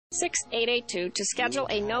6882 to schedule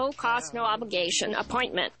a no-cost, no-obligation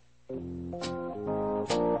appointment.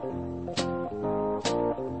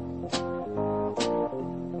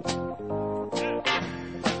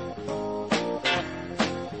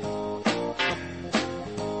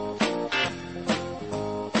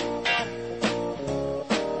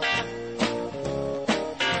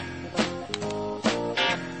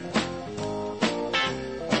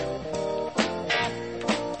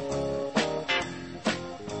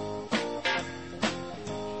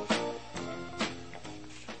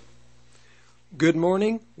 Good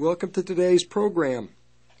morning. Welcome to today's program.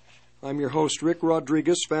 I'm your host, Rick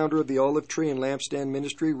Rodriguez, founder of the Olive Tree and Lampstand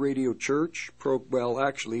Ministry Radio Church.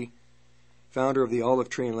 Founder of the Olive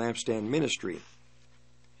Tree and Lampstand Ministry.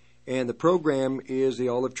 And the program is the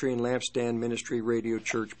Olive Tree and Lampstand Ministry Radio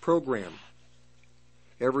Church program.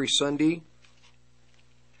 Every Sunday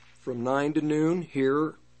from 9 to noon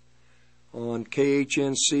here on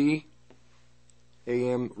KHNC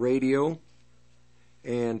AM radio.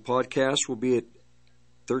 And podcast will be at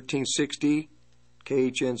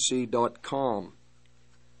 1360khnc.com.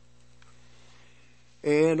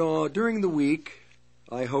 And during the week,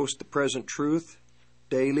 I host the Present Truth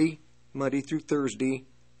daily, Monday through Thursday,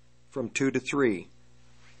 from 2 to 3.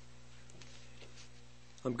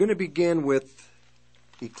 I'm going to begin with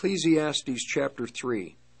Ecclesiastes chapter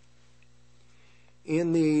 3.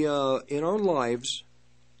 In our lives,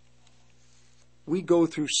 we go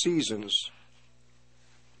through seasons.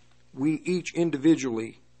 We each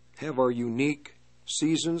individually have our unique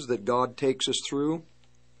seasons that God takes us through.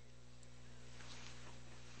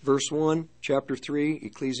 Verse 1, chapter 3,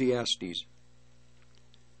 Ecclesiastes.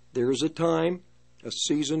 There is a time, a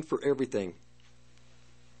season for everything,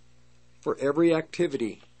 for every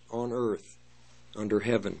activity on earth, under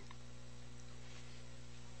heaven.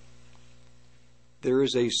 There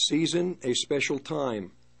is a season, a special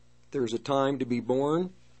time. There is a time to be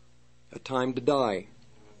born, a time to die.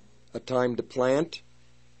 A time to plant,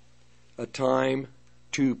 a time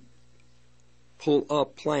to pull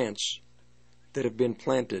up plants that have been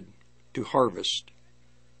planted, to harvest,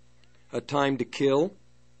 a time to kill,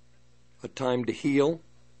 a time to heal.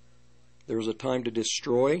 There's a time to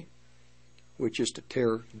destroy, which is to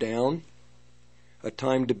tear down, a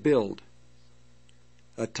time to build,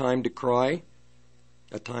 a time to cry,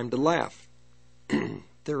 a time to laugh.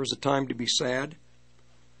 There is a time to be sad,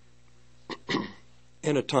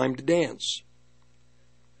 and a time to dance,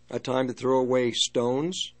 a time to throw away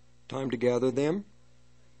stones, time to gather them,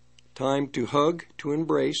 time to hug, to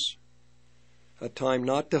embrace, a time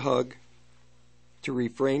not to hug, to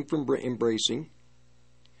refrain from embracing,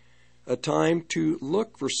 a time to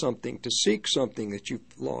look for something, to seek something that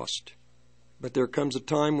you've lost. But there comes a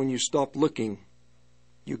time when you stop looking,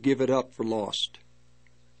 you give it up for lost.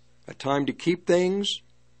 A time to keep things,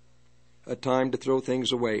 a time to throw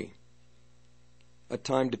things away. A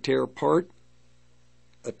time to tear apart,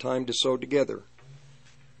 a time to sew together.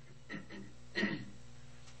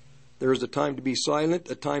 There is a time to be silent,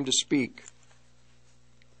 a time to speak.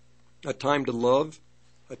 A time to love,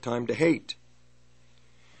 a time to hate.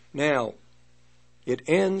 Now, it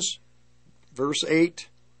ends, verse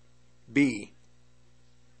 8b.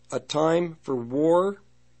 A time for war,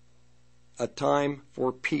 a time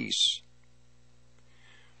for peace.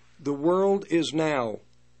 The world is now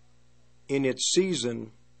in its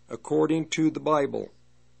season, according to the Bible,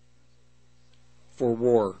 for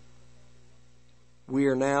war. We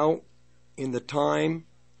are now in the time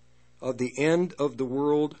of the end of the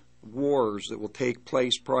world wars that will take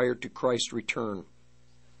place prior to Christ's return.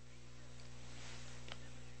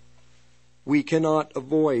 We cannot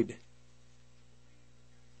avoid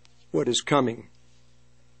what is coming.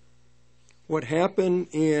 What happened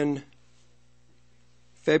in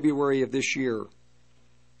February of this year,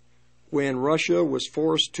 when Russia was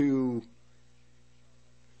forced to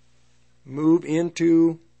move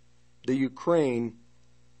into the Ukraine,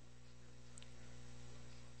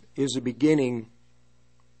 is the beginning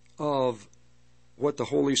of what the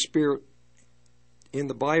Holy Spirit in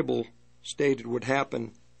the Bible stated would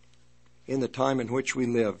happen in the time in which we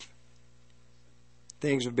live.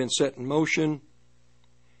 Things have been set in motion.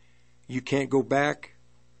 You can't go back.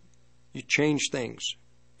 You change things.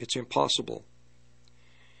 It's impossible.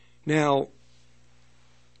 Now,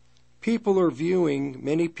 people are viewing,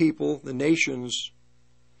 many people, the nations,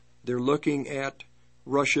 they're looking at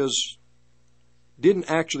Russia's, didn't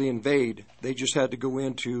actually invade, they just had to go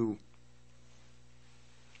in to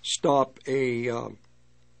stop a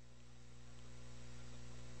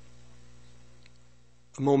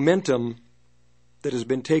momentum that has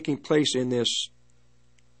been taking place in this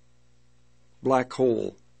black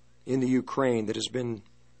hole in the Ukraine that has been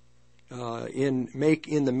in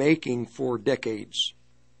the making for decades.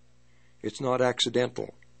 It's not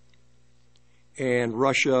accidental. And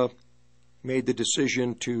Russia made the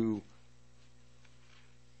decision to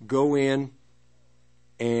go in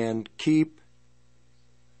and keep.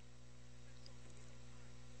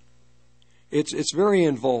 It's very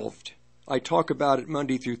involved. I talk about it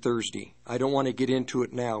Monday through Thursday. I don't want to get into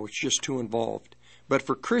it now. It's just too involved. But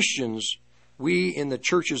for Christians, we in the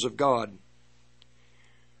churches of God,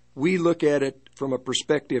 we look at it from a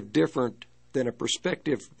perspective different than a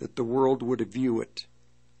perspective that the world would view it.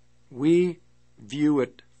 We view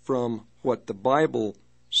it from what the Bible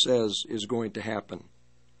says is going to happen.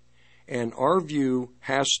 And our view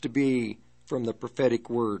has to be from the prophetic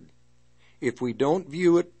word. If we don't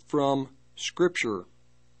view it from Scripture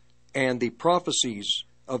and the prophecies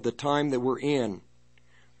of the time that we're in,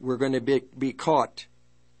 we're going to be caught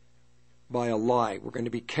by a lie. We're going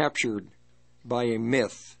to be captured by a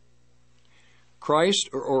myth. Christ,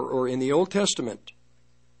 or in the Old Testament,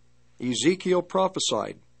 Ezekiel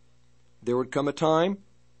prophesied there would come a time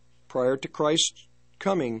prior to Christ's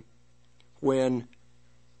coming when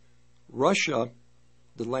Russia,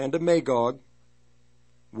 the land of Magog,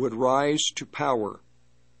 would rise to power.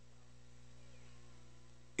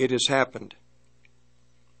 It has happened.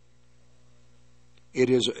 It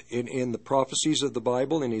is in the prophecies of the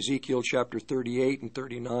Bible, in Ezekiel chapter 38 and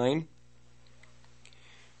 39.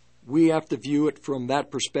 We have to view it from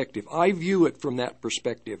that perspective. I view it from that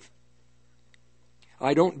perspective.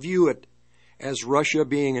 I don't view it as Russia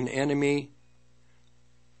being an enemy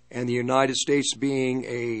and the United States being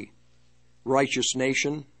a righteous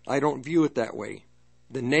nation. I don't view it that way.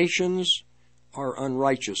 The nations are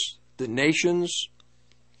unrighteous. The nations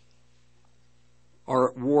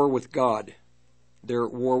are at war with God. They're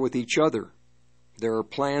at war with each other. There are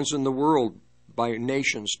plans in the world by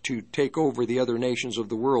nations to take over the other nations of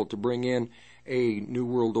the world, to bring in a new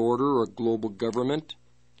world order or a global government.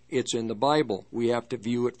 It's in the Bible. We have to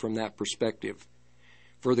view it from that perspective.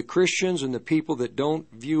 For the Christians and the people that don't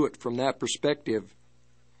view it from that perspective,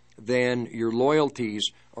 then your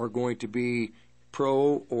loyalties are going to be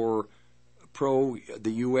pro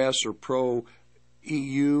the U.S. or pro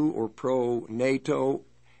EU or pro NATO,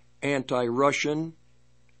 anti-Russian,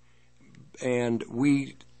 and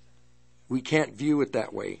we can't view it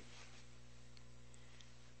that way.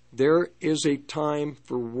 There is a time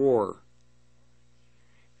for war.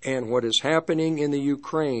 And what is happening in the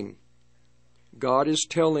Ukraine, God is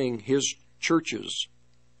telling His churches,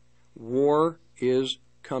 war is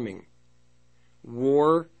coming.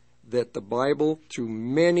 War that the Bible, through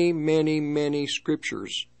many, many, many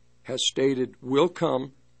scriptures, has stated will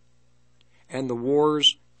come, and the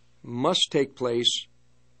wars must take place.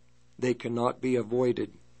 They cannot be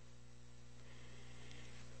avoided.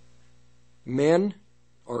 Men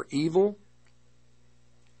are evil,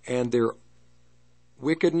 and their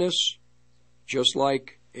wickedness, just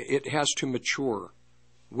like it has to mature.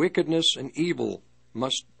 Wickedness and evil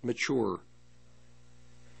must mature.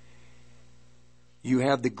 You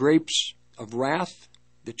have the grapes of wrath,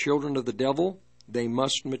 the children of the devil. They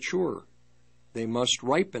must mature. They must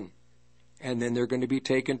ripen. And then they're going to be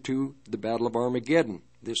taken to the Battle of Armageddon.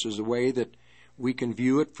 This is a way that we can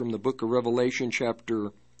view it from the book of Revelation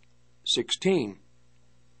chapter 16.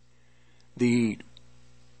 The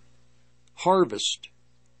harvest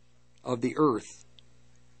of the earth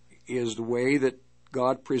is the way that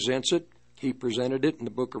God presents it. He presented it in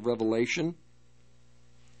the book of Revelation.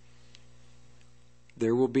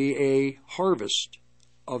 There will be a harvest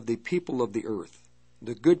of the people of the earth,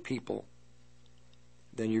 the good people.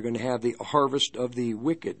 Then you're going to have the harvest of the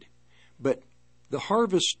wicked. But the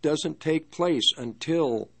harvest doesn't take place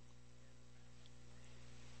until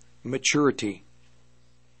maturity.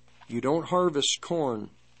 You don't harvest corn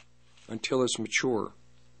until it's mature.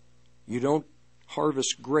 You don't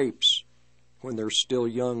harvest grapes when they're still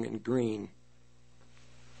young and green.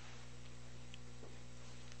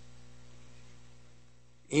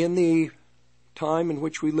 In the time in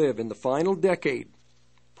which we live, in the final decade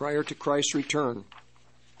prior to Christ's return,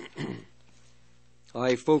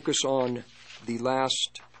 I focus on the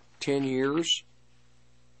last 10 years.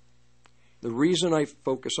 The reason I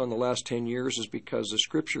focus on the last 10 years is because the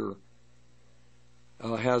Scripture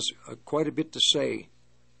has quite a bit to say.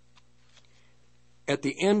 At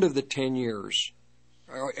the end of the 10 years,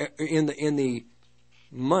 in the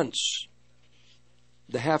months,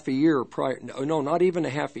 the half a year prior, no, not even a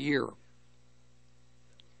half a year,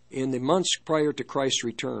 in the months prior to Christ's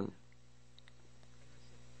return,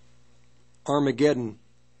 Armageddon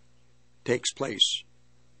takes place.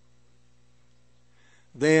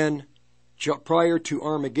 Then, prior to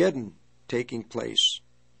Armageddon taking place,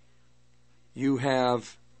 you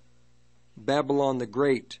have Babylon the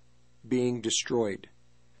Great being destroyed.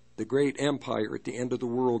 The great empire at the end of the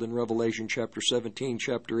world in Revelation chapter 17,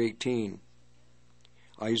 chapter 18.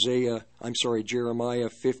 Jeremiah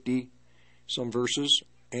 50, some verses,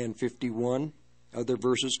 and 51, other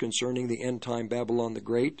verses concerning the end time Babylon the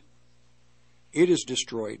Great. It is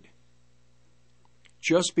destroyed.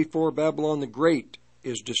 Just before Babylon the Great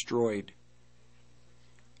is destroyed,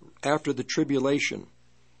 after the tribulation,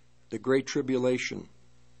 the Great Tribulation,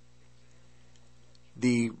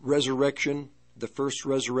 the resurrection, the first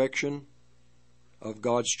resurrection of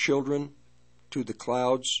God's children to the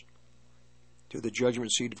clouds, to the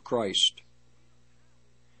judgment seat of Christ.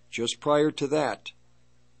 Just prior to that,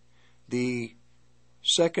 the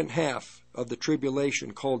second half of the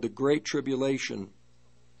tribulation, called the Great Tribulation,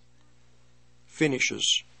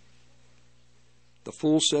 finishes. The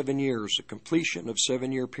full 7 years, the completion of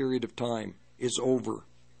 7-year period of time is over,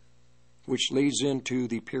 which leads into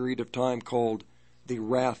the period of time called the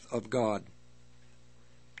wrath of God.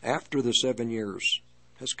 After the 7 years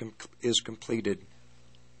is completed,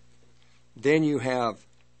 then you have,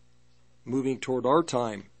 moving toward our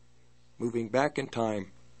time, moving back in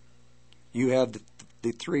time, you have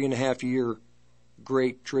the 3.5-year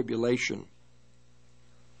Great Tribulation.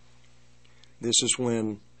 This is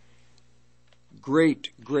when great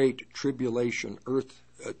tribulation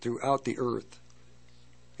throughout the earth.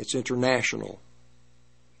 It's international.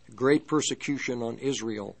 Great persecution on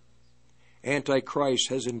Israel. Antichrist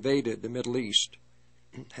has invaded the Middle East,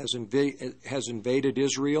 has invaded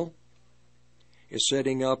Israel, is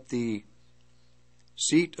setting up the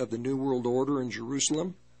seat of the New World Order in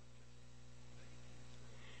Jerusalem.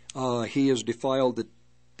 He has defiled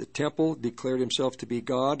the temple, declared himself to be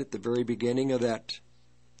God at the very beginning of that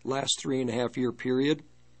last 3.5-year period.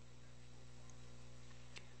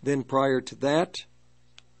 Then prior to that,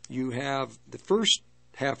 you have the first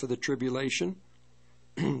half of the tribulation,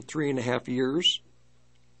 3.5 years.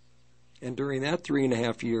 And during that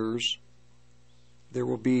 3.5 years, there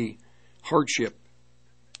will be hardship,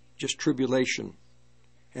 just tribulation,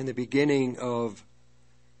 and the beginning of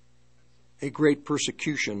a great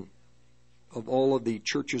persecution of all of the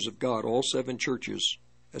churches of God, all 7 churches,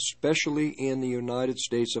 especially in the United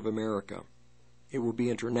States of America. It will be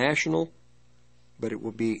international, but it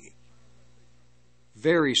will be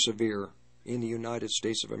very severe in the United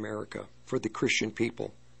States of America for the Christian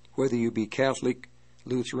people, whether you be Catholic,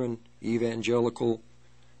 Lutheran, evangelical,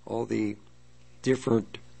 all the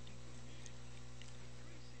different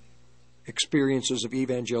experiences of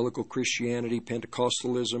evangelical Christianity,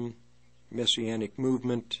 Pentecostalism, Messianic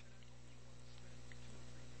movement.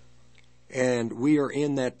 And we are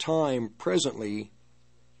in that time presently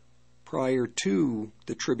prior to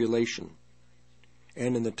the tribulation.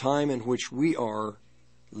 And in the time in which we are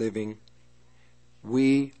living,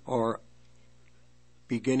 we are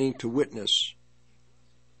beginning to witness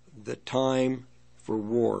the time for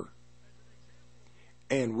war.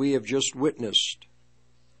 And we have just witnessed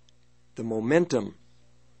the momentum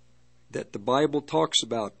that the Bible talks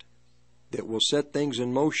about that will set things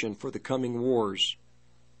in motion for the coming wars.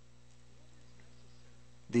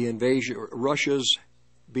 The invasion, Russia's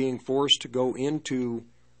being forced to go into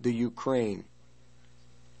the Ukraine.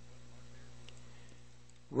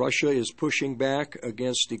 Russia is pushing back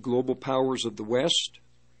against the global powers of the West,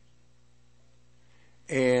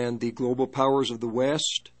 and the global powers of the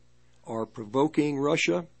West are provoking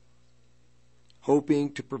Russia,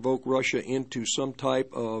 hoping to provoke Russia into some type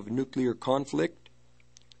of nuclear conflict.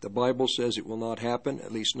 The Bible says it will not happen,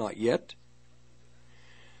 at least not yet.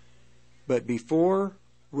 But before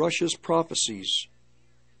Russia's prophecies,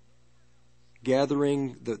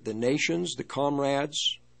 gathering the nations, the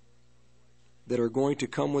comrades that are going to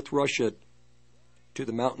come with Russia to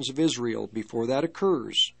the mountains of Israel, before that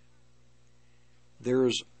occurs,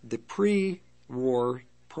 there's the pre-war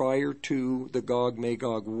prior to the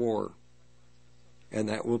Gog-Magog war. And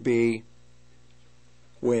that will be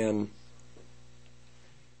when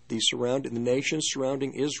the nations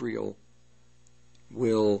surrounding Israel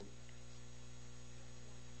will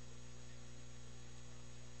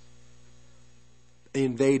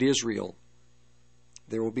invade Israel.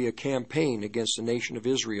 There will be a campaign against the nation of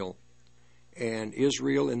Israel. And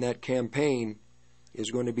Israel in that campaign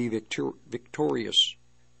is going to be victorious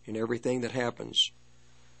in everything that happens.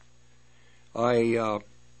 I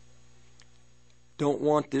don't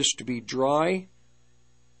want this to be dry,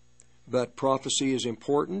 but prophecy is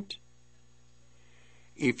important.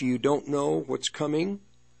 If you don't know what's coming,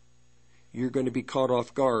 you're going to be caught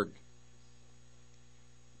off guard.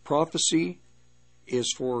 Prophecy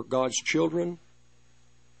is for God's children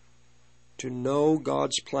to know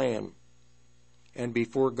God's plan And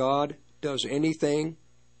before God does anything,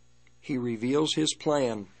 He reveals His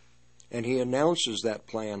plan, and He announces that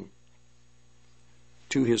plan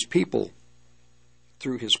to His people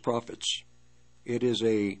through His prophets. It is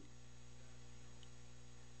a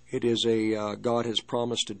God has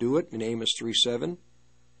promised to do it in Amos 3:7.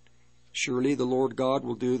 Surely the Lord God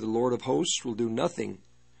will do, the Lord of hosts will do nothing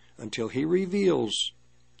until He reveals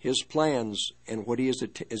His plans and what He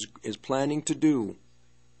is planning to do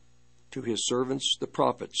to His servants, the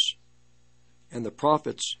prophets. And the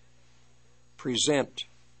prophets present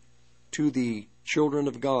to the children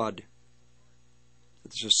of God.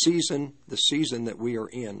 It's the season that we are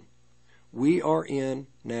in. We are in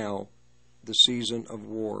now the season of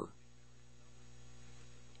war.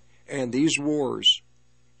 And these wars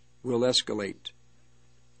will escalate.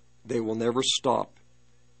 They will never stop.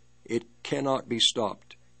 It cannot be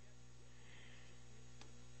stopped.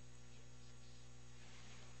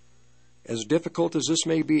 As difficult as this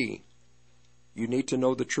may be, you need to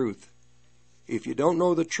know the truth. If you don't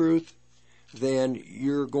know the truth, then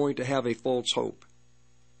you're going to have a false hope.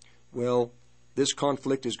 Well, this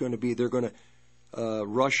conflict is going to be,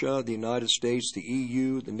 Russia, the United States, the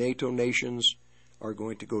EU, the NATO nations are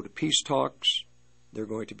going to go to peace talks. They're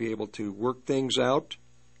going to be able to work things out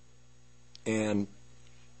and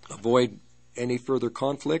avoid any further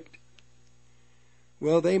conflict.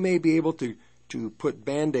 Well, they may be able to put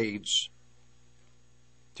Band-Aids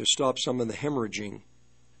to stop some of the hemorrhaging,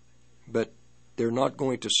 but they're not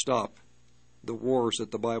going to stop the wars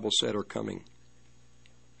that the Bible said are coming.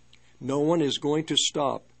 No one is going to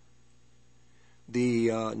stop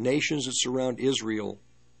the nations that surround Israel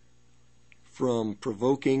from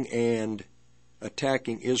provoking and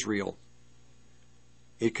attacking Israel.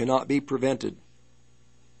 It cannot be prevented.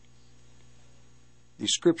 The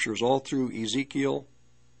scriptures all through Ezekiel,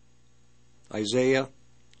 Isaiah,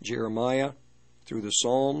 Jeremiah, through the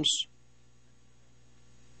Psalms,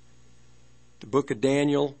 the book of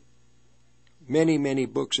Daniel, many, many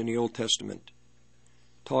books in the Old Testament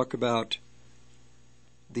talk about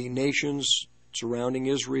the nations surrounding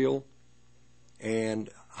Israel and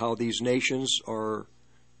how these nations are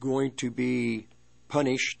going to be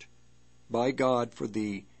punished by God for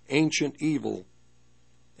the ancient evil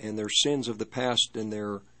and their sins of the past and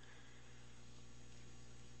their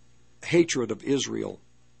hatred of Israel.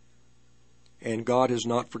 And God has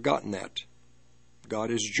not forgotten that.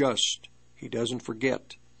 God is just. He doesn't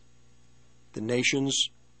forget. The nations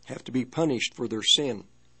have to be punished for their sin,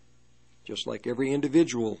 just like every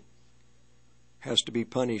individual has to be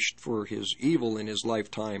punished for his evil in his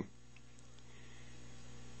lifetime.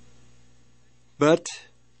 But,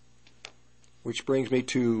 which brings me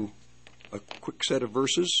to a quick set of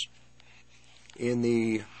verses in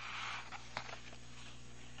the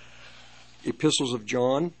epistles of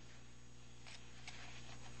John.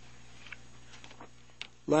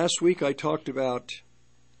 Last week I talked about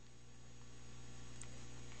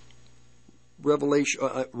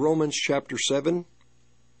Romans chapter 7.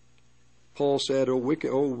 Paul said, in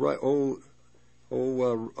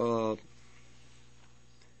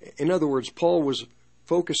other words, Paul was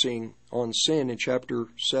focusing on sin in chapter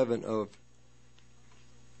 7 of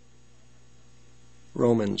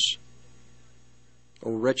Romans.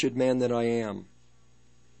 O wretched man that I am.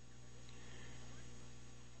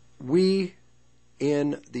 We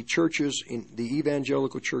in the churches, in the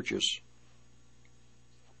evangelical churches,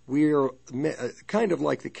 we are kind of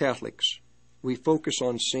like the Catholics. We focus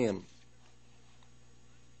on sin.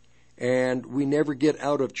 And we never get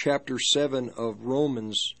out of chapter 7 of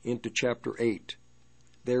Romans into chapter 8.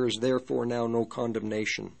 There is therefore now no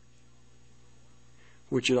condemnation,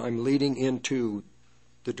 which I'm leading into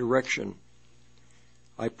the direction.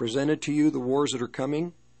 I presented to you the wars that are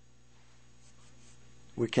coming.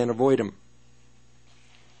 We can't avoid them.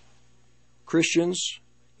 Christians,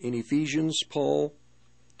 in Ephesians, Paul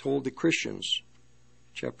told the Christians,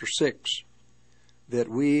 chapter 6, that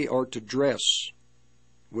we are to dress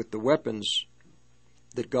with the weapons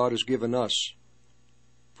that God has given us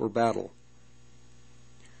for battle.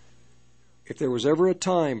 If there was ever a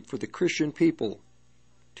time for the Christian people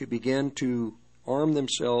to begin to arm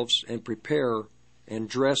themselves and prepare and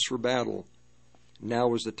dress for battle,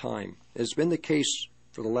 now is the time. It's been the case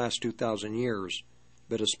for the last 2,000 years,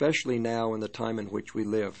 but especially now in the time in which we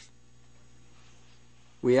live.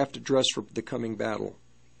 We have to dress for the coming battle.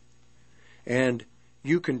 And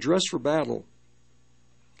you can dress for battle,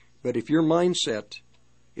 but if your mindset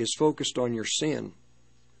is focused on your sin,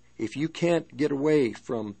 if you can't get away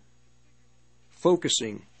from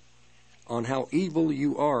focusing on how evil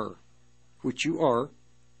you are, which you are,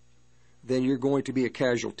 then you're going to be a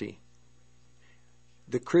casualty.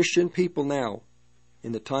 The Christian people now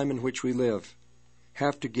in the time in which we live,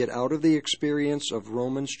 have to get out of the experience of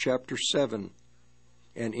Romans chapter 7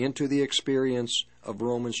 and into the experience of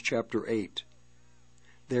Romans chapter 8.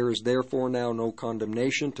 There is therefore now no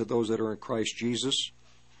condemnation to those that are in Christ Jesus,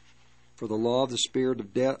 for the law of the Spirit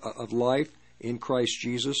of life in Christ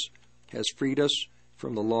Jesus has freed us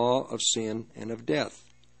from the law of sin and of death.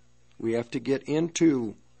 We have to get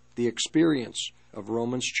into the experience of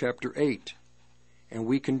Romans chapter 8, and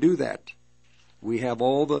we can do that. We have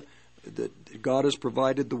all the God has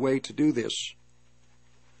provided the way to do this.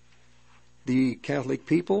 The Catholic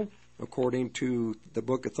people, according to the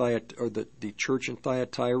book of the church in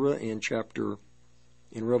Thyatira in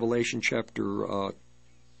Revelation chapter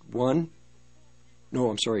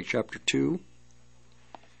 2.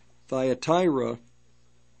 Thyatira,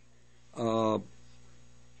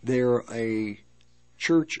 they're a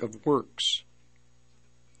church of works,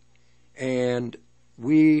 and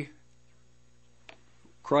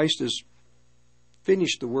Christ has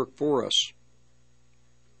finished the work for us.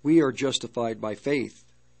 We are justified by faith,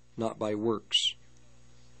 not by works.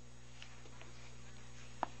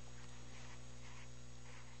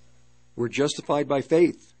 We're justified by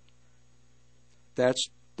faith. That's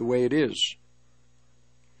the way it is.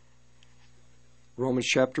 Romans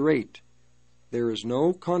chapter 8. There is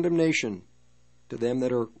no condemnation to them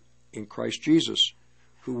that are in Christ Jesus,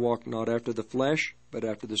 who walk not after the flesh, but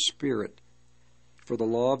after the Spirit. For the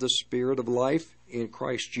law of the Spirit of life in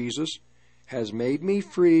Christ Jesus has made me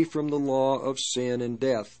free from the law of sin and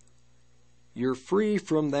death. You're free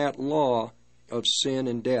from that law of sin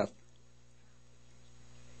and death.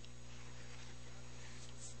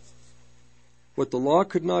 What the law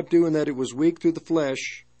could not do, in that it was weak through the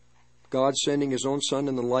flesh, God sending His own Son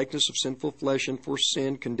in the likeness of sinful flesh, and for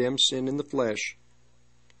sin condemned sin in the flesh,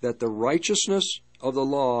 that the righteousness of the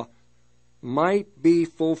law might be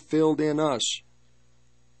fulfilled in us.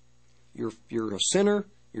 You're a sinner,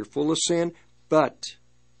 you're full of sin, but,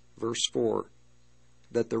 verse 4,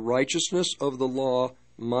 that the righteousness of the law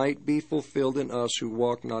might be fulfilled in us who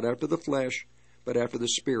walk not after the flesh, but after the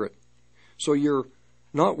Spirit. So you're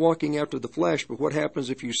not walking after the flesh, but what happens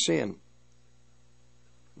if you sin?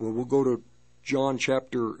 Well, we'll go to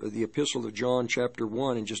the Epistle of John chapter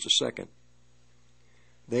 1 in just a second.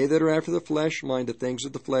 They that are after the flesh mind the things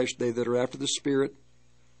of the flesh. They that are after the Spirit,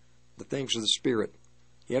 the things of the Spirit.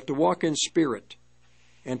 You have to walk in Spirit.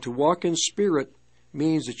 And to walk in Spirit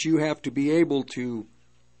means that you have to be able to,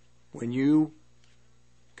 when you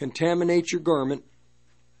contaminate your garment,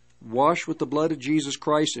 wash with the blood of Jesus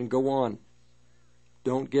Christ and go on.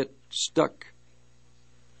 Don't get stuck.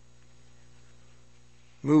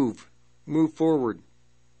 Move forward.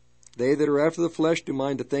 They that are after the flesh do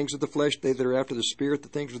mind the things of the flesh. They that are after the Spirit, the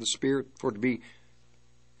things of the Spirit. For to be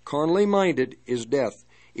carnally minded is death.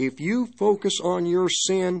 If you focus on your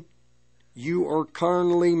sin, you are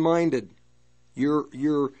carnally minded.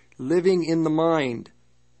 You're living in the mind,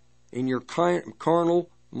 in your carnal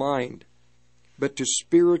mind. But to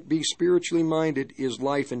be spiritually minded is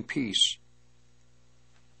life and peace.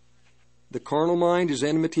 The carnal mind is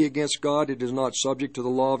enmity against God. It is not subject to the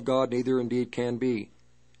law of God, neither indeed can be.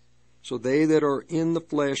 So they that are in the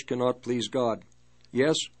flesh cannot please God.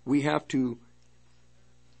 Yes, we have to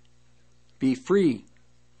be free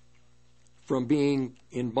from being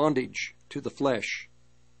in bondage to the flesh.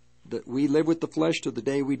 That we live with the flesh to the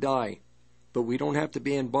day we die, but we don't have to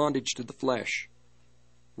be in bondage to the flesh.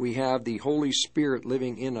 We have the Holy Spirit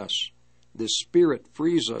living in us. The Spirit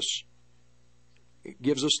frees us. It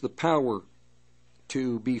gives us the power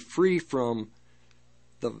to be free from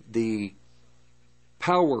the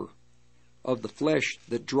power of the flesh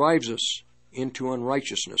that drives us into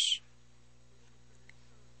unrighteousness.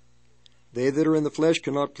 They that are in the flesh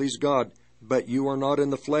cannot please God, but you are not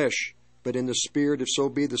in the flesh, but in the Spirit, if so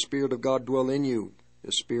be the Spirit of God dwell in you.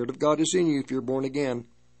 The Spirit of God is in you if you're born again.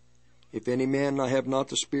 If any man have not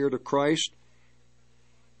the Spirit of Christ,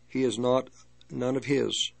 he is none of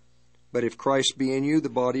his. But if Christ be in you, the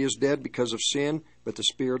body is dead because of sin, but the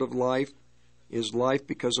Spirit of life is life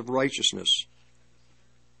because of righteousness.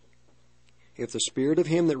 If the Spirit of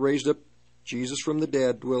Him that raised up Jesus from the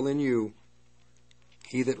dead dwell in you,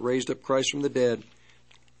 He that raised up Christ from the dead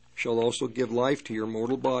shall also give life to your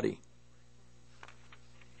mortal body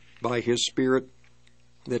by His Spirit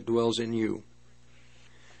that dwells in you.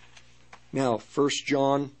 Now, 1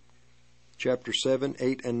 John chapter 7,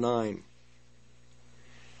 8, and 9.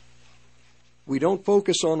 We don't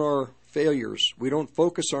focus on our failures. We don't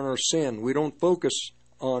focus on our sin. We don't focus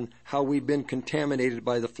on how we've been contaminated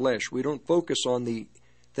by the flesh. We don't focus on the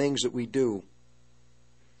things that we do.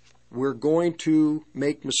 We're going to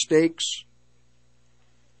make mistakes,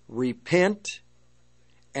 repent,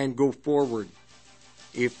 and go forward.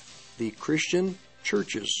 If the Christian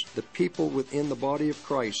churches, the people within the body of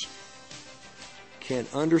Christ, can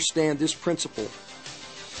understand this principle,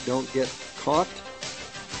 don't get caught,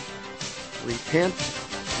 repent,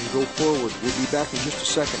 and go forward. We'll be back in just a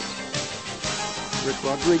second. Rick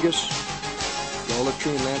Rodriguez, the Olive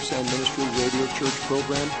Tree and Lampstand Ministry Radio Church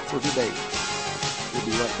program for today. We'll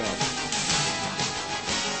be right back.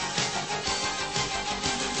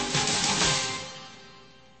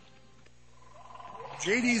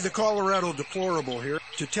 JD the Colorado Deplorable here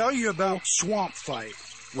to tell you about Swamp Fight,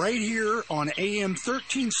 right here on AM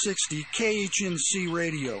 1360 KHNC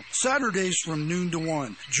Radio, Saturdays from noon to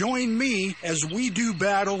 1. Join me as we do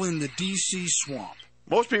battle in the DC swamp.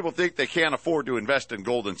 Most people think they can't afford to invest in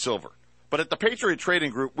gold and silver. But at the Patriot Trading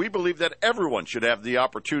Group, we believe that everyone should have the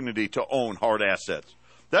opportunity to own hard assets.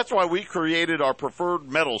 That's why we created our Preferred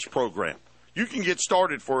Metals program. You can get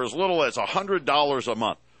started for as little as $100 a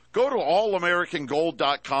month. Go to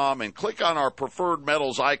allamericangold.com and click on our Preferred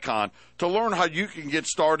Metals icon to learn how you can get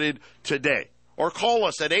started today. Or call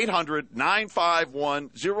us at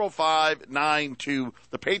 800-951-0592,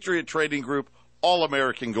 the Patriot Trading Group,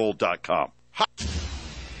 allamericangold.com.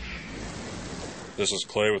 This is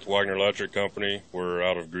Clay with Wagner Electric Company. We're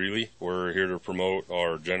out of Greeley. We're here to promote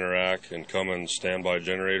our Generac and Cummins standby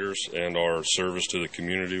generators and our service to the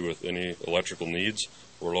community with any electrical needs.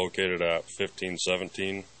 We're located at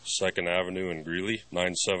 1517 2nd Avenue in Greeley,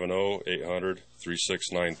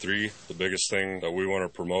 970-800-3693. The biggest thing that we want to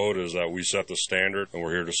promote is that we set the standard, and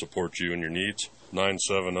we're here to support you and your needs.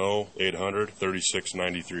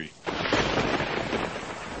 970-800-3693.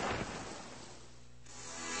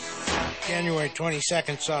 January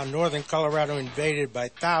 22nd saw northern Colorado invaded by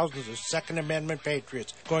thousands of Second Amendment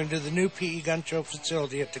patriots going to the new PE Gun Show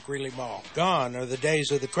facility at the Greeley Mall. Gone are the days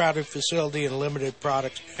of the crowded facility and limited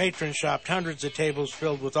products. Patrons shopped hundreds of tables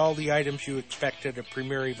filled with all the items you expect at a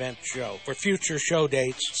premier event show. For future show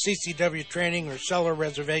dates, CCW training, or seller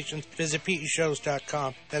reservations, visit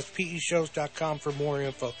PEShows.com. That's PEShows.com for more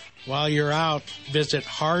info. While you're out, visit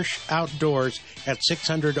Harsh Outdoors at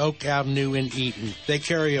 600 Oak Avenue in Eaton. They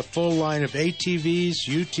carry a full line of ATVs,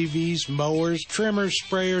 UTVs, mowers, trimmers,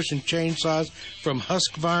 sprayers, and chainsaws from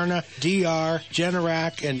Husqvarna, DR,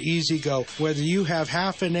 Generac, and E-Z-Go. Whether you have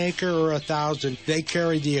half an acre or 1,000, they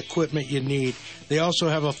carry the equipment you need. They also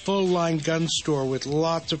have a full-line gun store with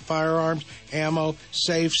lots of firearms, ammo,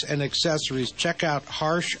 safes, and accessories. Check out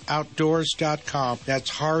HarshOutdoors.com.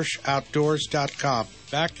 That's HarshOutdoors.com.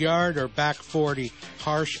 Backyard or back 40,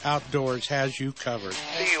 Harsh Outdoors has you covered.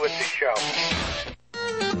 See you at the show.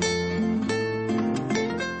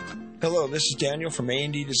 Hello, this is Daniel from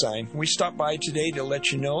A&D Design. We stopped by today to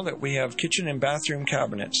let you know that we have kitchen and bathroom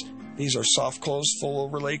cabinets. These are soft close full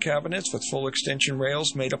overlay cabinets with full extension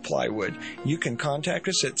rails made of plywood. You can contact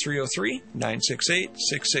us at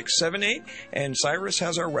 303-968-6678, and Cyrus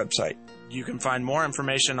has our website. You can find more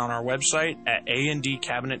information on our website at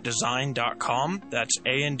andcabinetdesign.com. That's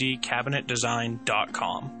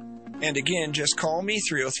andcabinetdesign.com. And again, just call me,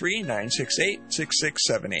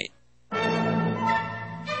 303-968-6678.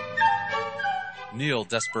 Nil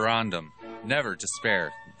desperandum, never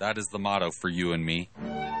despair. That is the motto for you and me.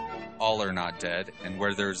 All are not dead, and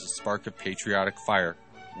where there is a spark of patriotic fire,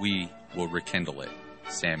 we will rekindle it.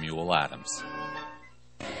 Samuel Adams.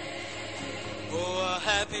 Oh, a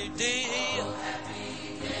happy day. Oh,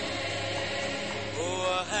 happy day.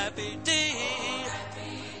 Oh, a happy day.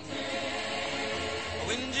 Happy day.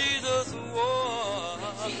 When Jesus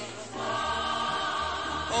was.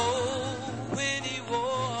 Oh, when he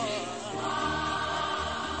was.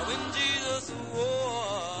 When Jesus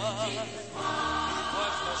was.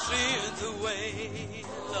 Washed my sins away.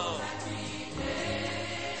 Lord.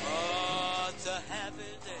 Oh, it's a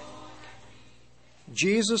happy day.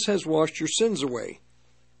 Jesus has washed your sins away,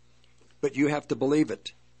 but you have to believe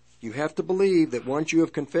it. You have to believe that once you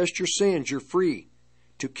have confessed your sins, you're free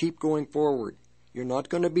to keep going forward. You're not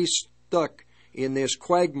going to be stuck in this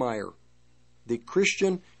quagmire. The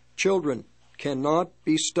Christian children cannot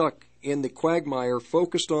be stuck in the quagmire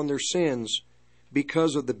focused on their sins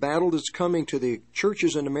because of the battle that's coming to the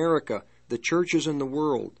churches in America, the churches in the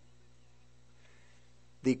world.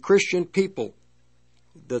 The Christian people,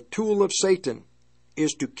 the tool of Satan,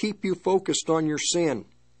 is to keep you focused on your sin.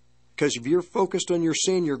 Because if you're focused on your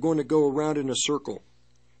sin, you're going to go around in a circle.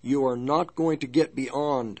 You are not going to get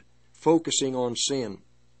beyond focusing on sin.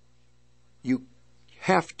 You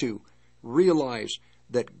have to realize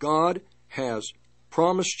that God has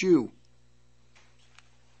promised you.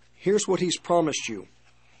 Here's what He's promised you.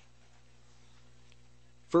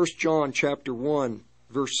 1 John chapter 1,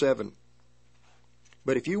 verse 7.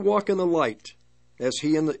 But if you walk in the light, as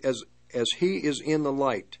he is in the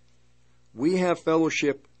light, we have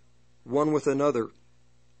fellowship one with another.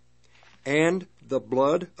 And the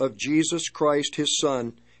blood of Jesus Christ, his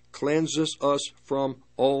Son, cleanses us from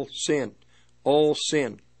all sin. All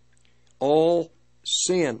sin. All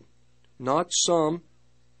sin. Not some,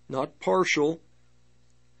 not partial,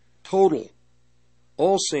 total.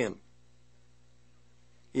 All sin.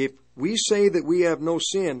 If we say that we have no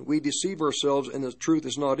sin, we deceive ourselves and the truth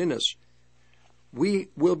is not in us. We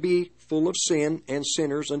will be full of sin and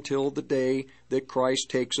sinners until the day that Christ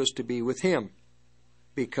takes us to be with him,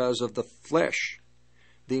 because of the flesh,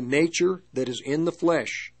 the nature that is in the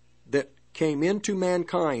flesh that came into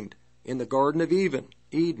mankind in the Garden of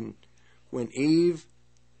Eden, when Eve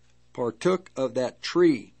partook of that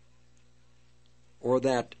tree or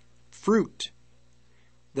that fruit.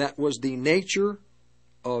 That was the nature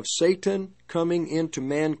of Satan coming into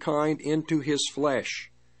mankind, into his flesh.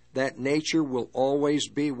 That nature will always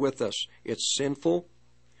be with us. It's sinful.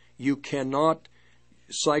 You cannot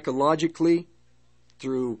psychologically,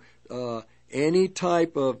 through any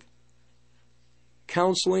type of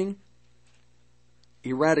counseling,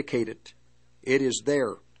 eradicate it. It is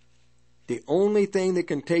there. The only thing that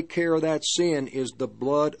can take care of that sin is the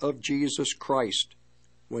blood of Jesus Christ.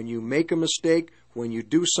 When you make a mistake, when you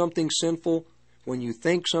do something sinful, when you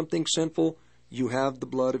think something sinful, you have the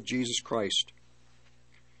blood of Jesus Christ.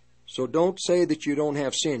 So don't say that you don't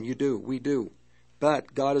have sin. You do. We do.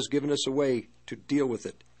 But God has given us a way to deal with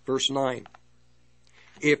it. Verse 9.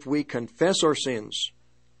 If we confess our sins,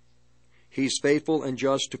 he's faithful and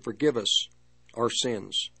just to forgive us our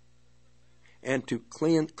sins and to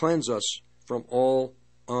cleanse us from all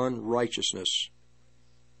unrighteousness.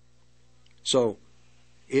 So,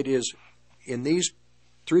 it is in these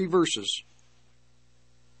 3 verses.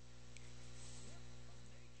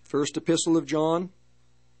 First Epistle of John,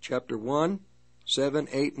 chapter 1, 7,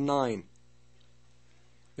 8, and 9.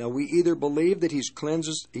 Now we either believe that he's cleansed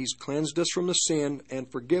us from the sin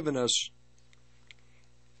and forgiven us.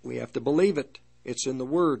 We have to believe it. It's in the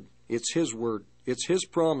Word. It's his Word. It's his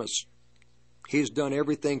promise. He's done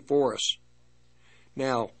everything for us.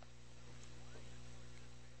 Now,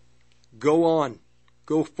 go on.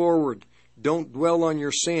 Go forward. Don't dwell on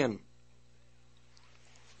your sin.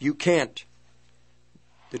 You can't.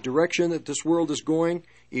 The direction that this world is going,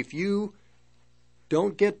 if you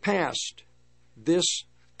don't get past this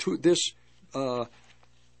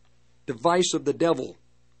device of the devil,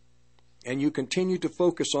 and you continue to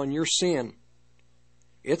focus on your sin,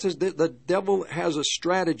 the devil has a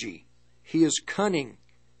strategy. He is cunning,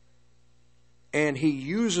 and he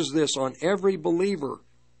uses this on every believer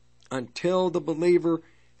until the believer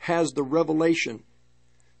has the revelation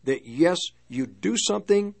that yes, you do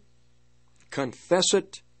something, confess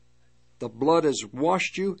it, the blood has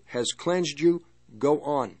washed you, has cleansed you, go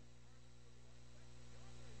on.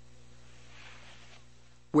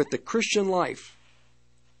 With the Christian life,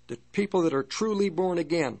 the people that are truly born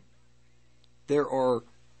again,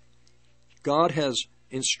 God has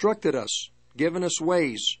instructed us, given us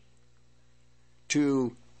ways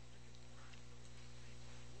to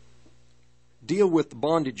deal with the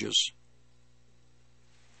bondages.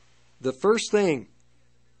 The first thing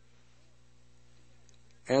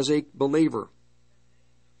as a believer,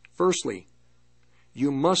 firstly,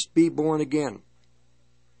 you must be born again.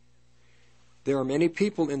 There are many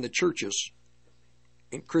people in the churches,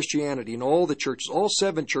 in Christianity, in all the churches, all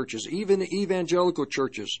 7 churches, even the evangelical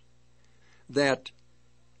churches, that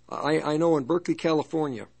I know in Berkeley,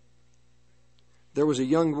 California, there was a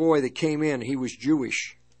young boy that came in. He was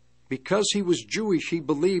Jewish. Because he was Jewish, he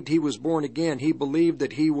believed he was born again. He believed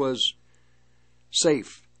that he was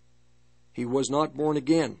safe. He was not born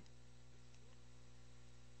again.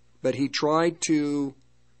 But he tried to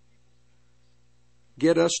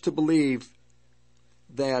get us to believe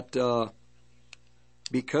that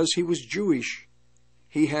because he was Jewish,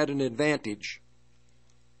 he had an advantage.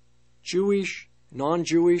 Jewish,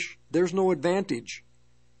 non-Jewish, there's no advantage.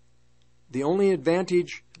 The only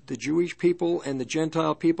advantage the Jewish people and the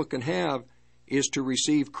Gentile people can have is to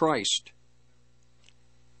receive Christ.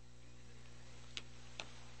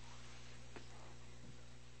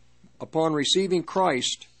 Upon receiving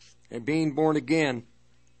Christ and being born again,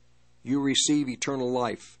 you receive eternal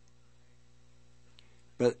life.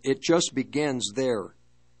 But it just begins there.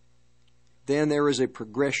 Then there is a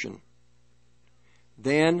progression.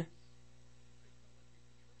 Then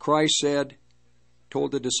Christ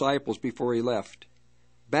told the disciples before he left,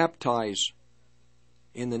 baptize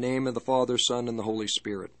in the name of the Father, Son, and the Holy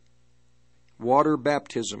Spirit. Water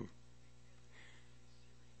baptism.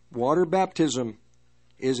 Water baptism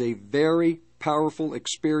is a very powerful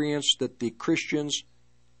experience that the Christians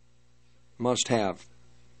must have.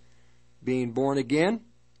 Being born again,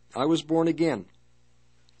 I was born again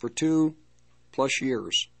for 2+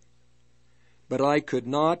 years. But I could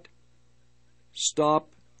not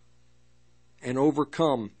stop and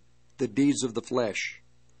overcome the deeds of the flesh.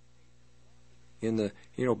 In the,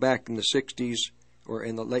 back in the 60s or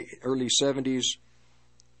in the early 70s,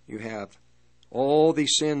 you have all the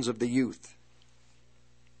sins of the youth.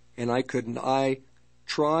 And I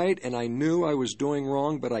tried and I knew I was doing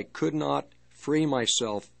wrong, but I could not free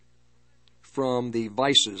myself from the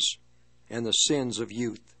vices and the sins of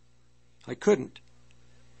youth. I couldn't.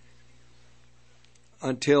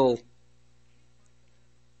 Until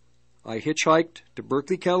I hitchhiked to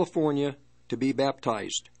Berkeley, California to be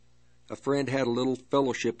baptized. A friend had a little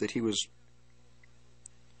fellowship that he was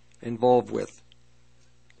involved with.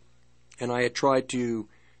 And I had tried to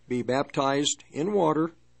be baptized in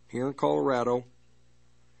water here in Colorado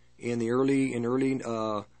in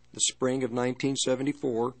the spring of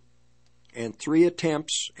 1974, and 3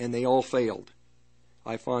 attempts, and they all failed.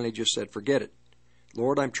 I finally just said, forget it.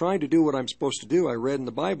 Lord, I'm trying to do what I'm supposed to do. I read in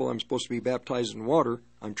the Bible I'm supposed to be baptized in water.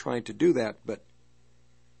 I'm trying to do that, but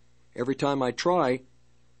every time I try,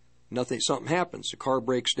 something happens. The car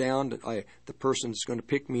breaks down. The person that's going to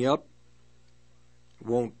pick me up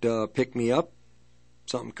won't pick me up.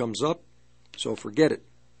 Something comes up, so forget it.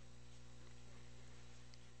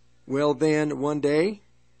 Well, then, one day,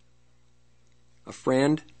 a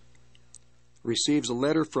friend receives a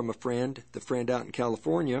letter from a friend, the friend out in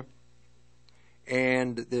California,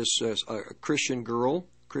 and this Christian girl,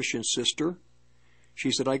 Christian sister,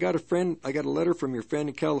 she said, I got a letter from your friend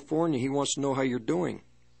in California. He wants to know how you're doing.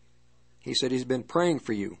 He said he's been praying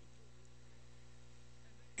for you.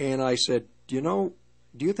 And I said, do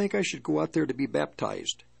you think I should go out there to be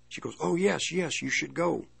baptized? She goes, oh, yes, you should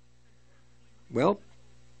go. Well,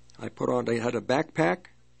 I had a backpack.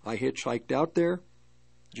 I hitchhiked out there,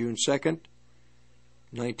 June 2nd,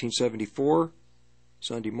 1974,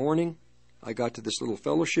 Sunday morning. I got to this little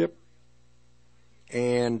fellowship,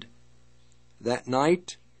 and that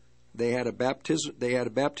night they had a baptism. They had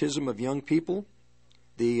a baptism of young people.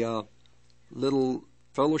 The little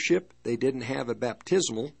fellowship, they didn't have a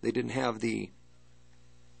baptismal. They didn't have the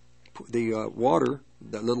water,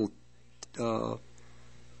 the little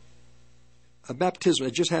a baptism.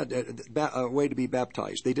 It just had a way to be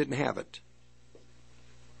baptized. They didn't have it.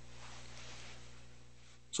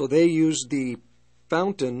 So they used the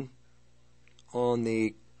fountain on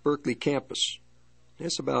the Berkeley campus.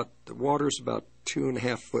 The water's about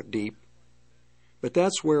 2.5 foot deep. But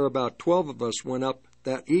that's where about 12 of us went up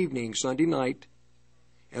that evening, Sunday night,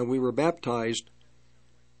 and we were baptized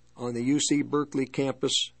on the UC Berkeley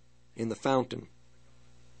campus in the fountain.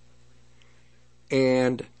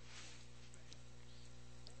 And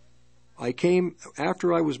I came,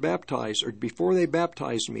 after I was baptized, or before they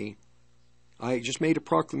baptized me, I just made a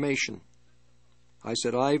proclamation. I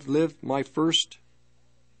said, I've lived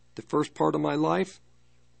the first part of my life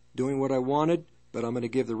doing what I wanted, but I'm going to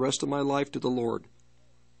give the rest of my life to the Lord.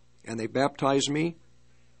 And they baptized me.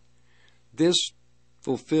 This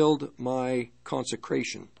fulfilled my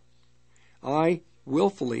consecration. I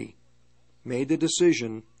willfully made the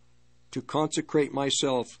decision to consecrate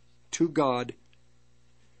myself to God,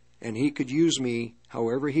 and He could use me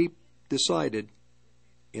however He decided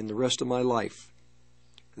in the rest of my life.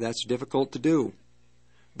 That's difficult to do,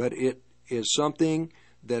 but it is something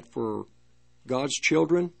that for God's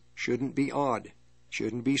children shouldn't be odd,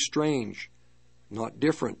 shouldn't be strange, not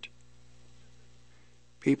different.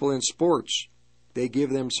 People in sports, they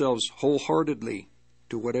give themselves wholeheartedly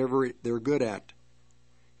to whatever they're good at.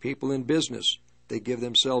 People in business, they give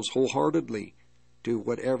themselves wholeheartedly to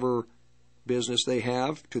whatever business they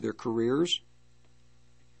have, to their careers.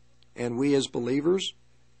 And we as believers,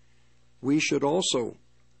 we should also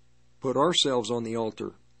put ourselves on the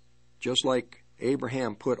altar. Just like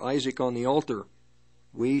Abraham put Isaac on the altar,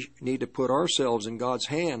 we need to put ourselves in God's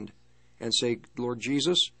hand and say, Lord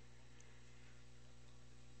Jesus,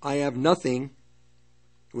 I have nothing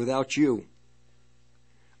without you.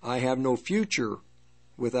 I have no future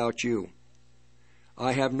without you.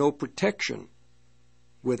 I have no protection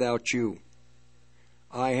without you.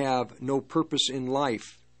 I have no purpose in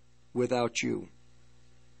life without you.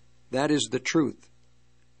 That is the truth.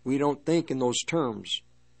 We don't think in those terms,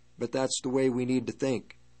 but that's the way we need to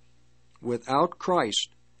think. Without Christ,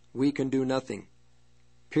 we can do nothing.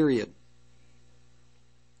 Period.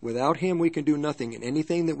 Without Him, we can do nothing. And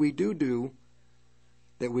anything that we do,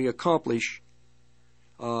 that we accomplish,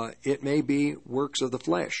 it may be works of the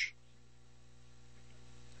flesh.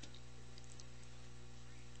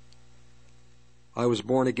 I was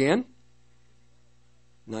born again,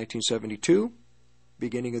 1972,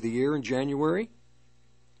 beginning of the year in January,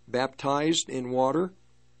 baptized in water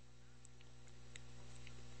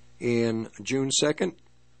in June 2nd,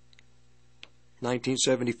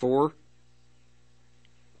 1974,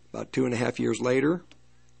 about 2.5 years later.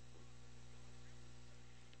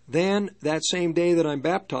 Then, that same day that I'm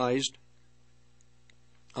baptized,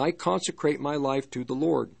 I consecrate my life to the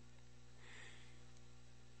Lord.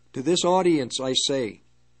 To this audience I say,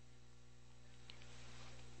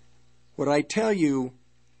 what I tell you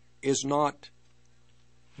is not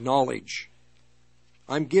knowledge.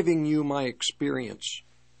 I'm giving you my experience.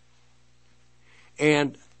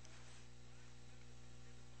 And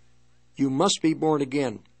you must be born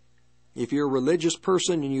again. If you're a religious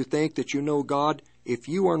person and you think that you know God, if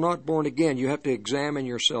you are not born again, you have to examine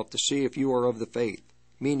yourself to see if you are of the faith,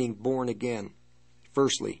 meaning born again,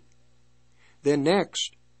 firstly. Then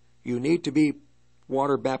next, you need to be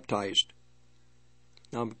water baptized.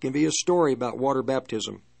 Now, it can be a story about water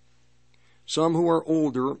baptism. Some who are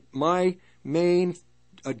older, my main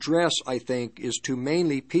address, I think, is to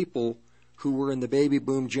mainly people who were in the baby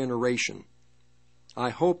boom generation. I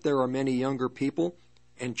hope there are many younger people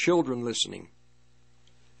and children listening.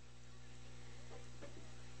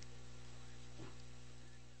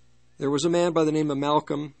 There was a man by the name of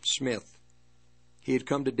Malcolm Smith. He had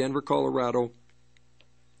come to Denver, Colorado.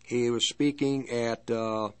 He was speaking at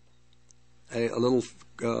a little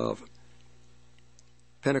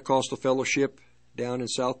Pentecostal fellowship down in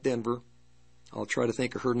South Denver. I'll try to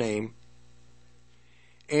think of her name.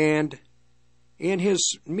 And in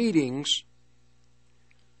his meetings,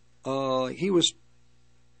 he was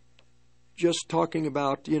just talking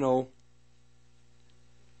about, he was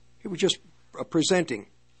just presenting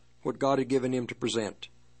what God had given him to present.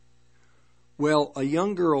 Well, a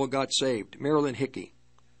young girl got saved, Marilyn Hickey.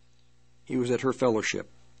 He was at her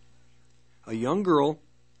fellowship. A young girl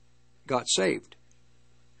got saved.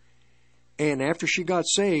 And after she got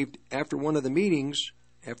saved, after one of the meetings,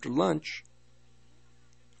 after lunch,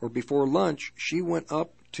 or before lunch, she went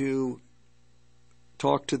up to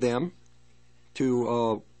talk to them,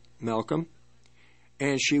 to Malcolm,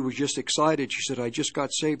 and she was just excited. She said, I just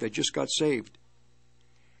got saved. I just got saved.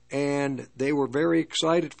 And they were very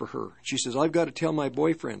excited for her. She says, I've got to tell my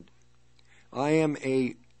boyfriend, I am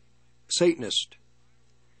a Satanist.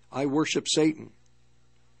 I worship Satan,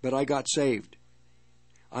 but I got saved.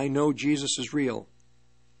 I know Jesus is real.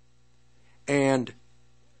 And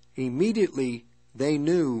immediately they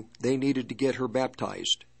knew they needed to get her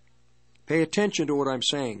baptized. Pay attention to what I'm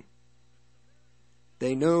saying.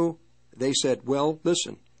 They knew, they said, well,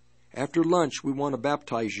 listen, after lunch we want to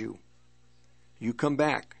baptize you. You come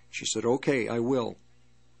back. She said, okay, I will.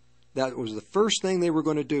 That was the first thing they were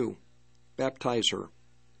going to do, baptize her.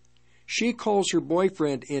 She calls her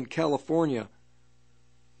boyfriend in California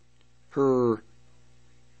her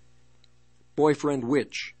boyfriend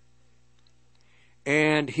witch.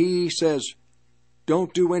 And he says,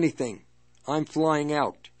 don't do anything. I'm flying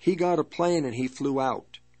out. He got a plane and he flew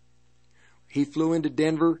out. He flew into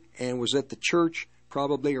Denver and was at the church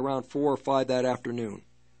probably around 4 or 5 that afternoon.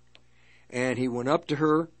 And he went up to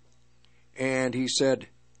her and he said,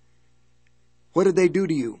 what did they do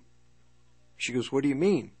to you? She goes, what do you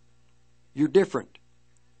mean? You're different.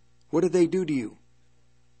 What did they do to you?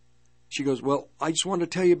 She goes, well, I just want to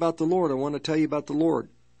tell you about the Lord. I want to tell you about the Lord.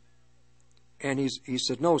 And he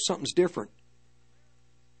said, no, something's different.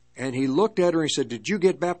 And he looked at her and he said, did you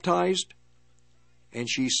get baptized? And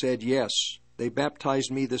she said, yes, they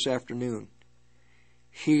baptized me this afternoon.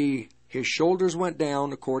 His shoulders went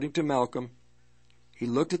down, according to Malcolm. He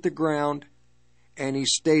looked at the ground and he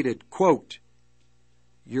stated, quote,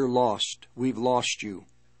 you're lost. We've lost you.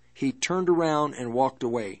 He turned around and walked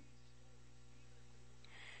away.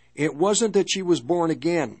 It wasn't that she was born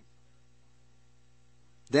again.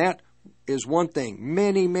 That is one thing.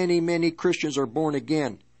 Many, many, many Christians are born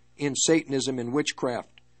again in Satanism and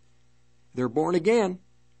witchcraft. They're born again.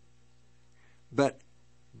 But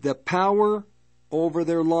the power over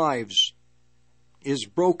their lives is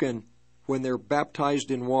broken when they're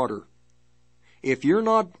baptized in water. If you're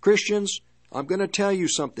not Christians, I'm going to tell you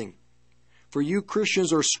something. For you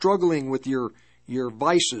Christians are struggling with your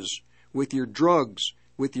vices, with your drugs,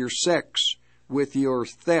 with your sex, with your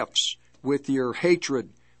thefts, with your hatred,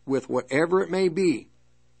 with whatever it may be.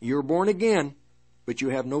 You're born again, but you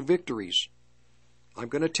have no victories. I'm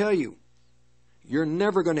going to tell you, you're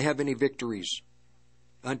never going to have any victories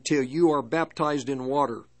until you are baptized in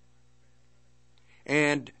water.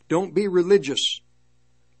 And don't be religious.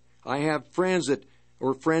 I have friends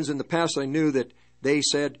in the past I knew that they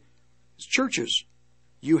said, churches,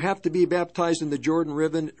 You have to be baptized in the Jordan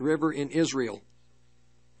River in Israel.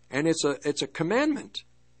 And it's a commandment.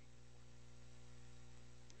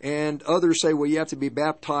 And others say, well, you have to be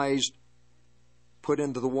baptized, put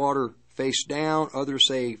into the water face down. Others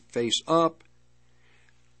say face up.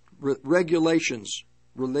 Regulations,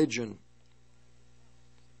 religion.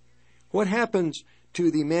 What happens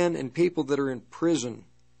to the men and people that are in prison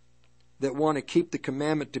that want to keep the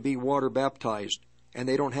commandment to be water baptized, and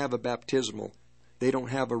they don't have a baptismal? They don't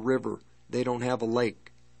have a river. They don't have a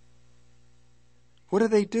lake. What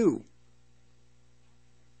do?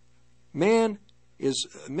 Mankind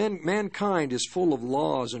is full of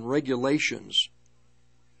laws and regulations.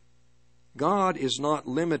 God is not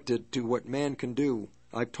limited to what man can do.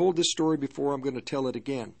 I've told this story before. I'm going to tell it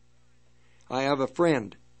again. I have a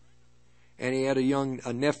friend, and he had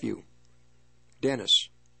a nephew, Dennis.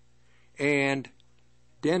 And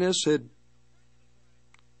Dennis had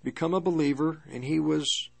become a believer, and he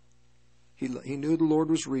knew the Lord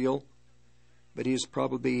was real, but he was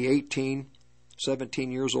probably 18,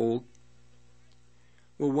 17 years old.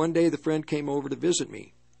 Well, one day the friend came over to visit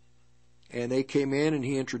me, and they came in, and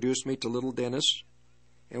he introduced me to little Dennis,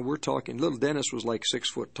 and we're talking, little Dennis was like 6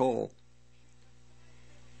 foot tall.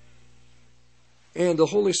 And the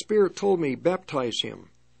Holy Spirit told me, baptize him.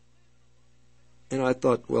 And I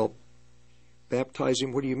thought, well, baptize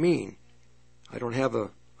him, what do you mean? I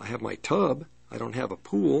have my tub. I don't have a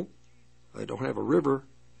pool. I don't have a river.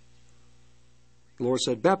 The Lord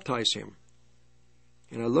said, baptize him.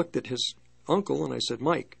 And I looked at his uncle and I said,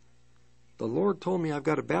 Mike, the Lord told me I've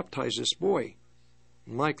got to baptize this boy.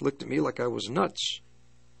 And Mike looked at me like I was nuts.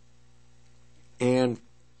 And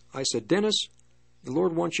I said, Dennis, the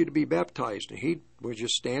Lord wants you to be baptized. And he was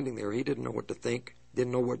just standing there. He didn't know what to think,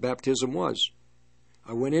 didn't know what baptism was.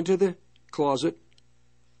 I went into the closet,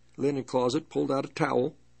 linen closet, pulled out a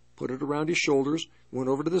towel, put it around his shoulders, went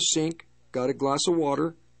over to the sink, got a glass of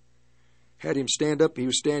water, had him stand up. He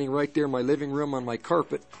was standing right there in my living room on my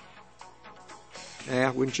carpet.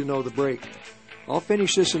 Wouldn't you know the break. I'll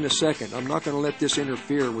finish this in a second. I'm not going to let this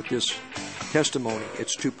interfere with this testimony.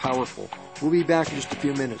 It's too powerful. We'll be back in just a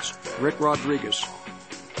few minutes. Rick Rodriguez.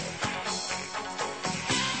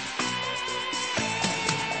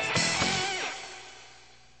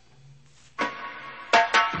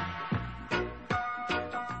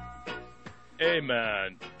 Hey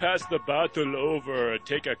man, pass the bottle over and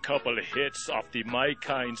take a couple hits off the My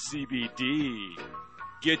Kind CBD.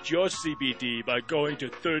 Get your CBD by going to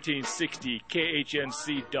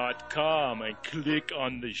 1360khnc.com and click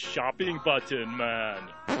on the shopping button, man.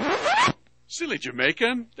 Silly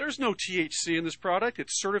Jamaican, there's no THC in this product.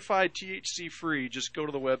 It's certified THC free. Just go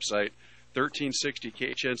to the website,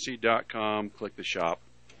 1360khnc.com, click the shop.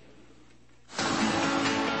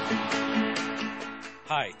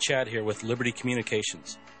 Hi, Chad here with Liberty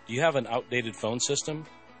Communications. Do you have an outdated phone system?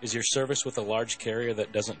 Is your service with a large carrier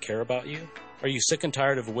that doesn't care about you? Are you sick and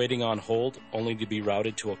tired of waiting on hold only to be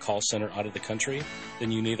routed to a call center out of the country?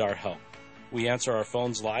 Then you need our help. We answer our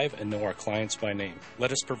phones live and know our clients by name.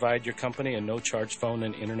 Let us provide your company a no-charge phone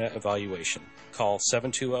and internet evaluation. Call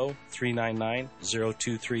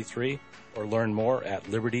 720-399-0233 or learn more at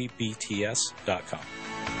libertybts.com.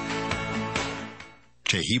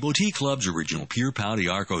 Tahibo Tea Club's original Pure Pau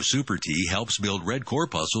d'Arco Super Tea helps build red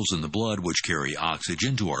corpuscles in the blood which carry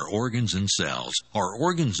oxygen to our organs and cells. Our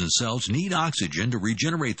organs and cells need oxygen to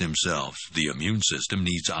regenerate themselves. The immune system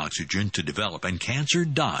needs oxygen to develop, and cancer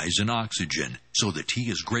dies in oxygen. So the tea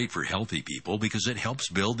is great for healthy people because it helps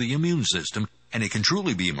build the immune system, and it can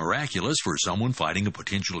truly be miraculous for someone fighting a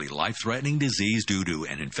potentially life-threatening disease due to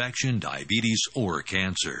an infection, diabetes, or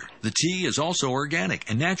cancer. The tea is also organic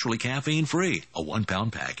and naturally caffeine-free. A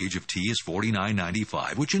 1-pound package of tea is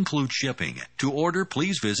 $49.95, which includes shipping. To order,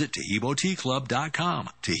 please visit TahiboTeaClub.com.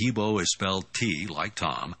 Tahibo is spelled T like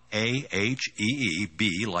Tom,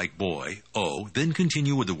 A-H-E-E-B like boy, O, then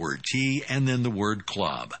continue with the word tea and then the word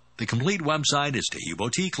club. The complete website is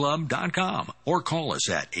TahiboTeaClub.com, or call us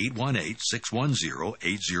at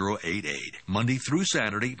 818-610-8088, Monday through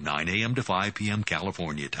Saturday, 9 a.m. to 5 p.m.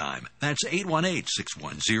 California time. That's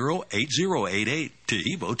 818-610-8088,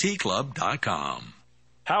 TahiboTeaClub.com.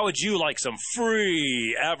 How would you like some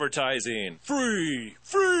free advertising? Free!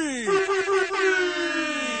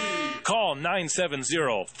 Call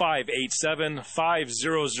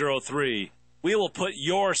 970-587-5003. We will put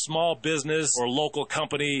your small business or local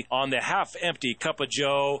company on the half-empty cup of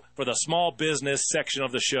joe for the small business section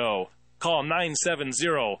of the show. Call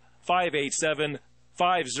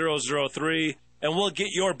 970-587-5003, and we'll get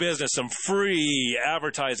your business some free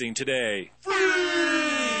advertising today.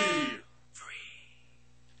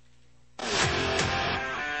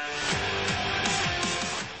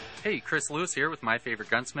 Hey, Chris Lewis here with My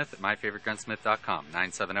Favorite Gunsmith at MyFavoriteGunsmith.com,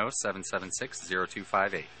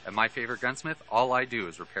 970-776-0258. At My Favorite Gunsmith, all I do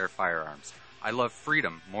is repair firearms. I love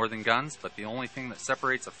freedom more than guns, but the only thing that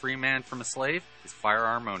separates a free man from a slave is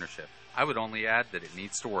firearm ownership. I would only add that it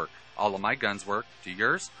needs to work. All of my guns work. Do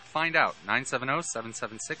yours? Find out.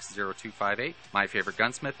 970-776-0258. My Favorite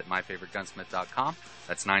Gunsmith at MyFavoriteGunsmith.com.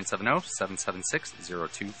 That's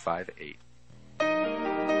 970-776-0258.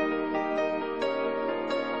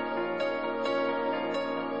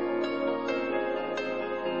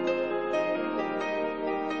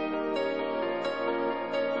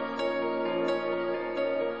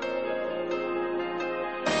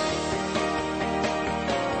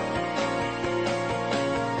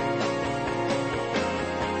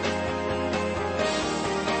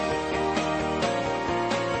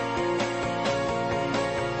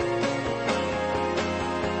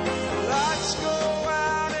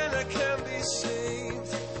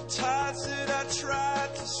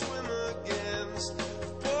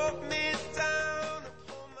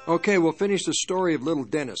 Okay, we'll finish the story of little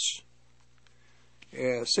Dennis.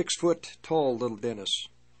 6 foot tall little Dennis.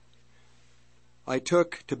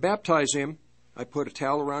 To baptize him, I put a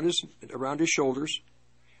towel around his shoulders.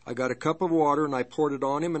 I got a cup of water and I poured it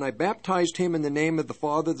on him, and I baptized him in the name of the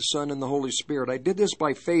Father, the Son, and the Holy Spirit. I did this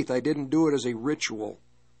by faith. I didn't do it as a ritual.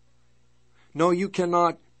 No, you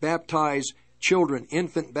cannot baptize children,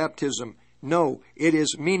 infant baptism. No, it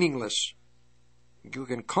is meaningless. You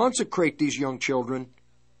can consecrate these young children.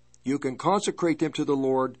 You can consecrate them to the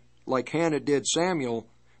Lord like Hannah did Samuel,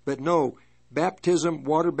 but no, baptism,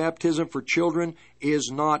 water baptism for children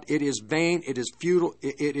is not, it is vain, it is futile,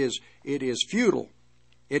 it is futile.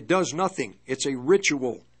 It does nothing. It's a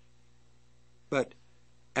ritual. But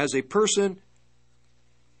as a person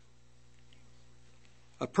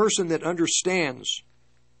that understands,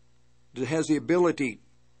 that has the ability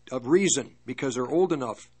of reason because they're old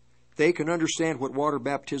enough, they can understand what water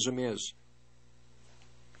baptism is.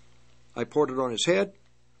 I poured it on his head,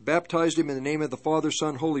 baptized him in the name of the Father,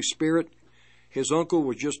 Son, Holy Spirit. His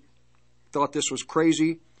uncle thought this was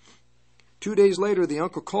crazy. 2 days later, the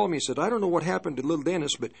uncle called me and said, I don't know what happened to little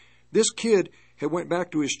Dennis, but this kid had went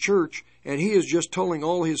back to his church, and he is just telling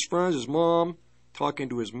all his friends, his mom, talking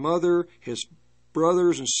to his mother, his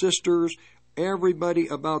brothers and sisters, everybody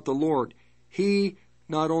about the Lord. He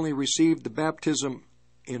not only received the baptism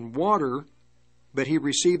in water, but he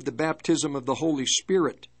received the baptism of the Holy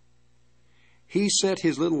Spirit. He set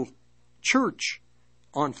his little church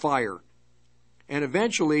on fire. And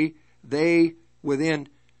eventually, within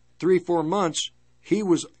 3-4 months, he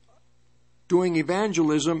was doing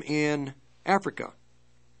evangelism in Africa.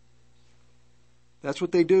 That's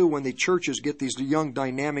what they do when the churches get these young,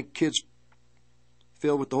 dynamic kids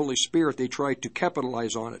filled with the Holy Spirit. They try to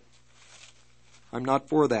capitalize on it. I'm not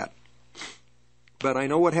for that. But I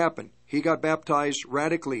know what happened. He got baptized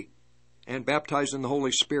radically and baptized in the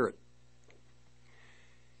Holy Spirit.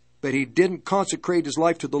 But he didn't consecrate his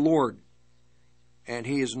life to the Lord. And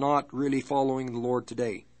he is not really following the Lord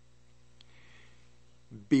today.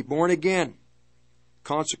 Be born again.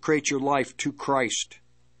 Consecrate your life to Christ.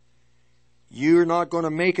 You're not going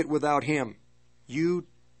to make it without Him. You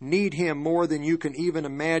need Him more than you can even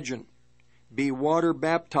imagine. Be water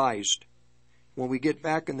baptized. When we get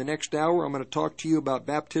back in the next hour, I'm going to talk to you about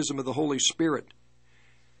baptism of the Holy Spirit.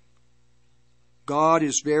 God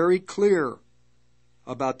is very clear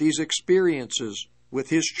about these experiences with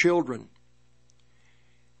His children.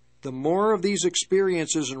 The more of these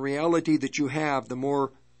experiences and reality that you have, the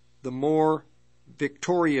more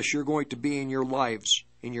victorious you're going to be in your lives,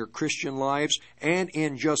 in your Christian lives, and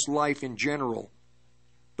in just life in general.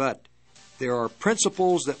 But there are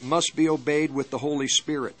principles that must be obeyed with the Holy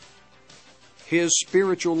Spirit. His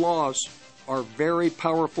spiritual laws are very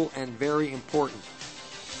powerful and very important.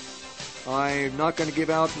 I'm not going to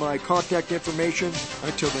give out my contact information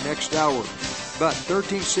until the next hour. But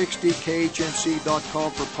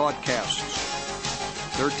 1360khnc.com for podcasts.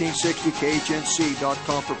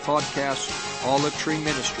 1360khnc.com for podcasts. Olive Tree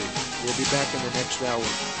Ministry. We'll be back in the next hour.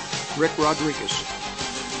 Rick Rodriguez.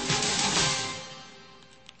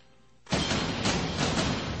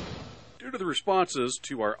 Due to the responses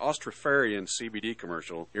to our Austrofarian CBD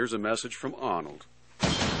commercial, here's a message from Arnold.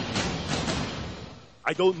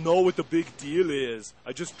 I don't know what the big deal is.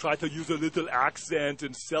 I just try to use a little accent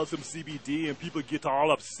and sell some CBD and people get all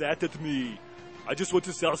upset at me. I just want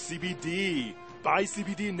to sell CBD. Buy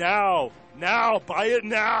CBD now. Now. Buy it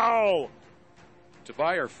now. To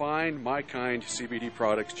buy our fine, My Kind CBD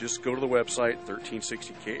products, just go to the website,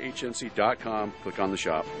 1360khnc.com, click on the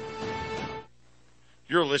shop.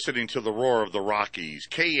 You're listening to the Roar of the Rockies,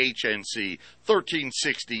 KHNC,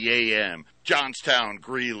 1360 AM, Johnstown,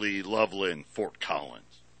 Greeley, Loveland, Fort Collins.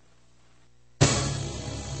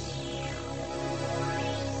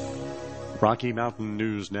 Rocky Mountain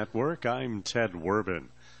News Network, I'm Ted Werbin.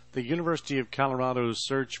 The University of Colorado's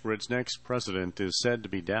search for its next president is said to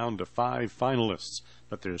be down to 5 finalists,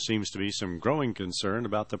 but there seems to be some growing concern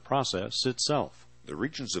about the process itself. The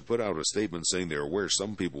Regents have put out a statement saying they're aware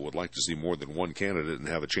some people would like to see more than one candidate and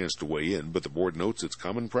have a chance to weigh in, but the board notes it's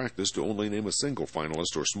common practice to only name a single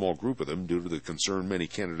finalist or small group of them due to the concern many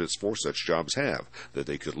candidates for such jobs have, that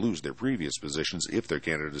they could lose their previous positions if their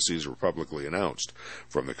candidacies were publicly announced.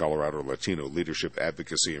 From the Colorado Latino Leadership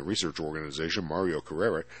Advocacy and Research Organization, Mario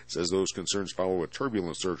Carrera says those concerns follow a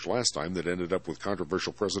turbulent search last time that ended up with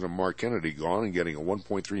controversial President Mark Kennedy gone and getting a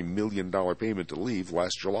 $1.3 million payment to leave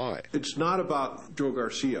last July. It's not about Joe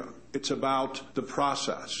Garcia. It's about the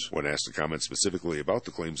process. When asked to comment specifically about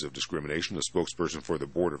the claims of discrimination, a spokesperson for the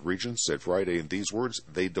Board of Regents said Friday in these words,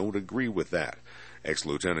 they don't agree with that.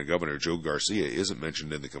 Ex-Lieutenant Governor Joe Garcia isn't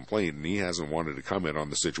mentioned in the complaint, and he hasn't wanted to comment on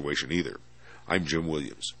the situation either. I'm Jim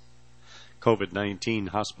Williams. COVID-19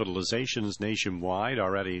 hospitalizations nationwide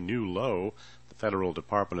are at a new low. The Federal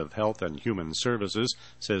Department of Health and Human Services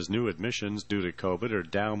says new admissions due to COVID are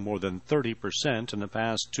down more than 30% in the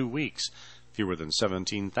past 2 weeks. Fewer than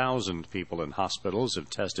 17,000 people in hospitals have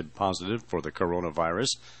tested positive for the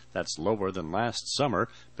coronavirus. That's lower than last summer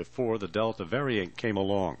before the Delta variant came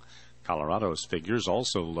along. Colorado's figures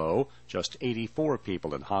also low, just 84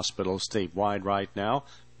 people in hospitals statewide right now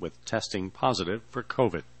with testing positive for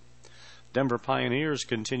COVID. Denver Pioneers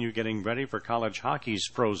continue getting ready for college hockey's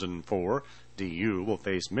Frozen Four. DU will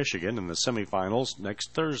face Michigan in the semifinals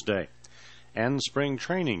next Thursday. And spring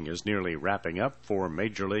training is nearly wrapping up for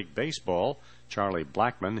Major League Baseball. Charlie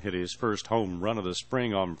Blackmon hit his first home run of the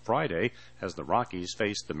spring on Friday as the Rockies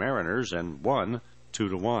faced the Mariners and won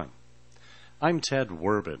 2-1. I'm Ted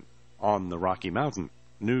Werbin on the Rocky Mountain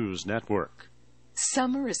News Network.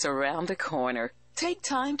 Summer is around the corner. Take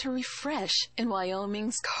time to refresh in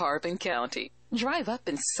Wyoming's Carbon County. Drive up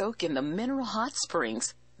and soak in the mineral hot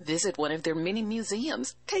springs. Visit one of their mini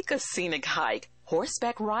museums. Take a scenic hike,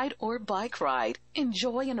 horseback ride, or bike ride.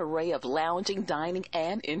 Enjoy an array of lounging, dining,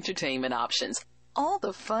 and entertainment options. All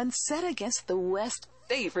the fun set against the West's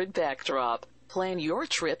favorite backdrop. Plan your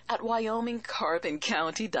trip at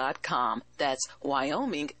WyomingCarbonCounty.com. That's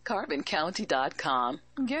WyomingCarbonCounty.com.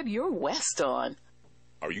 Get your West on.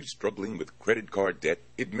 Are you struggling with credit card debt?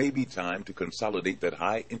 It may be time to consolidate that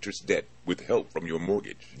high-interest debt with help from your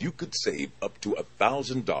mortgage. You could save up to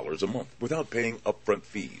 $1,000 a month without paying upfront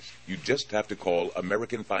fees. You just have to call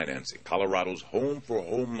American Financing, Colorado's home for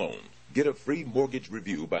home loans. Get a free mortgage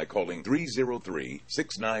review by calling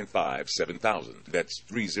 303-695-7000. That's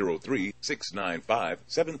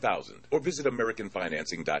 303-695-7000. Or visit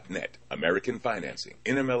AmericanFinancing.net. American Financing,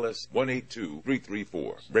 NMLS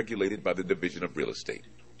 182334. Regulated by the Division of Real Estate.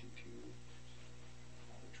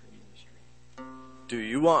 Do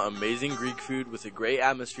you want amazing Greek food with a great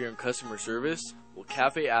atmosphere and customer service? Well,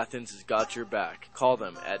 Cafe Athens has got your back. Call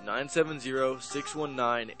them at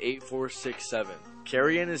 970-619-8467.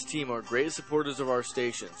 Kerry and his team are great supporters of our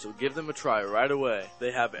station, so give them a try right away.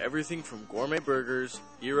 They have everything from gourmet burgers,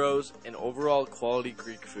 gyros, and overall quality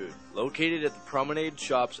Greek food. Located at the Promenade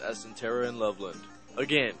Shops at Centerra and Loveland.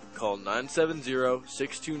 Again, call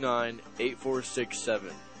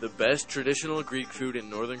 970-629-8467. The best traditional Greek food in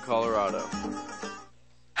northern Colorado.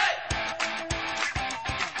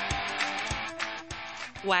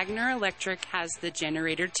 Wagner Electric has the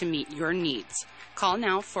generator to meet your needs. Call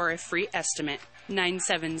now for a free estimate,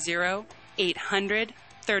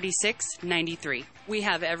 970-800-3693. We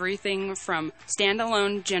have everything from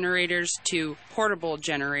standalone generators to portable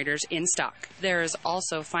generators in stock. There is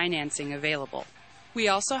also financing available. We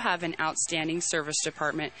also have an outstanding service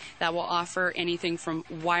department that will offer anything from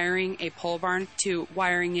wiring a pole barn to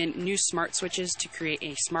wiring in new smart switches to create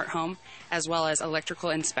a smart home, as well as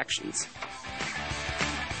electrical inspections.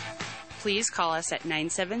 Please call us at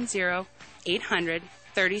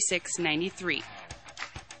 970-800-3693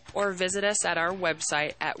 or visit us at our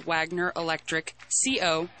website at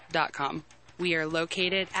WagnerElectricCO.com. We are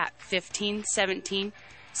located at 1517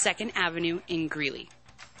 2nd Avenue in Greeley.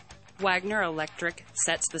 Wagner Electric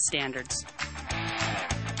sets the standards.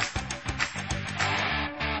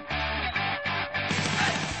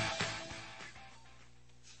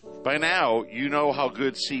 By now, you know how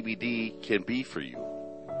good CBD can be for you.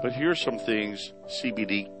 But here's some things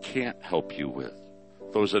CBD can't help you with.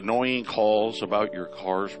 Those annoying calls about your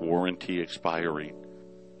car's warranty expiring,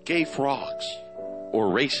 gay frogs, or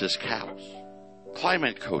racist cows,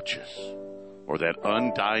 climate coaches, or that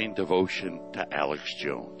undying devotion to Alex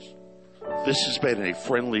Jones. This has been a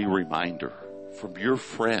friendly reminder from your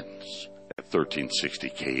friends at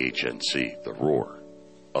 1360 KHNC, the roar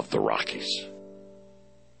of the Rockies.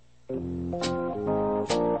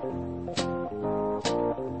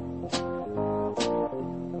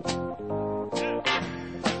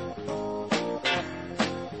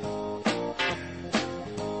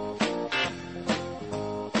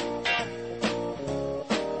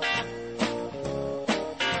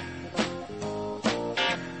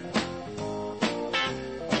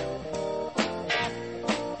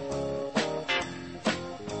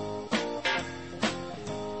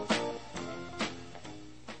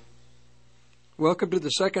 Welcome to the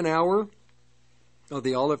second hour of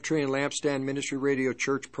the Olive Tree and Lampstand Ministry Radio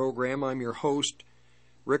Church program. I'm your host,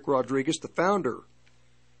 Rick Rodriguez, the founder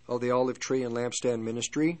of the Olive Tree and Lampstand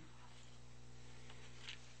Ministry.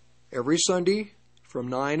 Every Sunday from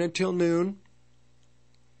 9 until noon,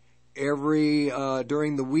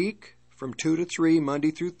 during the week from 2 to 3, Monday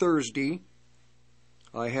through Thursday,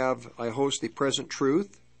 I host the Present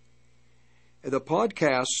Truth. The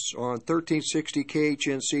podcasts are on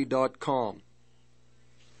 1360khnc.com.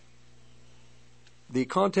 The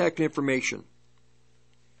contact information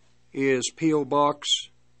is P.O. Box,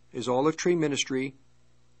 is Olive Tree Ministry,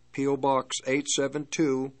 P.O. Box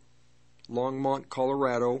 872, Longmont,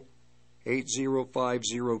 Colorado,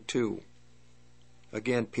 80502.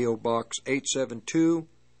 Again, P.O. Box 872,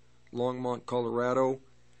 Longmont, Colorado,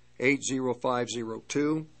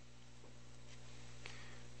 80502.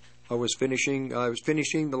 I was finishing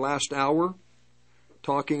the last hour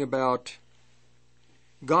talking about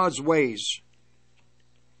God's ways.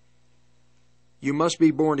 You must be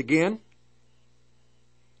born again.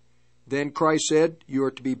 Then Christ said, you are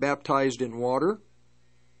to be baptized in water.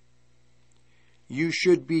 You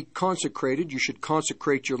should be consecrated. You should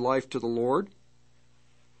consecrate your life to the Lord.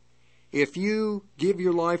 If you give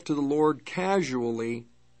your life to the Lord casually,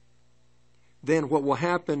 then what will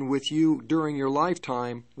happen with you during your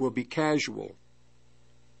lifetime will be casual.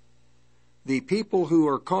 The people who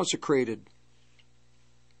are consecrated,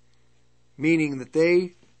 meaning that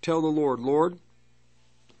they tell the Lord, Lord,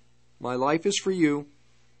 my life is for you,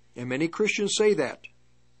 and many Christians say that,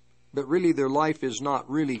 but really their life is not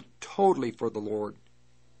really totally for the Lord.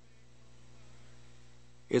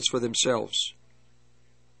 It's for themselves.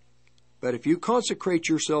 But if you consecrate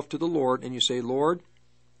yourself to the Lord and you say, Lord,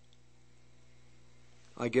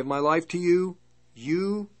 I give my life to you,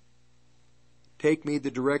 you take me the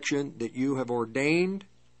direction that you have ordained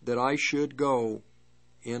that I should go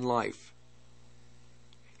in life,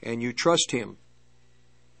 and you trust Him.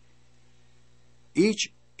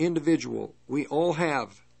 Each individual, we all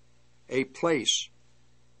have a place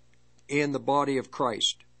in the body of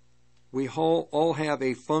Christ. We all have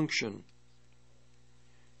a function.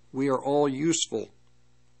 We are all useful.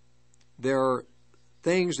 There are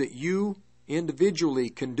things that you individually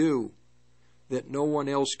can do that no one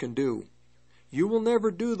else can do. You will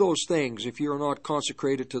never do those things if you are not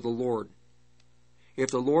consecrated to the Lord. If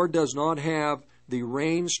the Lord does not have the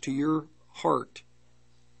reins to your heart,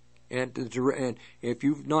 and if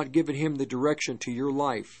you've not given Him the direction to your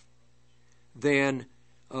life, then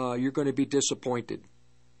you're going to be disappointed.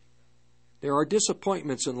 There are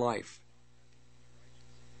disappointments in life.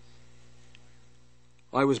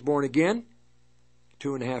 I was born again,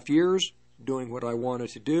 2.5 years, doing what I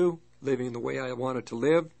wanted to do, living the way I wanted to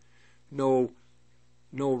live. No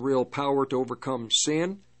real power to overcome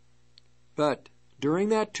sin. But during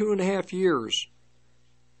that 2.5 years,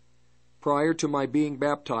 prior to my being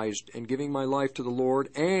baptized and giving my life to the Lord,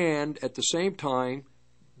 and at the same time,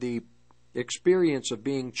 the experience of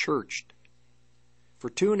being churched,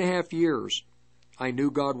 for 2.5 years, I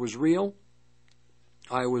knew God was real.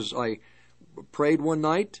 I prayed one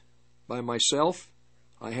night by myself.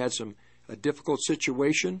 I had a difficult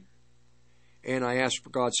situation, and I asked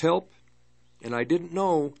for God's help, and I didn't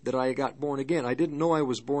know that I got born again. I didn't know I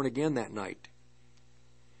was born again that night.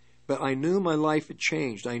 But I knew my life had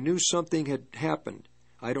changed. I knew something had happened.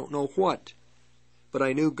 I don't know what, but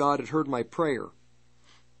I knew God had heard my prayer.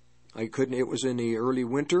 It was in the early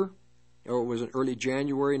winter, or it was in early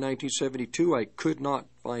January 1972. I could not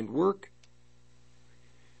find work.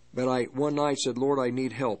 But one night said, Lord, I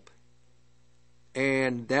need help.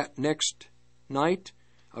 And that next night,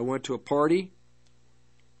 I went to a party,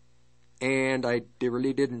 and I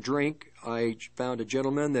really didn't drink. I found a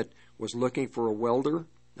gentleman that was looking for a welder.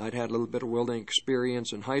 I'd had a little bit of welding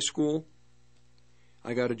experience in high school.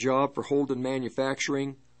 I got a job for Holden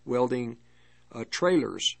Manufacturing, welding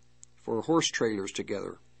trailers for horse trailers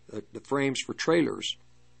together, the frames for trailers.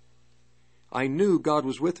 I knew God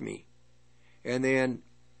was with me. And then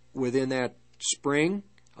within that spring,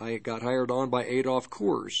 I got hired on by Adolf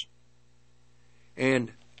Coors.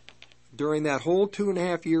 And during that whole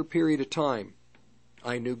 2.5-year period of time,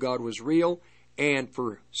 I knew God was real. And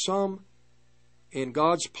for some, in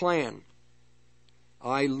God's plan,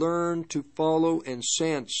 I learned to follow and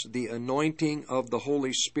sense the anointing of the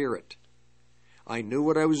Holy Spirit. I knew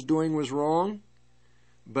what I was doing was wrong,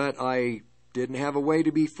 but I didn't have a way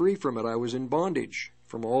to be free from it. I was in bondage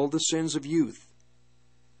from all the sins of youth.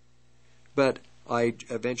 But I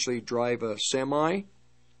eventually drive a semi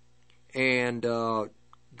and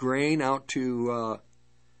grain out to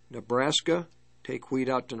Nebraska, take wheat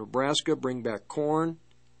out to Nebraska, bring back corn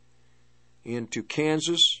into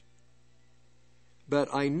Kansas. But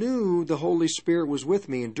I knew the Holy Spirit was with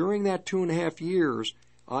me, and during that 2.5 years,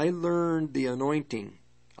 I learned the anointing.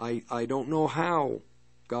 I don't know how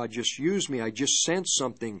God just used me. I just sensed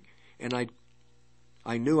something, and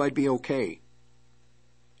I knew I'd be okay.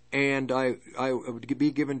 And I would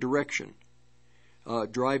be given direction.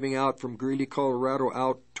 Driving out from Greeley, Colorado,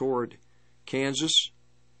 out toward Kansas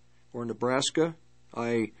or Nebraska,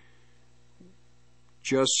 I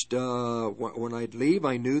just, when I'd leave,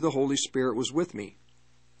 I knew the Holy Spirit was with me.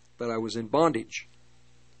 But I was in bondage.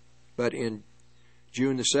 But in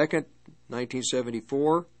June the 2nd,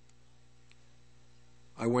 1974,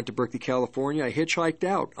 I went to Berkeley, California. I hitchhiked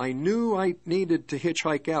out. I knew I needed to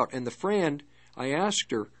hitchhike out. And the friend, I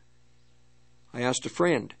asked a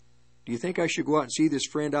friend, do you think I should go out and see this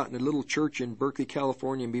friend out in a little church in Berkeley,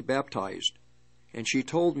 California and be baptized? And she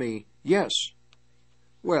told me, yes.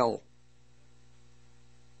 Well,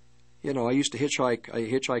 you know, I used to hitchhike. I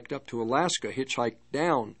hitchhiked up to Alaska, hitchhiked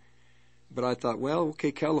down. But I thought, well,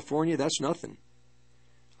 okay, California, that's nothing.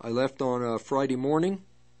 I left on a Friday morning,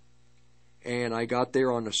 and I got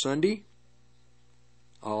there on a Sunday.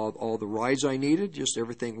 All the rides I needed, just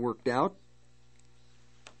everything worked out.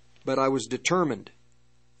 But I was determined.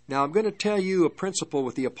 Now, I'm going to tell you a principle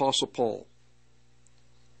with the Apostle Paul.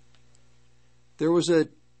 There was an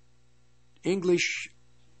English,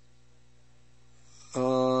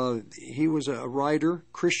 he was a writer,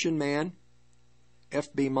 Christian man,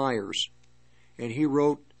 F.B. Myers. And he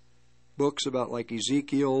wrote books about like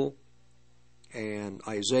Ezekiel and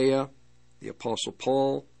Isaiah, the Apostle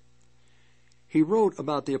Paul. He wrote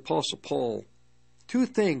about the Apostle Paul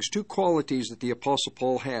two qualities that the Apostle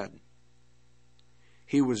Paul had.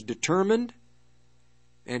 He was determined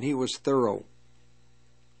and he was thorough.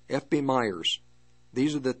 F.B. Myers.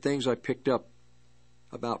 These are the things I picked up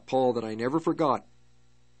about Paul that I never forgot.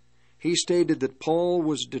 He stated that Paul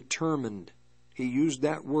was determined. He used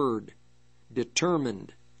that word,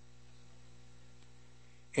 determined.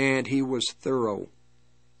 And he was thorough.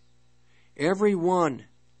 Everyone,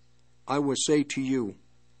 I would say to you,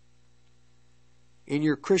 in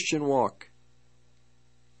your Christian walk,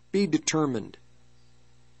 be determined.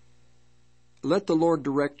 Let the Lord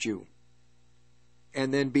direct you,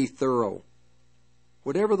 and then be thorough.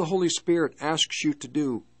 Whatever the Holy Spirit asks you to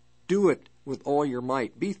do it with all your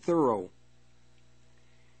might. Be thorough.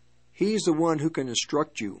 He's the one who can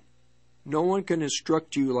instruct you. No one can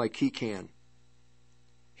instruct you like He can.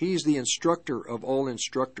 He's the instructor of all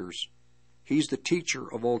instructors. He's the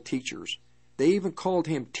teacher of all teachers. They even called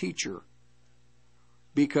Him teacher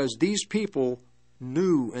because these people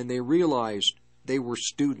knew and they realized they were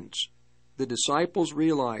students. The disciples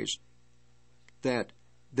realized that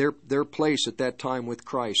their place at that time with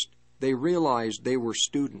Christ, they realized they were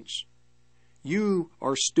students. You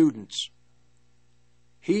are students.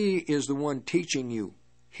 He is the one teaching you.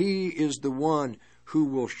 He is the one who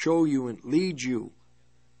will show you and lead you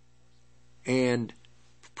and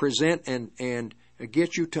present and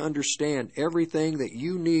get you to understand everything that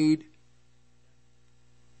you need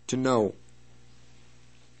to know.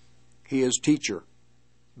 He is teacher.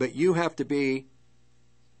 But you have to be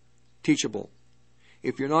teachable.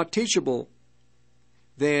 If you're not teachable,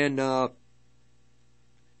 then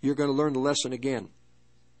you're going to learn the lesson again.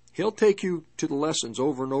 He'll take you to the lessons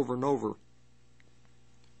over and over and over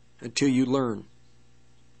until you learn.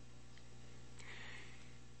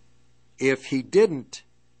 If He didn't,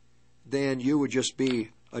 then you would just be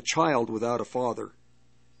a child without a father.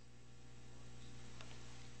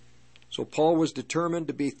 So Paul was determined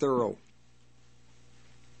to be thorough.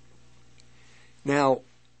 Now,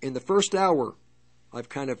 in the first hour, I've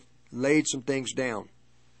kind of laid some things down.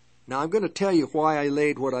 Now, I'm going to tell you why I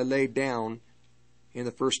laid what I laid down in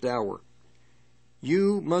the first hour.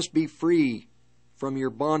 You must be free from your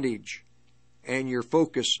bondage and your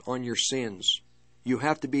focus on your sins. You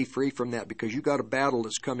have to be free from that because you've got a battle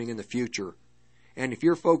that's coming in the future. And if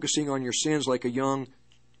you're focusing on your sins like a young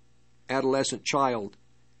adolescent child,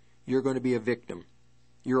 you're going to be a victim.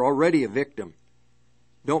 You're already a victim.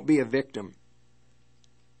 Don't be a victim.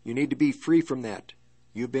 You need to be free from that.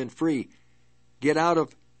 You've been free. Get out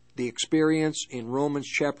of the experience in Romans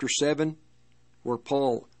chapter 7 where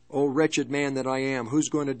Paul, "O wretched man that I am, who's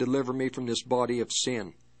going to deliver me from this body of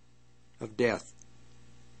sin, of death?"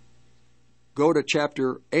 Go to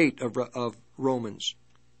chapter 8 of Romans.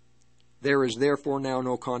 "There is therefore now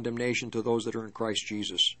no condemnation to those that are in Christ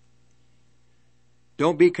Jesus."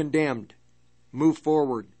 Don't be condemned. Move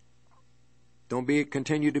forward. Don't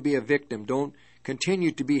continue to be a victim. Don't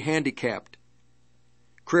continue to be handicapped,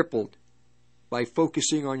 crippled by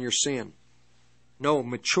focusing on your sin. No,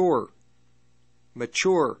 mature.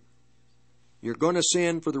 Mature. You're going to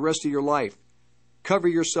sin for the rest of your life. Cover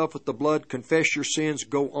yourself with the blood. Confess your sins.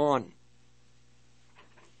 Go on.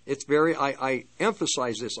 It's I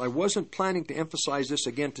emphasize this. I wasn't planning to emphasize this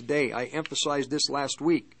again today. I emphasized this last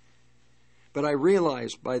week. But I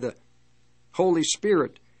realized by the Holy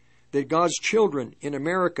Spirit that God's children in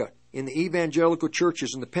America, in the evangelical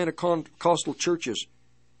churches, in the Pentecostal churches,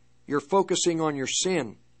 you're focusing on your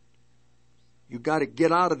sin. You've got to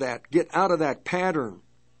get out of that. Get out of that pattern.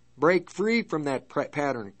 Break free from that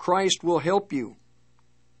pattern. Christ will help you.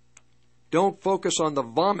 Don't focus on the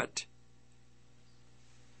vomit.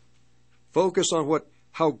 Focus on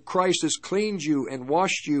how Christ has cleaned you and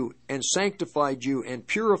washed you and sanctified you and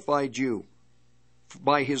purified you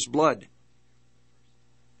by His blood.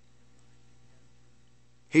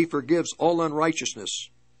 He forgives all unrighteousness,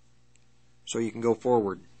 so you can go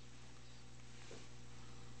forward.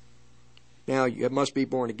 Now, you must be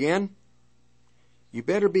born again. You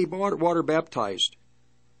better be water baptized,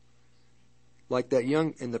 like that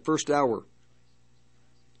young in the first hour.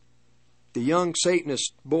 The young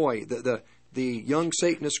Satanist boy, the young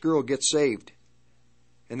Satanist girl gets saved,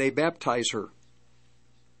 and they baptize her.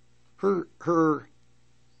 Her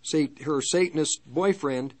Satanist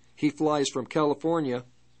boyfriend, he flies from California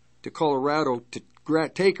to Colorado to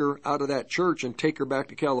take her out of that church and take her back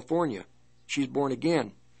to California. She's born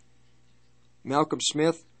again. Malcolm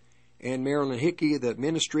Smith and Marilyn Hickey, the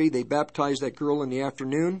ministry, they baptize that girl in the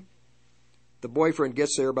afternoon. The boyfriend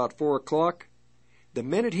gets there about 4 o'clock. The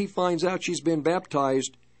minute he finds out she's been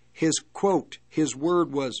baptized, his quote, his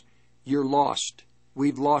word was, "You're lost.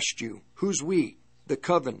 We've lost you." Who's we? The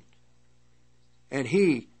coven. And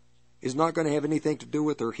he is not going to have anything to do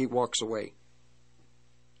with her. He walks away.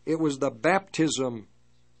 It was the baptism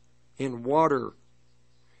in water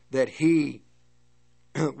that he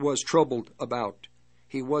was troubled about.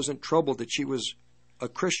 He wasn't troubled that she was a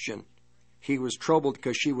Christian. He was troubled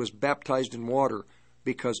because she was baptized in water,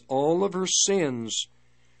 because all of her sins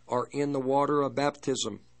are in the water of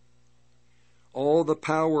baptism. All the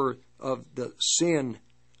power of the sin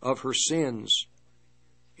of her sins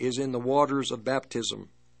is in the waters of baptism.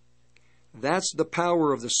 That's the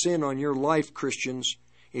power of the sin on your life, Christians.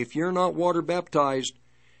 If you're not water baptized,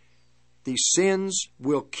 the sins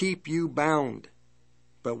will keep you bound.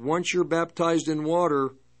 But once you're baptized in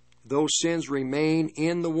water, those sins remain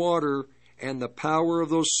in the water, and the power of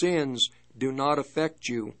those sins do not affect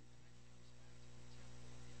you.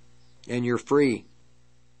 And you're free.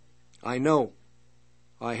 I know.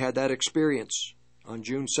 I had that experience on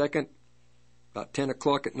June 2nd, about 10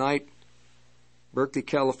 o'clock at night, Berkeley,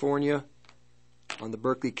 California, on the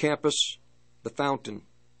Berkeley campus, the fountain.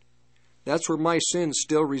 That's where my sins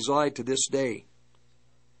still reside to this day.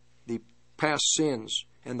 The past sins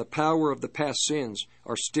and the power of the past sins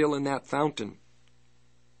are still in that fountain.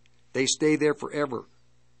 They stay there forever.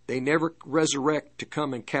 They never resurrect to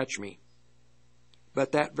come and catch me.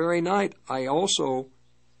 But that very night, I also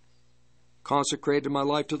consecrated my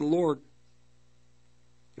life to the Lord.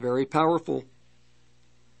 Very powerful.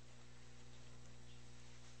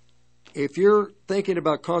 If you're thinking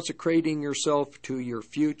about consecrating yourself to your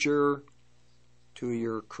future, to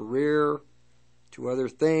your career, to other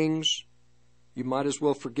things, you might as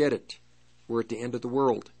well forget it. We're at the end of the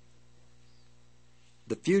world.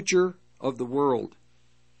 The future of the world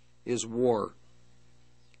is war.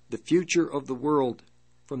 The future of the world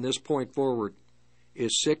from this point forward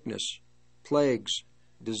is sickness, plagues,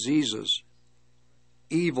 diseases,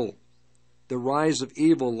 evil, the rise of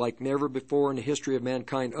evil like never before in the history of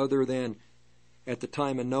mankind other than at the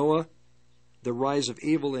time of Noah. The rise of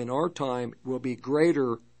evil in our time will be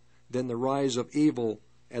greater than the rise of evil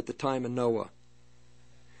at the time of Noah.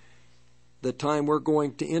 The time we're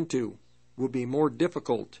going into will be more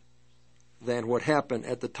difficult than what happened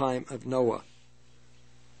at the time of Noah.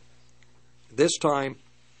 This time,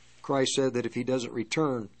 Christ said that if He doesn't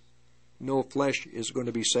return, no flesh is going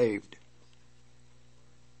to be saved.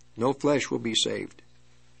 No flesh will be saved.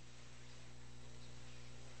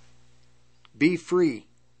 Be free.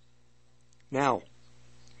 Now,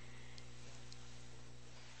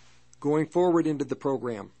 going forward into the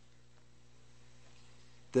program,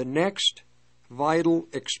 the next vital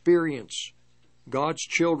experience God's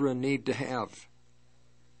children need to have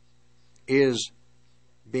is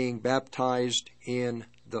being baptized in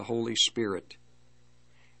the Holy Spirit.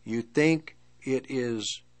 You think it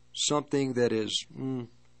is something that is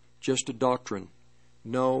just a doctrine.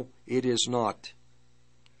 No, it is not.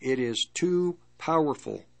 It is too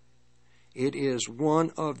powerful. It is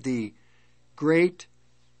one of the great,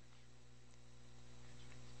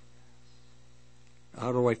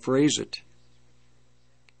 how do I phrase it,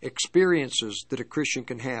 experiences that a Christian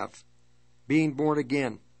can have. Being born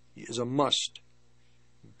again is a must.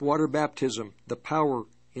 Water baptism, the power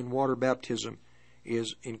in water baptism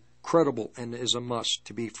is incredible and is a must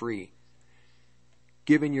to be free.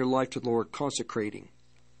 Giving your life to the Lord, consecrating,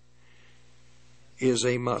 is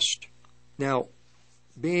a must. Now,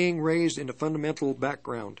 being raised in a fundamental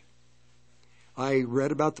background, I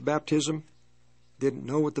read about the baptism, didn't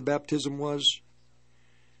know what the baptism was.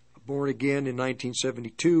 Born again in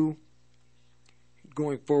 1972,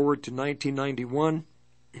 going forward to 1991.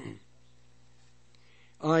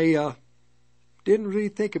 I didn't really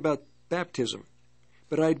think about baptism,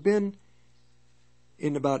 but I'd been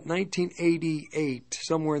in about 1988,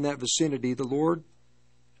 somewhere in that vicinity. The Lord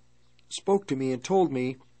spoke to me and told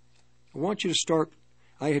me, I want you to start.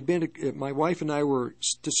 I had been, my wife and I were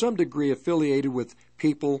to some degree affiliated with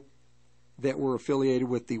people that were affiliated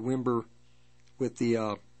with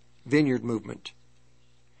the Vineyard movement.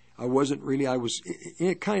 I wasn't really, I was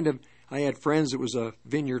I had friends that was a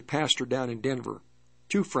Vineyard pastor down in Denver.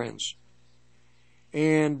 2 friends.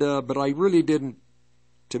 And, but I really didn't,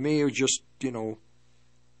 to me it was just,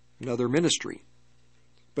 another ministry.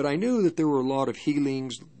 But I knew that there were a lot of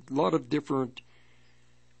healings, a lot of different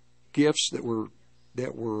gifts that were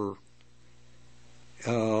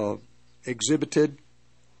exhibited.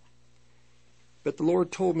 But the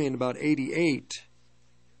Lord told me in about 88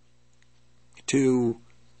 to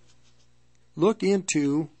look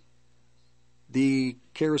into the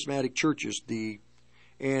charismatic churches.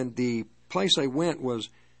 And the place I went was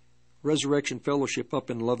Resurrection Fellowship up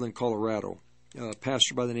in Loveland, Colorado. A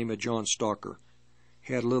pastor by the name of John Stalker.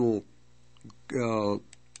 He had a little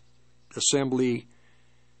assembly,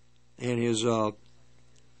 and his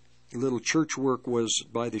little church work was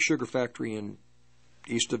by the sugar factory in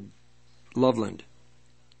east of Loveland.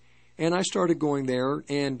 And I started going there,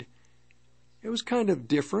 and it was kind of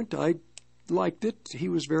different. I liked it. He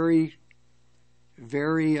was very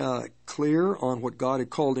clear on what God had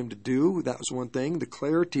called him to do. That was one thing. The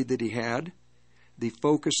clarity that he had, the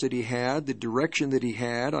focus that he had, the direction that he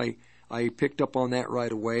had, I picked up on that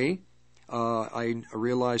right away. I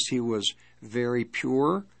realized he was very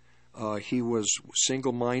pure. He was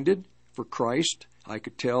single-minded for Christ. I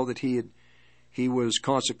could tell that he was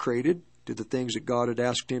consecrated to the things that God had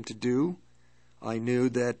asked him to do. I knew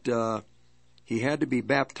that he had to be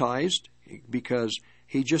baptized because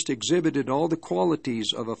he just exhibited all the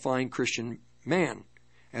qualities of a fine Christian man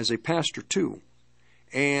as a pastor too.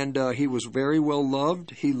 And he was very well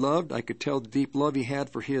loved. He loved, I could tell the deep love he had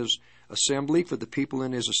for his assembly, for the people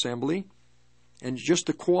in his assembly, and just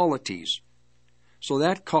the qualities. So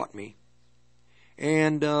that caught me.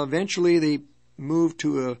 And eventually they moved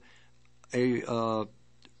to a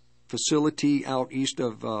facility out east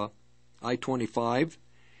of I-25.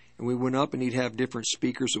 And we went up, and he'd have different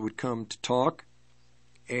speakers that would come to talk.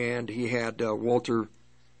 And he had Lester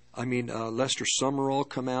Summerall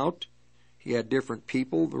come out. He had different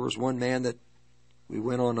people. There was one man that we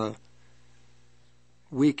went on a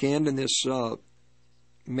weekend, and this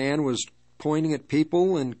man was pointing at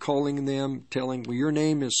people and calling them, telling, well, your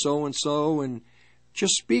name is so-and-so, and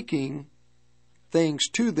just speaking things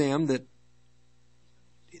to them that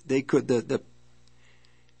they could, the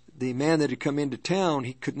man that had come into town,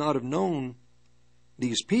 he could not have known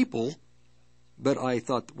these people. But I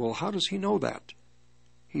thought, well, how does he know that?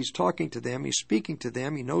 He's talking to them, he's speaking to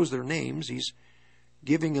them, he knows their names, he's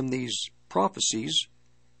giving them these prophecies.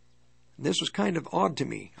 And this was kind of odd to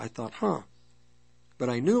me. I thought, But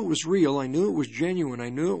I knew it was real, I knew it was genuine, I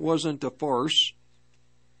knew it wasn't a farce.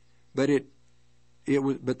 But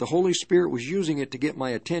but the Holy Spirit was using it to get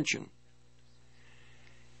my attention.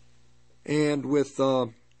 And with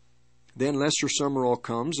then Lester Summerall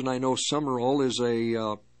comes, and I know Summerall is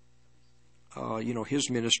his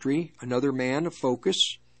ministry, another man of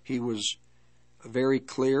focus. He was very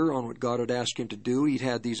clear on what God had asked him to do. He'd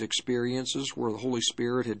had these experiences where the Holy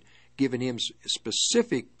Spirit had given him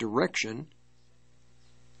specific direction.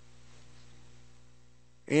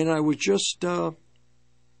 And I was just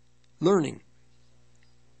learning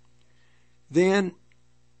Then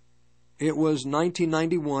it was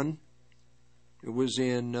 1991. It was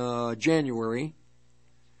in January.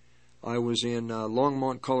 I was in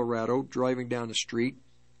Longmont, Colorado, driving down the street,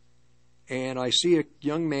 and I see a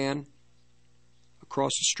young man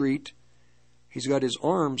across the street. He's got his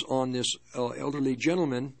arms on this elderly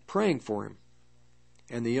gentleman praying for him.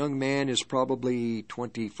 And the young man is probably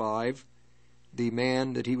 25. The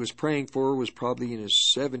man that he was praying for was probably in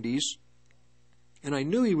his 70s. And I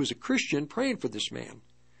knew he was a Christian praying for this man.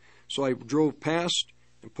 So I drove past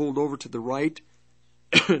and pulled over to the right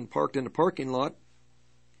and parked in the parking lot.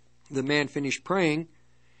 The man finished praying,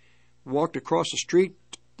 walked across the street,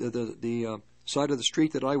 the side of the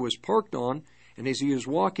street that I was parked on, and as he was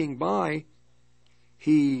walking by,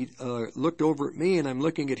 he looked over at me, and I'm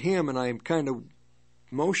looking at him, and I'm kind of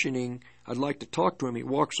motioning I'd like to talk to him. He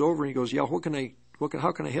walks over and he goes, "Yeah, how can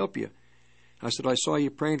I help you?" I said, "I saw you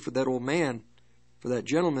praying for that old man, for that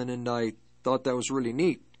gentleman, and I thought that was really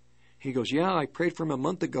neat." He goes, "Yeah, I prayed for him a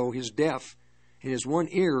month ago. He's deaf. In his one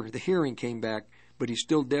ear, the hearing came back, but he's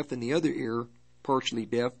still deaf in the other ear, partially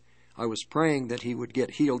deaf. I was praying that he would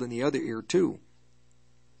get healed in the other ear too."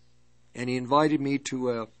 And he invited me to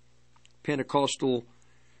a Pentecostal.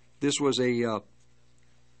 This was a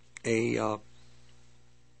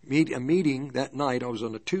meeting that night. I was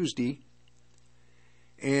on a Tuesday,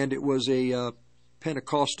 and it was a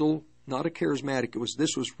Pentecostal, not a charismatic.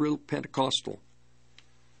 This was real Pentecostal.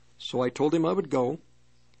 So I told him I would go,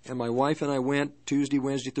 and my wife and I went Tuesday,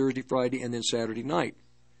 Wednesday, Thursday, Friday, and then Saturday night.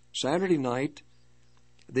 Saturday night,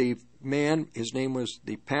 the man, his name was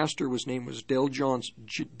Dell Johnson,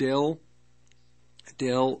 Dell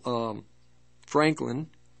Franklin.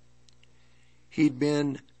 He'd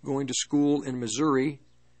been going to school in Missouri,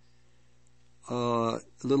 a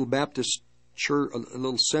little Baptist church, a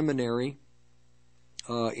little seminary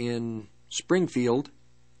in Springfield.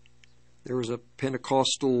 There was a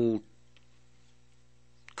Pentecostal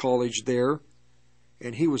college there,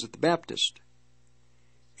 and he was at the Baptist.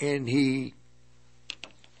 And he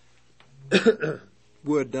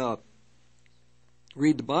would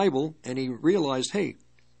read the Bible, and he realized, hey,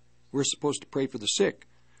 we're supposed to pray for the sick.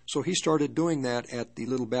 So he started doing that at the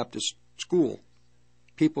little Baptist school.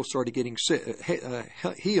 People started getting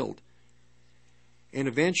healed. And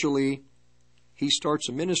eventually, he starts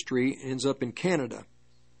a ministry, ends up in Canada.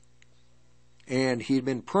 And he'd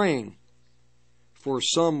been praying for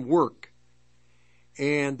some work.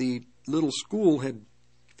 And the little school had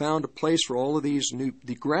found a place for all of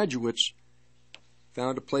the graduates,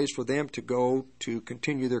 found a place for them to go to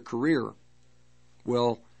continue their career.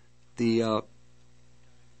 Well, the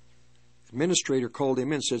administrator called him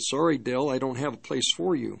in and said, "Sorry, Dell, I don't have a place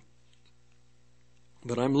for you,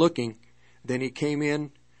 but I'm looking." Then he came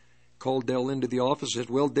in, called Dell into the office, and said,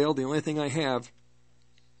 "Well, Dell, the only thing I have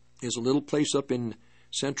is a little place up in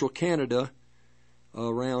central Canada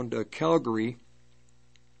around Calgary.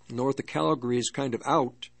 North of Calgary is kind of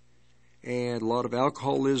out, and a lot of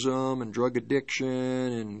alcoholism and drug addiction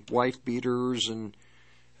and wife beaters and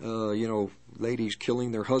ladies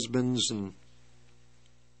killing their husbands and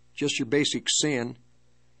just your basic sin."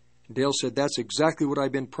 Dale said, "That's exactly what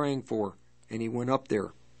I've been praying for." And he went up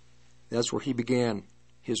there. That's where he began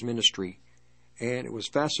his ministry. And it was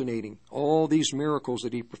fascinating, all these miracles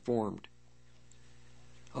that he performed.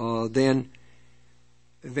 Then,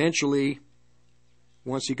 eventually,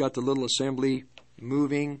 once he got the little assembly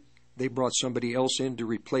moving, they brought somebody else in to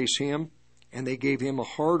replace him, and they gave him a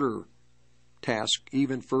harder task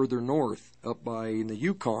even further north, up in the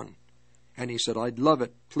Yukon. And he said, "I'd love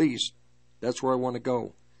it, please. That's where I want to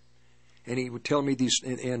go." And he would tell me these,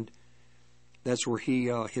 and that's where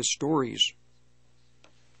his stories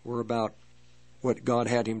were about what God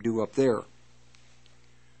had him do up there.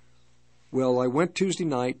 Well, I went Tuesday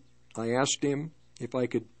night. I asked him if I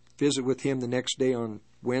could visit with him the next day on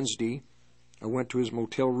Wednesday. I went to his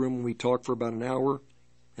motel room and we talked for about an hour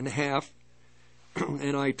and a half.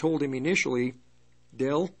 And I told him initially,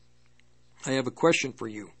 "Dell, I have a question for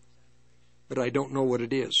you, but I don't know what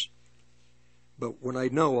it is. But when I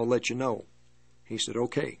know, I'll let you know." He said,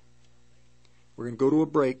 "Okay. We're going to go to a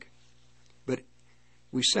break." But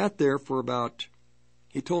we sat there for about,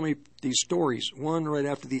 he told me these stories, one right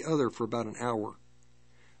after the other, for about an hour.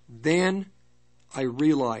 Then I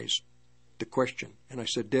realized the question. And I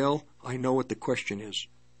said, "Dell, I know what the question is.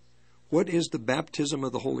 What is the baptism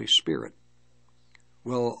of the Holy Spirit?"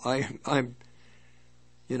 Well,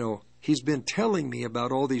 he's been telling me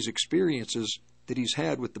about all these experiences that he's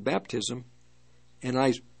had with the baptism, and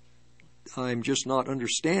I'm just not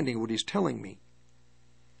understanding what he's telling me.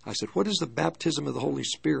 I said, "What is the baptism of the Holy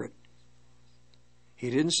Spirit?" He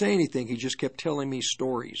didn't say anything. He just kept telling me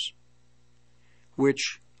stories.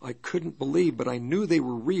 which I couldn't believe, but I knew they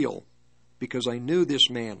were real because I knew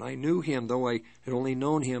this man. I knew him, though I had only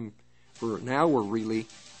known him for an hour, really.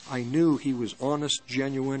 I knew he was honest,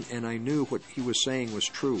 genuine, and I knew what he was saying was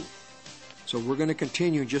true. So we're going to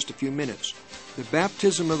continue in just a few minutes. The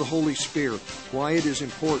baptism of the Holy Spirit, why it is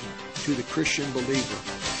important to the Christian believer,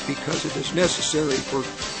 because it is necessary for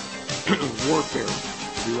warfare.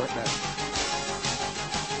 We'll be right back.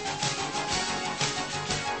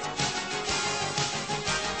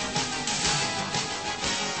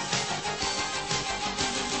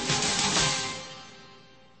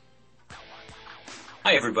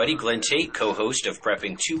 Hi everybody, Glenn Tate, co-host of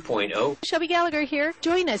Prepping 2.0. Shelby Gallagher here.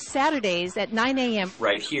 Join us Saturdays at 9 a.m.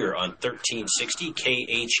 right here on 1360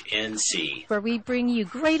 KHNC, where we bring you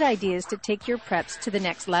great ideas to take your preps to the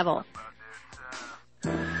next level.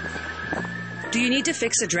 Do you need to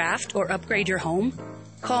fix a draft or upgrade your home?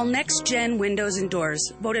 Call Next Gen Windows and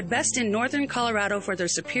Doors, voted best in Northern Colorado for their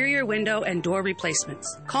superior window and door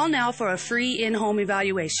replacements. Call now for a free in-home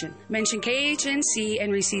evaluation. Mention KHNC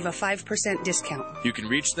and receive a 5% discount. You can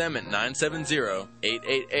reach them at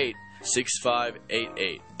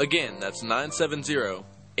 970-888-6588. Again, that's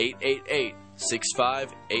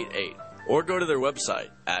 970-888-6588. Or go to their website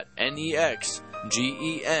at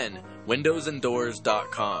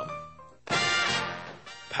nexgenwindowsanddoors.com.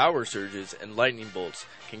 Power surges and lightning bolts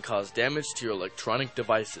can cause damage to your electronic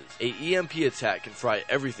devices. A EMP attack can fry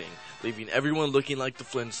everything, leaving everyone looking like the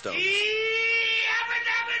Flintstones.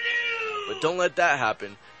 But don't let that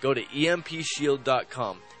happen. Go to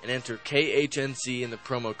EMPshield.com and enter KHNC in the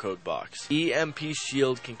promo code box. EMP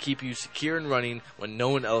Shield can keep you secure and running when no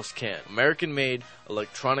one else can. American-made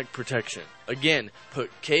electronic protection. Again, put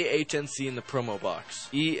KHNC in the promo box.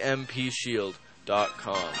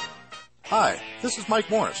 EMPshield.com. Hi, this is Mike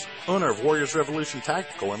Morris, owner of Warriors Revolution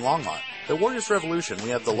Tactical in Longmont. At Warriors Revolution, we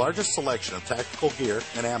have the largest selection of tactical gear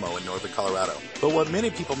and ammo in northern Colorado. But what many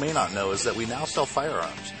people may not know is that we now sell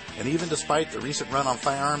firearms. And even despite the recent run on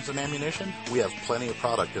firearms and ammunition, we have plenty of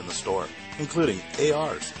product in the store, including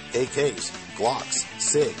ARs, AKs, Glocks,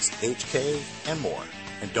 SIGs, HK, and more.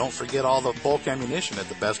 And don't forget all the bulk ammunition at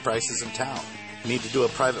the best prices in town. Need to do a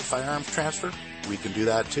private firearms transfer? We can do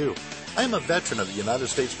that too. I am a veteran of the United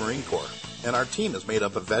States Marine Corps, and our team is made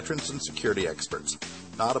up of veterans and security experts,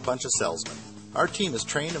 not a bunch of salesmen. Our team is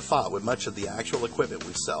trained and fought with much of the actual equipment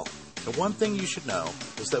we sell. And one thing you should know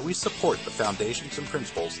is that we support the foundations and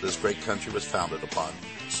principles this great country was founded upon.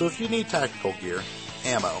 So if you need tactical gear,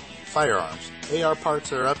 ammo, firearms, AR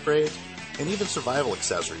parts or upgrades, and even survival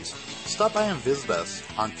accessories, stop by and visit us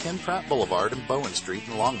on Ken Pratt Boulevard and Bowen Street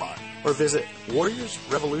in Longmont, or visit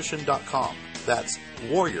warriorsrevolution.com. That's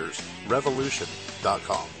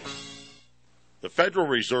warriorsrevolution.com. The Federal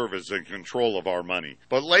Reserve is in control of our money,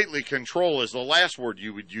 but lately control is the last word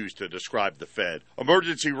you would use to describe the Fed.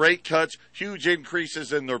 Emergency rate cuts, huge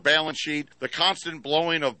increases in their balance sheet, the constant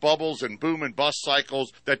blowing of bubbles and boom and bust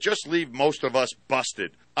cycles that just leave most of us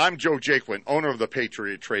busted. I'm Joe Jaquin, owner of the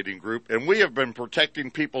Patriot Trading Group, and we have been protecting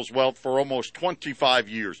people's wealth for almost 25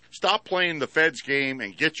 years. Stop playing the Fed's game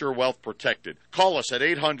and get your wealth protected. Call us at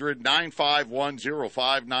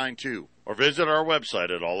 800-951-0592 or visit our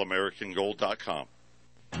website at allamericangold.com.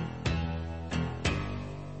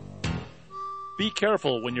 Be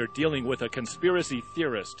careful when you're dealing with a conspiracy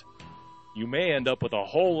theorist. You may end up with a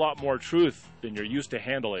whole lot more truth than you're used to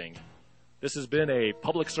handling. This has been a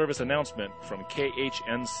public service announcement from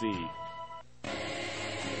KHNC.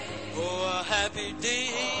 Oh, a happy day.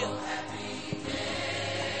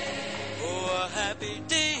 Oh, a happy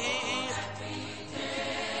day.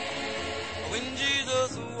 When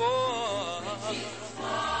Jesus was.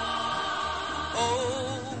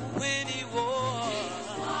 Oh, when he was.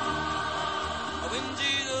 When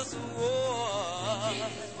Jesus was.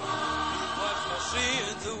 Wash my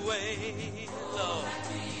sins away, Lord.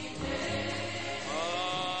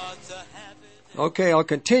 Okay, I'll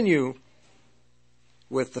continue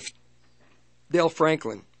with Dale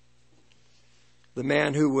Franklin, the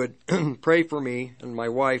man who would pray for me and my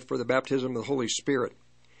wife for the baptism of the Holy Spirit.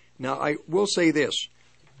 Now, I will say this.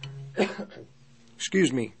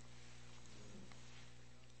 Excuse me.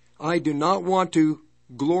 I do not want to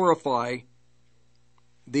glorify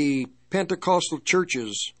the Pentecostal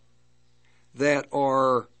churches that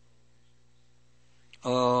are,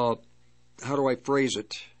 how do I phrase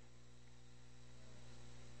it?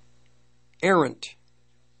 Errant,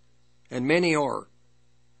 and many are.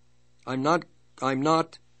 I'm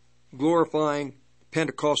not glorifying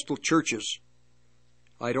Pentecostal churches.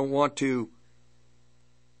 I don't want to.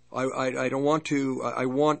 I don't want to. I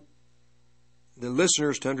want the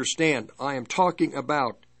listeners to understand. I am talking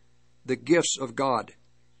about the gifts of God.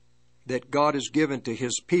 that God has given to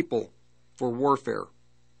His people for warfare.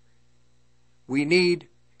 We need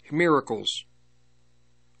miracles.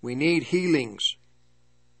 We need healings.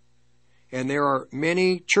 And there are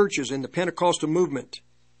many churches in the Pentecostal movement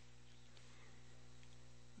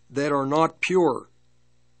that are not pure.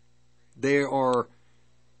 They are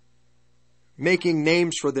making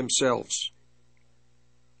names for themselves.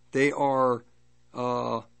 They're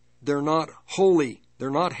not holy. They're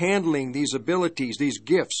not handling these abilities, these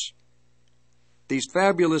gifts, these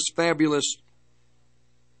fabulous, fabulous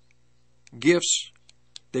gifts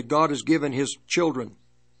that God has given His children.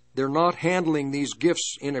 They're not handling these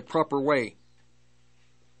gifts in a proper way.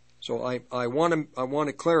 So I want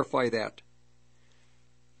to clarify that.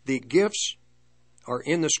 The gifts are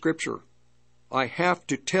in the Scripture. I have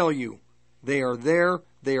to tell you, they are there.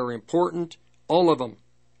 They are important. All of them.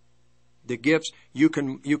 The gifts, you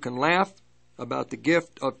can laugh about the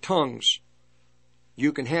gift of tongues.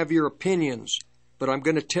 You can have your opinions, but I'm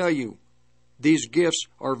going to tell you, these gifts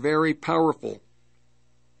are very powerful.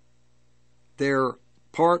 They're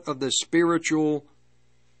part of the spiritual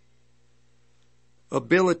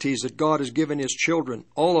abilities that God has given His children,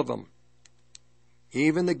 all of them.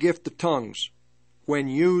 Even the gift of tongues, when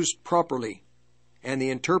used properly, and the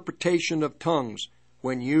interpretation of tongues,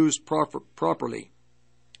 when used properly.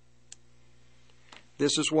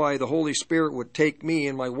 This is why the Holy Spirit would take me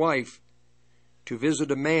and my wife to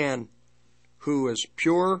visit a man who is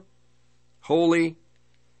pure, holy.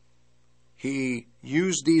 He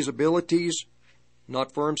used these abilities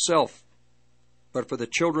not for himself, but for the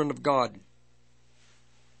children of God.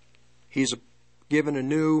 He's given a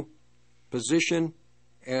new position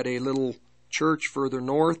at a little church further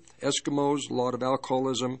north, Eskimos, a lot of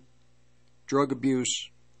alcoholism, drug abuse,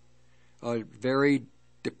 a very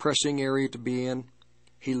depressing area to be in.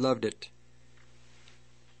 He loved it.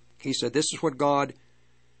 He said, this is what God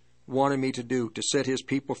wanted me to do, to set His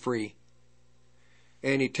people free.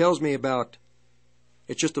 And he tells me about,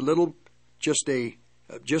 it's just a little,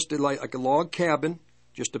 like a log cabin,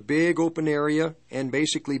 just a big open area, and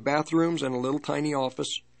basically bathrooms and a little tiny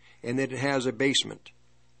office, and then it has a basement.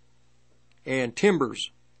 And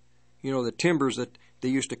timbers, the timbers that they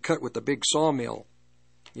used to cut with the big sawmill,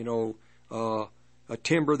 a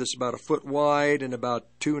timber that's about 1 foot wide and about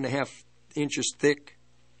 2.5 inches thick.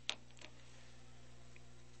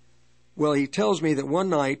 Well, he tells me that one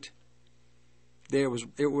night, it was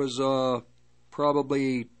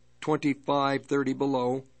probably 25, 30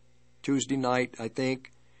 below, Tuesday night, I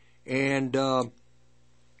think, and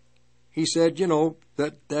he said,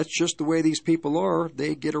 that's just the way these people are.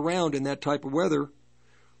 They get around in that type of weather.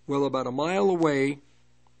 Well, about a mile away,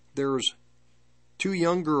 there's 2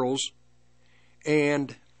 young girls,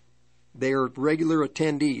 and they're regular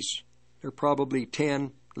attendees. They're probably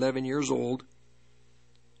 10, 11 years old.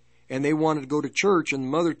 And they wanted to go to church, and the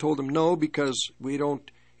mother told them no, because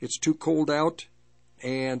it's too cold out,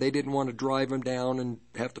 and they didn't want to drive them down and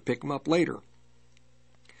have to pick them up later.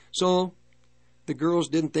 So the girls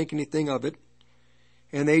didn't think anything of it,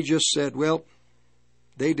 and they just said, well,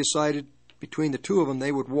 they decided between the 2 of them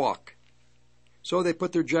they would walk. So they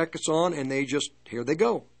put their jackets on, and here they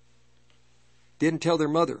go. Didn't tell their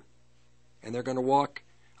mother. And they're going to walk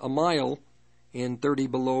a mile in 30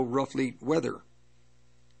 below roughly weather.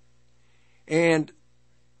 And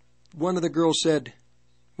one of the girls said,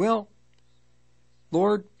 well,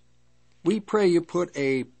 Lord, we pray you put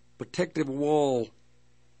a protective wall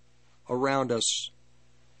around us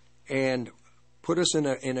and put us in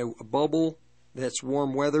a bubble that's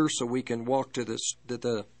warm weather so we can walk to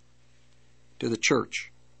the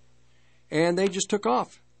church. And they just took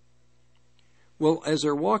off. Well, as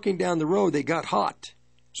they're walking down the road, they got hot,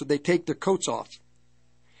 so they take their coats off.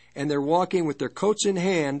 And they're walking with their coats in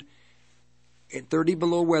hand in 30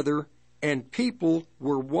 below weather, and people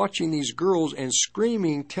were watching these girls and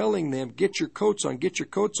screaming, telling them, get your coats on, get your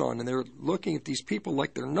coats on. And they're looking at these people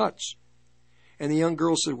like they're nuts. And the young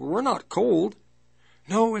girl said, well, we're not cold.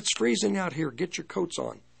 No, it's freezing out here. Get your coats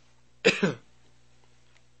on.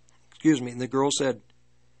 Excuse me. And the girl said,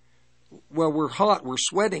 well, we're hot. We're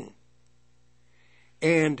sweating.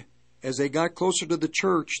 And as they got closer to the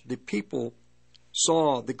church, the people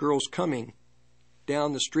saw the girls coming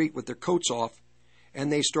down the street with their coats off,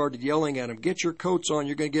 and they started yelling at them, get your coats on,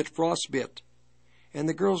 you're going to get frostbite. And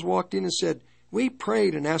the girls walked in and said, we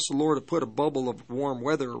prayed and asked the Lord to put a bubble of warm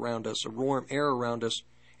weather around us, a warm air around us,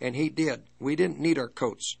 and He did. We didn't need our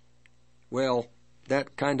coats. Well,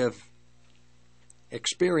 that kind of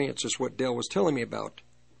experience is what Dale was telling me about.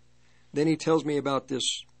 Then he tells me about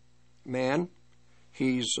this man.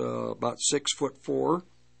 He's about 6'4".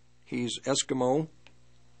 He's Eskimo,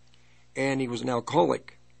 and he was an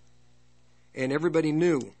alcoholic. And everybody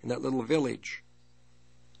knew in that little village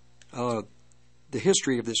the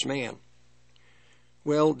history of this man.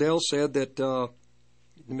 Well, Dell said that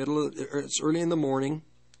it's early in the morning,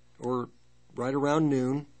 or right around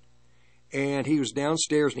noon, and he was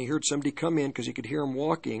downstairs and he heard somebody come in because he could hear him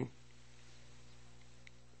walking.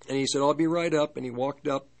 And he said, "I'll be right up." And he walked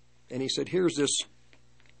up and he said, "Here's this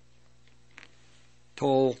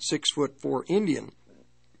tall 6'4" Indian."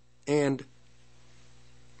 And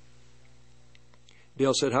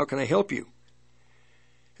Dale said, "How can I help you?"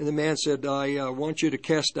 And the man said, "I want you to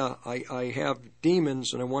cast, I have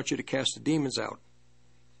demons and I want you to cast the demons out."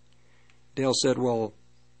 Dale said, "Well,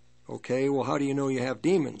 okay, well, how do you know you have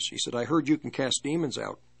demons?" He said, "I heard you can cast demons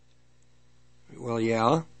out." "Well,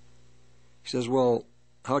 yeah." He says, "Well,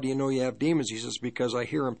 how do you know you have demons?" He says, "Because I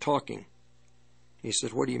hear them talking." He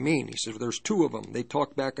said, "What do you mean?" He said, "There's two of them. They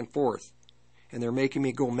talk back and forth, and they're making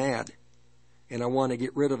me go mad, and I want to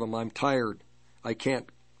get rid of them. I'm tired. I can't.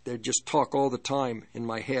 They just talk all the time in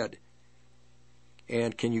my head.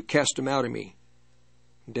 And can you cast them out of me?"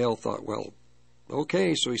 Dale thought, well,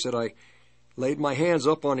 okay. So he said, I laid my hands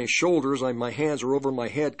up on his shoulders. My hands are over my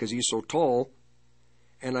head because he's so tall.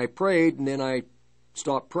 And I prayed, and then I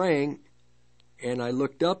stopped praying, and I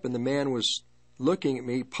looked up, and the man was looking at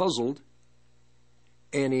me, puzzled.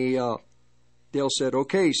 And Dale said,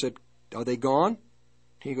 "Okay." He said, "Are they gone?"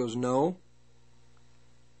 He goes, "No."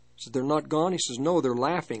 He said, "They're not gone?" He says, "No, they're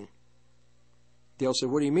laughing." Dale said,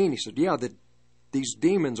 "What do you mean?" He said, "Yeah, these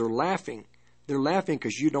demons are laughing. They're laughing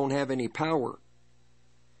because you don't have any power."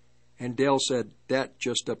 And Dale said, "That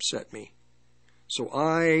just upset me." So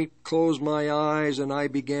I closed my eyes and I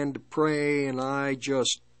began to pray, and I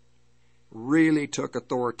just really took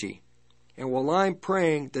authority. And while I'm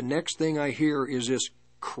praying, the next thing I hear is this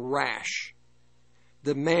crash.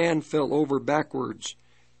 The man fell over backwards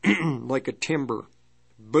like a timber.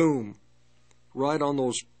 Boom. Right on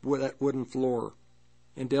that wooden floor.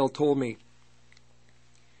 And Dale told me,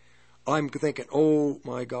 I'm thinking, oh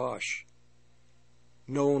my gosh.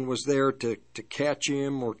 No one was there to catch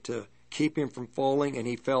him or to keep him from falling, and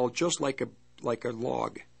he fell just like a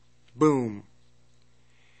log. Boom.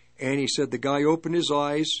 And he said the guy opened his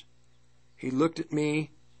eyes. He looked at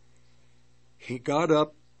me. He got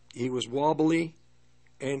up. He was wobbly.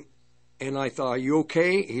 And I thought, "Are you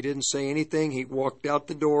okay?" He didn't say anything. He walked out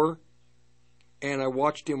the door. And I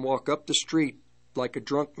watched him walk up the street like a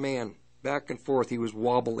drunk man, back and forth. He was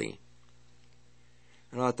wobbly.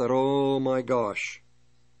 And I thought, oh my gosh.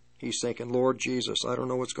 He's thinking, "Lord Jesus, I don't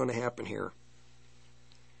know what's going to happen here."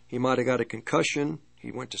 He might have got a concussion.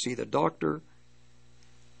 He went to see the doctor.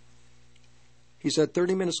 He said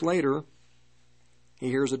 30 minutes later, he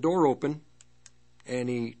hears a door open, and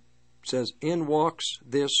he says, "In walks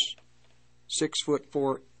this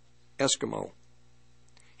 6'4" Eskimo."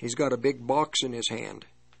 He's got a big box in his hand.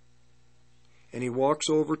 And he walks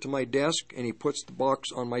over to my desk, and he puts the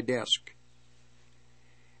box on my desk.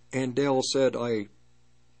 And Dale said, I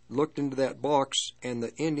looked into that box, and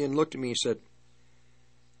the Indian looked at me and said,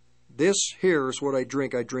 "This here is what I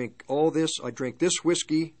drink. I drink all this. I drink this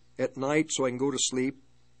whiskey at night so I can go to sleep.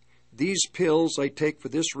 These pills I take for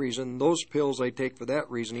this reason. Those pills I take for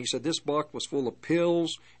that reason." He said this box was full of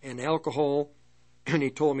pills and alcohol, and he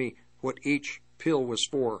told me what each pill was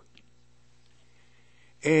for.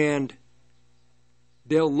 And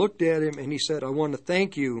Dale looked at him and he said, "I want to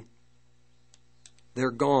thank you.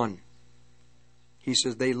 They're gone." He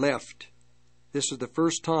says, "They left. This is the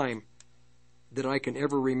first time that I can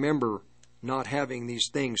ever remember not having these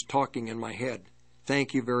things talking in my head.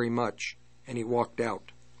 Thank you very much." And he walked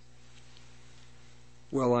out.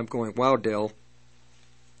 Well, I'm going, wow, Dale.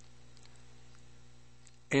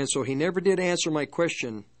 And so he never did answer my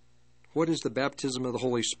question, what is the baptism of the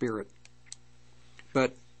Holy Spirit?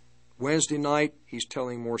 But Wednesday night, he's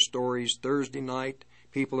telling more stories. Thursday night,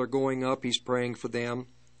 people are going up, he's praying for them.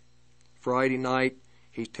 Friday night,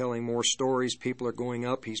 he's telling more stories. People are going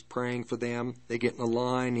up, he's praying for them. They get in a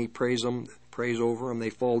line, he prays them, prays over them, they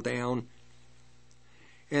fall down.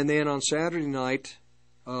 And then on Saturday night,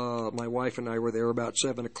 my wife and I were there about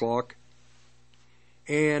 7 o'clock.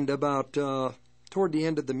 And about toward the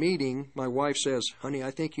end of the meeting, my wife says, "Honey,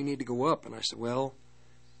 I think you need to go up." And I said, "Well,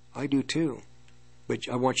 I do too, but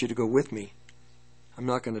I want you to go with me. I'm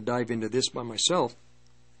not going to dive into this by myself."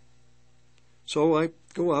 So I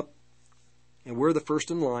go up, and we're the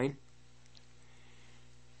first in line.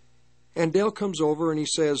 And Dale comes over and he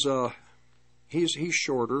says, he's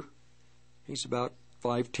shorter. He's about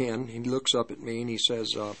 5'10". He looks up at me and he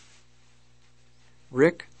says,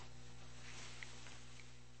 "Rick,"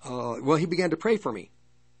 well, he began to pray for me.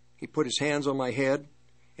 He put his hands on my head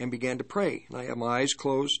and began to pray. And I had my eyes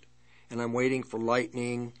closed. and I'm waiting for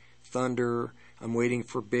lightning, thunder, I'm waiting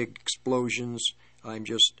for big explosions. I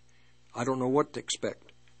don't know what to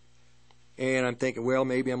expect. And I'm thinking, well,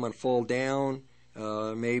 maybe I'm going to fall down,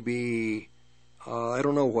 maybe, I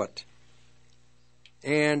don't know what.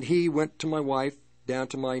 And he went to my wife, down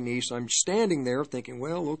to my niece. I'm standing there thinking,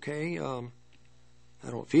 well, okay, I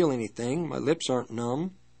don't feel anything. My lips aren't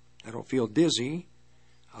numb. I don't feel dizzy.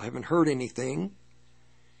 I haven't heard anything.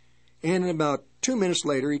 And about 2 minutes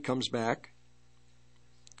later, he comes back,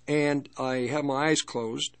 and I have my eyes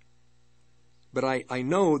closed, but I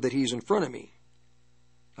know that he's in front of me.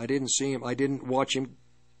 I didn't see him. I didn't watch him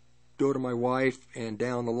go to my wife and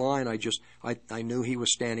down the line. I knew he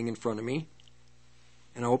was standing in front of me.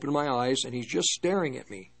 And I opened my eyes, and he's just staring at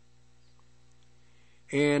me.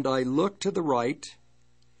 And I look to the right,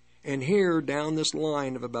 and here, down this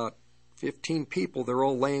line of about 15 people, they're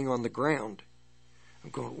all laying on the ground. I'm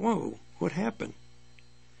going, whoa, what happened?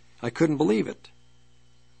 I couldn't believe it.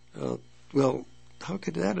 Well, how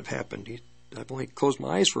could that have happened? I've only closed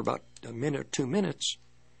my eyes for about a minute, 2 minutes.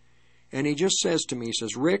 And he just says to me, he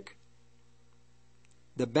says, Rick,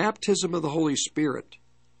 the baptism of the Holy Spirit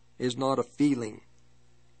is not a feeling.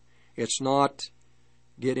 It's not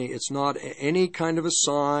any kind of a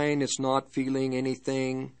sign. It's not feeling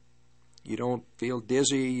anything. You don't feel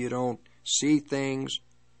dizzy. You don't see things.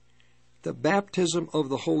 The baptism of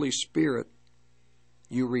the Holy Spirit,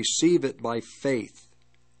 you receive it by faith,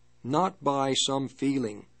 not by some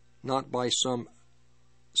feeling, not by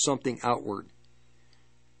something outward.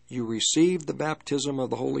 You receive the baptism of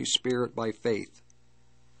the Holy Spirit by faith.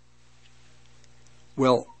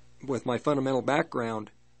 Well, with my fundamental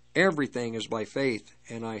background, everything is by faith.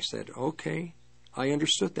 And I said, okay, I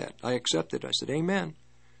understood that. I accepted. I said, amen.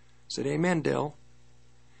 I said, amen, Del.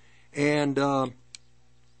 And it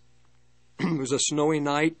was a snowy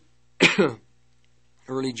night,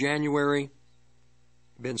 early January.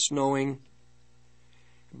 Been snowing,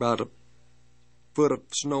 about a foot of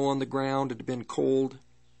snow on the ground. It had been cold.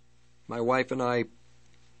 My wife and I,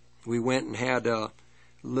 we went and had a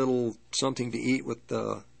little something to eat with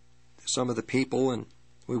some of the people, and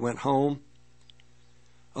we went home.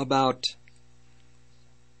 About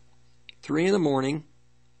 3 in the morning,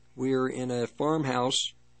 we're in a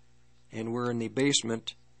farmhouse, and we're in the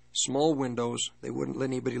basement, small windows. They wouldn't let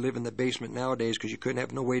anybody live in the basement nowadays because you couldn't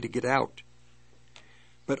have no way to get out.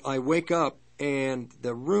 But I wake up, and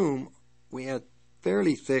the room, we had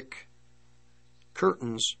fairly thick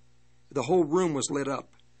curtains. The whole room was lit up.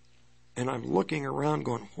 And I'm looking around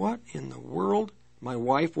going, what in the world? My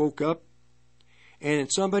wife woke up,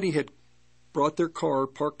 and somebody had brought their car,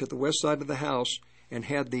 parked at the west side of the house, and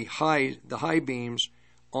had the high beams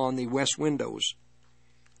on the west windows.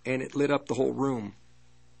 And it lit up the whole room.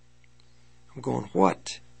 I'm going,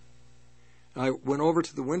 what? I went over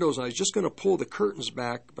to the windows. I was just going to pull the curtains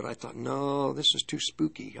back, but I thought, no, this is too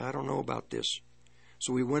spooky. I don't know about this.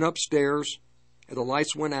 So we went upstairs. The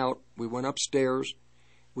lights went out. We went upstairs.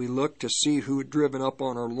 We looked to see who had driven up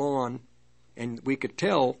on our lawn, and we could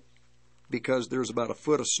tell because there's about a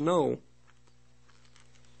foot of snow,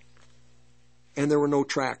 and there were no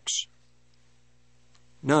tracks.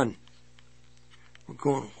 None. We're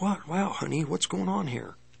going, what? Wow, honey, what's going on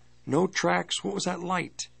here? No tracks. What was that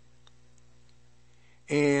light?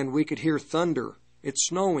 And we could hear thunder. It's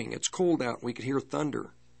snowing. It's cold out. We could hear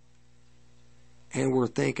thunder. And we're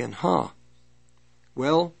thinking,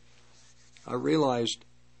 Well, I realized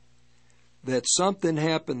that something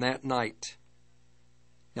happened that night.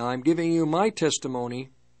 Now, I'm giving you my testimony.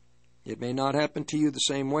 It may not happen to you the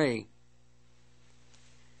same way.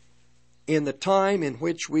 In the time in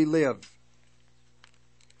which we live,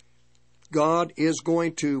 God is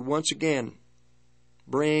going to, once again,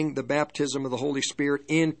 bring the baptism of the Holy Spirit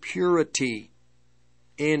in purity,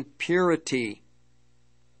 in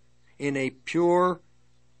a pure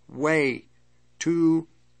way to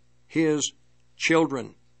His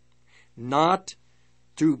children. Not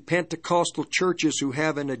through Pentecostal churches who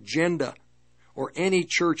have an agenda, or any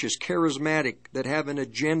churches, charismatic, that have an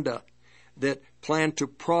agenda that plan to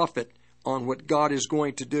profit on what God is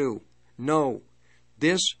going to do. No,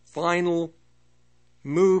 this final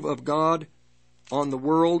move of God on the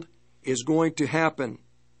world is going to happen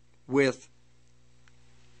with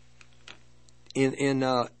in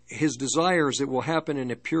His desires. It will happen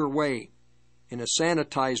in a pure way, in a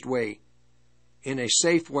sanitized way, in a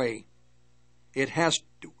safe way. It has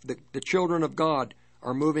to, the children of God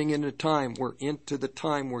are moving into time. We're into the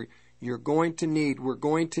time where we're going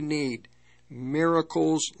to need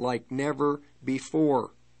miracles like never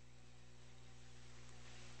before.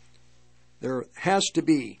 There has to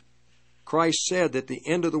be. Christ said that at the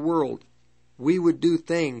end of the world, we would do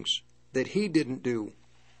things that he didn't do.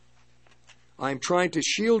 I'm trying to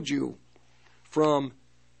shield you from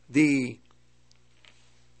the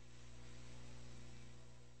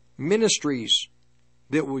ministries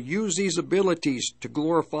that will use these abilities to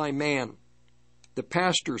glorify man, the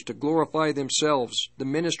pastors to glorify themselves, the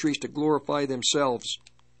ministries to glorify themselves.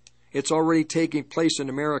 It's already taking place in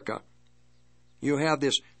America. You have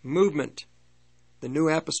this movement, the New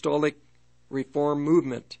Apostolic Reform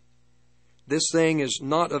movement. This thing is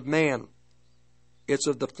not of man. It's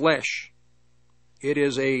of the flesh. It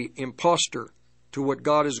is an impostor to what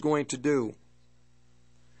God is going to do.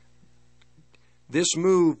 This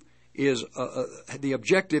move is, the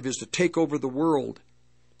objective is to take over the world,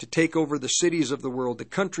 to take over the cities of the world, the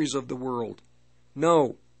countries of the world.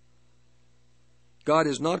 No. God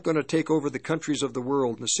is not going to take over the countries of the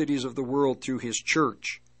world and the cities of the world through His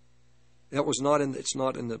church. It's not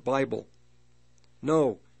in the Bible.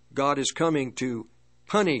 No, God is coming to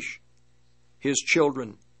punish His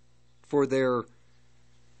children for their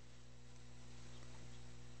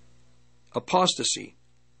apostasy.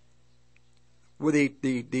 With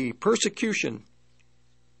the persecution,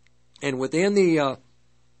 and within the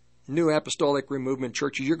New Apostolic Movement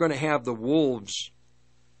churches, you're going to have the wolves,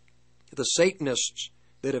 the Satanists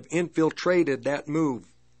that have infiltrated that move.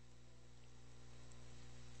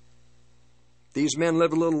 These men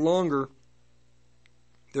live a little longer.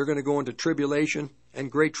 They're going to go into tribulation and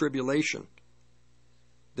great tribulation.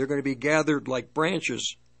 They're going to be gathered like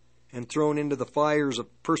branches and thrown into the fires of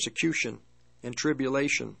persecution and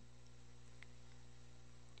tribulation.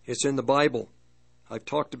 It's in the Bible. I've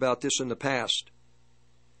talked about this in the past.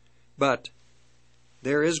 But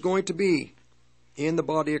there is going to be, in the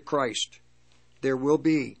body of Christ, there will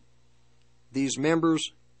be these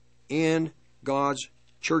members in God's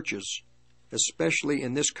churches, especially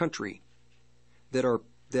in this country, that are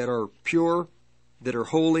pure, that are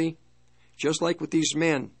holy, just like with these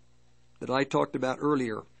men that I talked about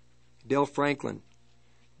earlier, Del Franklin.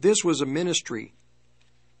 This was a ministry.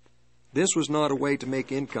 This was not a way to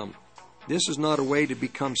make income. This is not a way to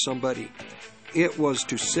become somebody. It was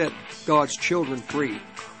to set God's children free.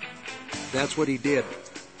 That's what he did.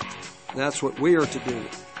 That's what we are to do.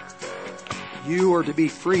 You are to be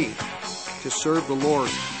free to serve the Lord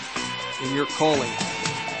in your calling.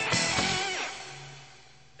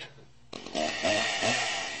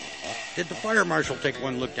 Did the fire marshal take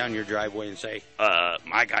one look down your driveway and say,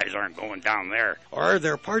 my guys aren't going down there? Or are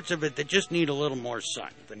there parts of it that just need a little more sun?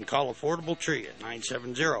 Then call Affordable Tree at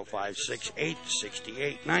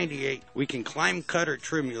 970-568-6898. We can climb, cut, or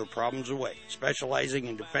trim your problems away, specializing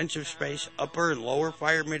in defensive space, upper and lower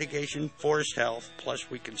fire mitigation, forest health,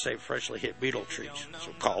 plus we can save freshly hit beetle trees.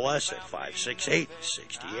 So call us at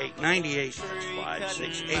 568-6898. That's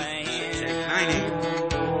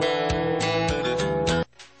 568-6898.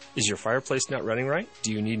 Is your fireplace not running right?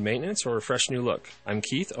 Do you need maintenance or a fresh new look? I'm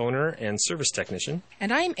Keith, owner and service technician.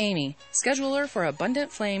 And I'm Amy, scheduler for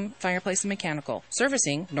Abundant Flame Fireplace and Mechanical,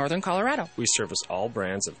 servicing Northern Colorado. We service all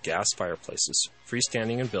brands of gas fireplaces,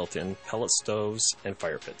 freestanding and built-in, pellet stoves, and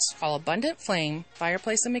fire pits. Call Abundant Flame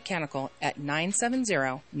Fireplace and Mechanical at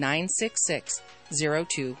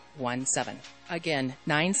 970-966-0217. Again,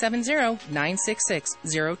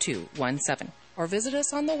 970-966-0217. Or visit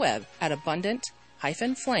us on the web at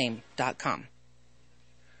abundant-flame.com.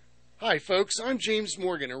 Hi folks, I'm James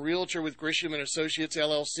Morgan, a realtor with Grisham & Associates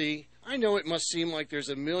LLC. I know it must seem like there's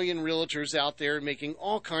a million realtors out there making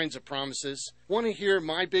all kinds of promises. Want to hear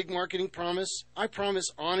my big marketing promise? I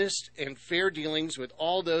promise honest and fair dealings with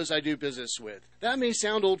all those I do business with. That may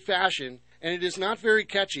sound old-fashioned, and it is not very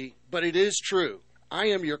catchy, but it is true. I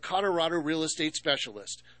am your Colorado real estate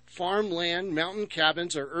specialist. Farm land, mountain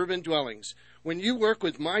cabins, or urban dwellings. When you work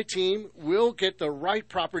with my team, we'll get the right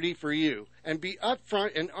property for you and be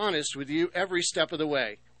upfront and honest with you every step of the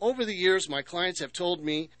way. Over the years, my clients have told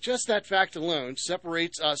me just that fact alone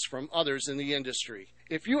separates us from others in the industry.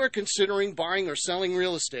 If you are considering buying or selling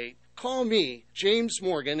real estate, call me, James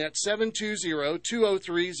Morgan, at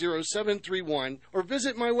 720-203-0731 or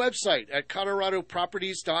visit my website at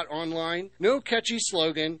coloradoproperties.online. No catchy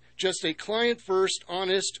slogan, just a client-first,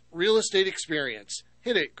 honest real estate experience.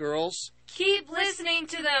 Hit it, girls. Keep listening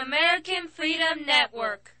to the American Freedom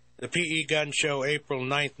Network. The P.E. Gun Show, April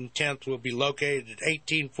 9th and 10th, will be located at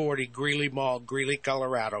 1840 Greeley Mall, Greeley,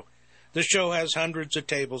 Colorado. The show has hundreds of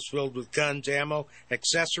tables filled with guns, ammo,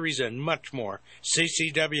 accessories, and much more.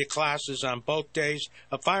 CCW classes on both days,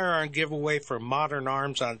 a firearm giveaway for Modern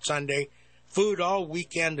Arms on Sunday, food all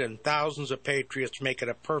weekend, and thousands of patriots make it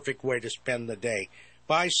a perfect way to spend the day.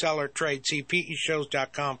 Buy, sell, or trade. See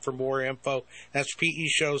PEShows.com for more info. That's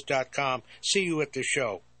PEShows.com. See you at the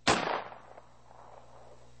show.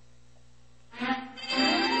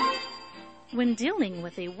 When dealing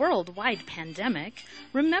with a worldwide pandemic,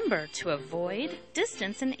 remember to avoid,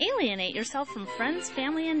 distance, and alienate yourself from friends,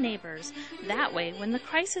 family, and neighbors. That way, when the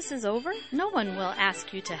crisis is over, no one will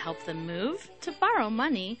ask you to help them move, to borrow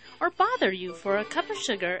money, or bother you for a cup of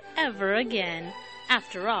sugar ever again.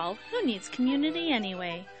 After all, who needs community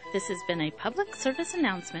anyway? This has been a public service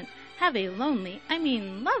announcement. Have a lovely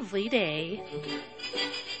day.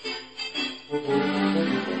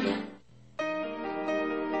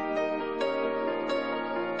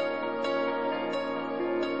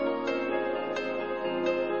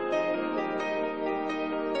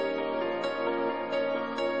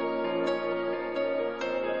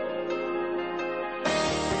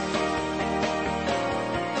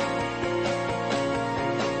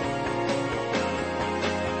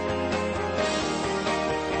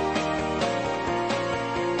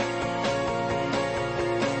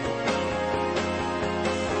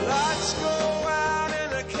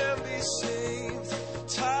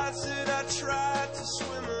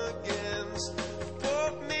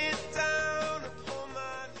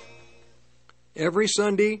 Every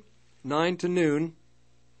Sunday, 9 to noon,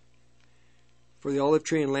 for the Olive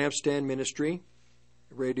Tree and Lampstand Ministry,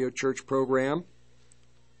 radio church program.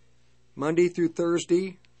 Monday through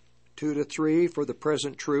Thursday, 2 to 3 for the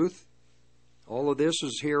Present Truth. All of this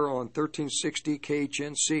is here on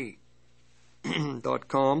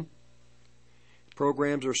 1360khnc.com.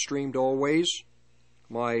 Programs are streamed always.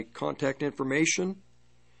 My contact information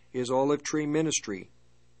is Olive Tree Ministry,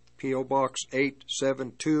 P.O. Box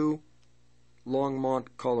 872, Longmont,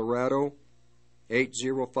 Colorado,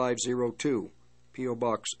 80502. P.O.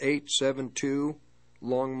 Box 872,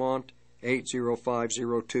 Longmont,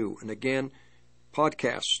 80502. And again,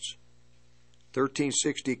 podcasts,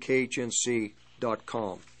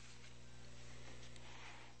 1360khnc.com.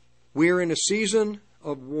 We are in a season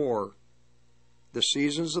of war. The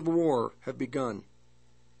seasons of war have begun.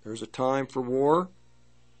 There's a time for war.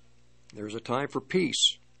 There's a time for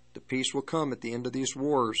peace. The peace will come at the end of these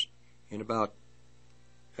wars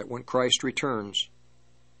when Christ returns.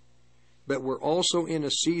 But we're also in a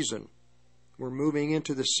season. We're moving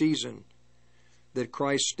into the season that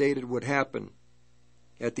Christ stated would happen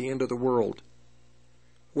at the end of the world,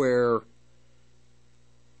 where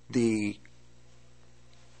the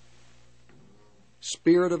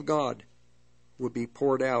Spirit of God would be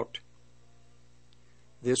poured out.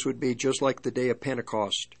 This would be just like the day of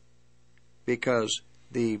Pentecost, because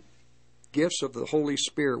the gifts of the Holy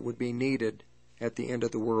Spirit would be needed at the end of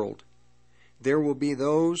the world. There will be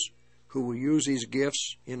those who will use these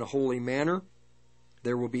gifts in a holy manner.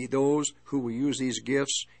 There will be those who will use these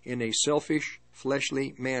gifts in a selfish,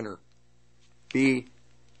 fleshly manner. I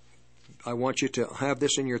want you to have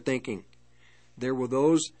this in your thinking. There will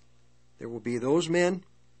be those men,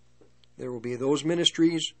 there will be those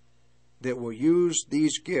ministries that will use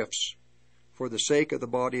these gifts for the sake of the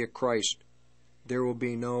body of Christ. There will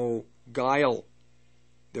be no guile.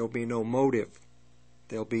 There will be no motive.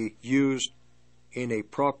 They'll be used in a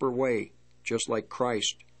proper way, just like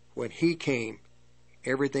Christ. When He came,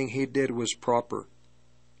 everything He did was proper.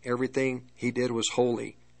 Everything He did was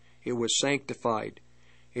holy. It was sanctified.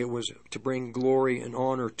 It was to bring glory and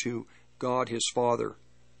honor to God His Father,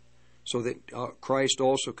 so that Christ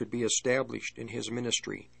also could be established in His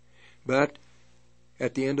ministry. But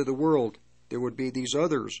at the end of the world, there would be these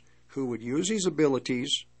others who would use these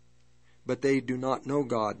abilities, but they do not know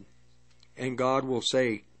God. And God will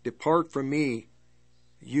say, "Depart from me,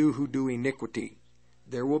 you who do iniquity."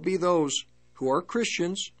 There will be those who are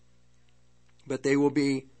Christians, but they are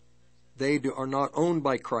not owned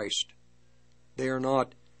by Christ. They are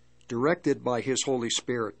not directed by His Holy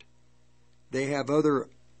Spirit. They have other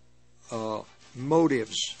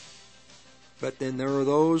motives. But then there are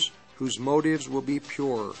those whose motives will be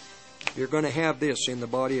pure. You're going to have this in the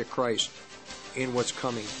body of Christ in what's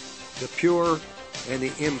coming. The pure and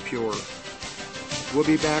the impure. We'll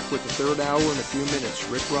be back with the third hour in a few minutes.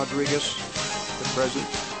 Rick Rodriguez, the president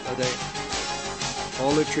of the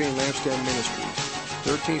Olive Tree and Lampstand Ministries.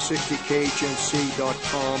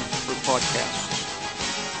 1360khnc.com for podcasts.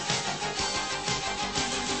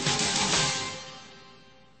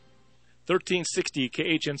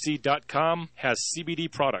 .1360khnc.com has CBD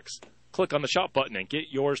products. Click on the shop button and get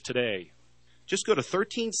yours today. Just go to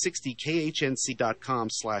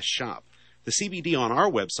 1360khnc.com/shop. The CBD on our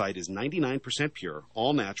website is 99% pure,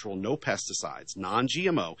 all natural, no pesticides,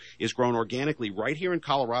 non-GMO, is grown organically right here in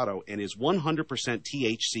Colorado, and is 100%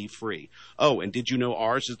 THC free. Oh, and did you know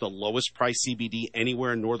ours is the lowest price CBD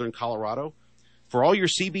anywhere in northern Colorado? For all your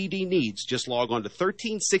CBD needs, just log on to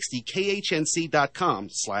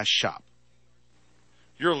 1360khnc.com/shop.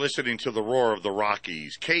 You're listening to the Roar of the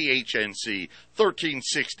Rockies, KHNC,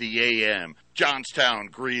 1360 AM, Johnstown,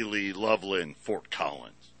 Greeley, Loveland, Fort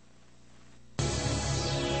Collins.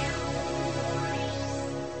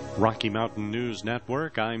 Rocky Mountain News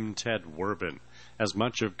Network, I'm Ted Werbin. As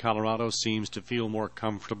much of Colorado seems to feel more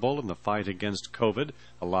comfortable in the fight against COVID,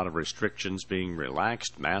 a lot of restrictions being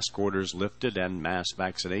relaxed, mask orders lifted, and mass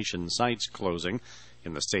vaccination sites closing.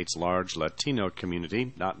 In the state's large Latino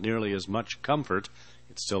community, not nearly as much comfort.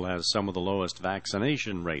 It still has some of the lowest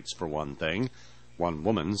vaccination rates, for one thing. One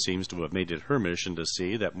woman seems to have made it her mission to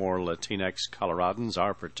see that more Latinx Coloradans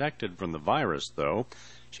are protected from the virus, though.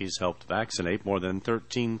 She's helped vaccinate more than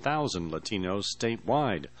 13,000 Latinos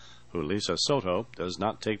statewide. Julissa Soto does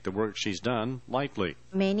not take the work she's done lightly.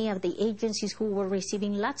 Many of the agencies who were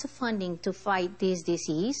receiving lots of funding to fight this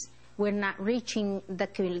disease were not reaching the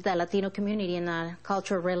Latino community in a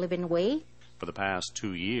culturally relevant way. For the past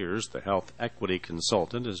 2 years, the health equity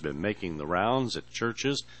consultant has been making the rounds at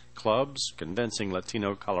churches, clubs, convincing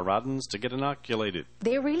Latino Coloradans to get inoculated.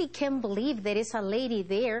 They really can't believe there is a lady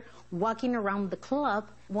there walking around the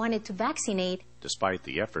club wanted to vaccinate. Despite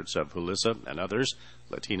the efforts of Julissa and others,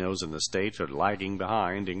 Latinos in the state are lagging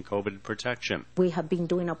behind in COVID protection. We have been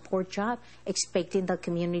doing a poor job expecting the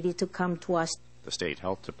community to come to us. The state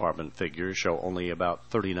health department figures show only about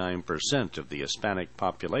 39% of the Hispanic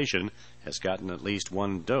population has gotten at least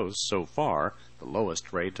one dose so far, the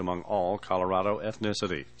lowest rate among all Colorado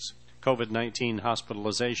ethnicities. COVID-19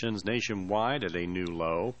 hospitalizations nationwide at a new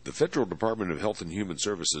low. The Federal Department of Health and Human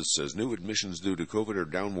Services says new admissions due to COVID are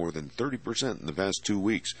down more than 30% in the past 2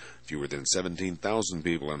 weeks. Fewer than 17,000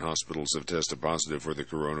 people in hospitals have tested positive for the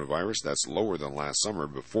coronavirus. That's lower than last summer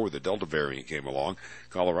before the Delta variant came along.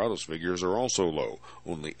 Colorado's figures are also low.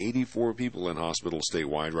 Only 84 people in hospitals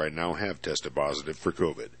statewide right now have tested positive for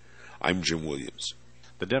COVID. I'm Jim Williams.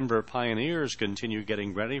 The Denver Pioneers continue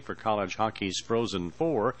getting ready for college hockey's Frozen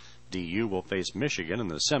Four. DU will face Michigan in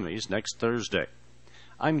the semis next Thursday.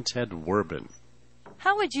 I'm Ted Werbin.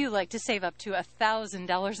 How would you like to save up to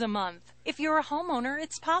 $1,000 a month? If you're a homeowner,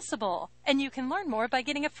 it's possible. And you can learn more by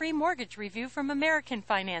getting a free mortgage review from American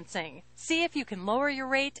Financing. See if you can lower your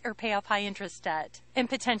rate or pay off high interest debt and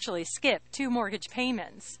potentially skip 2 mortgage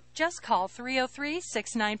payments. Just call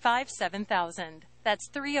 303-695-7000. That's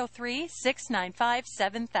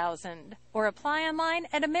 303-695-7000. Or apply online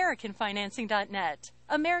at AmericanFinancing.net.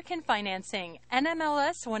 American Financing,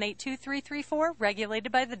 NMLS 182334,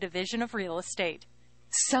 regulated by the Division of Real Estate.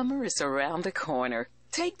 Summer is around the corner.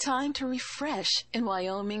 Take time to refresh in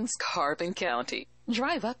Wyoming's Carbon County.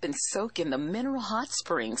 Drive up and soak in the mineral hot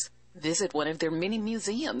springs. Visit one of their mini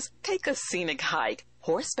museums. Take a scenic hike,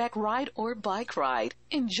 horseback ride, or bike ride.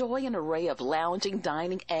 Enjoy an array of lounging,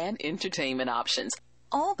 dining, and entertainment options.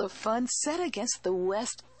 All the fun set against the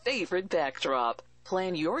West's favorite backdrop.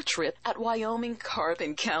 Plan your trip at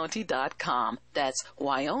WyomingCarbonCounty.com. That's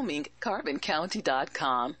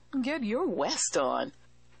WyomingCarbonCounty.com. Get your West on.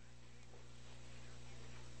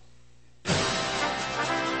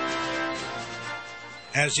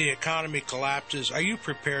 As the economy collapses, are you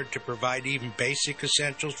prepared to provide even basic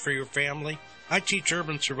essentials for your family? I teach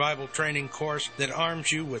urban survival training course that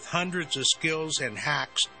arms you with hundreds of skills and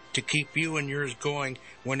hacks to keep you and yours going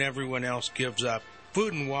when everyone else gives up.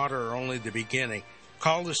 Food and water are only the beginning.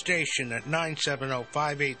 Call the station at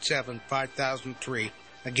 970-587-5003.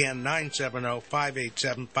 Again,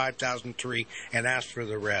 970-587-5003 and ask for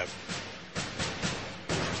the Rev.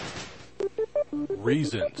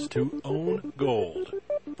 Reasons to Own Gold.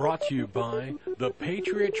 Brought to you by the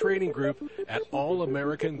Patriot Trading Group at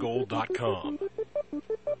allamericangold.com.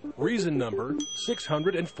 Reason number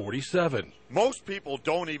 647. Most people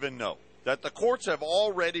don't even know that the courts have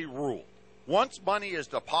already ruled. Once money is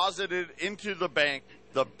deposited into the bank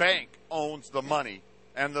owns the money,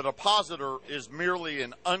 and the depositor is merely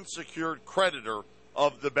an unsecured creditor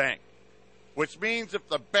of the bank. Which means if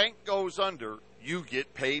the bank goes under, you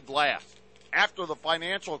get paid last. After the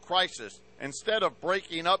financial crisis, instead of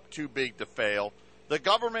breaking up too big to fail, the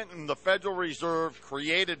government and the Federal Reserve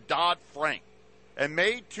created Dodd-Frank and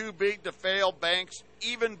made too big to fail banks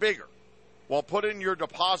even bigger, while putting your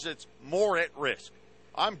deposits more at risk.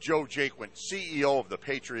 I'm Joe Jaquin, CEO of the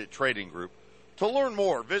Patriot Trading Group. To learn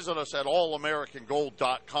more, visit us at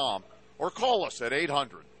allamericangold.com or call us at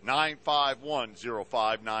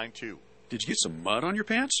 800-951-0592. Did you get some mud on your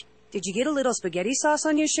pants? Did you get a little spaghetti sauce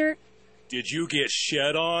on your shirt? Did you get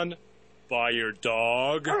shed on by your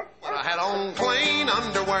dog? I had on clean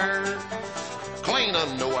underwear. Clean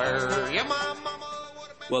underwear. Yeah, my mama.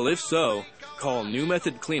 Well, if so, Call New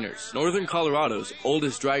Method Cleaners, Northern Colorado's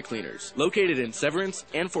oldest dry cleaners. Located in Severance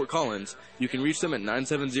and Fort Collins, you can reach them at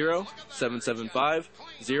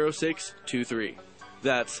 970-775-0623.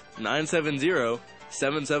 That's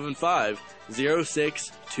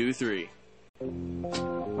 970-775-0623.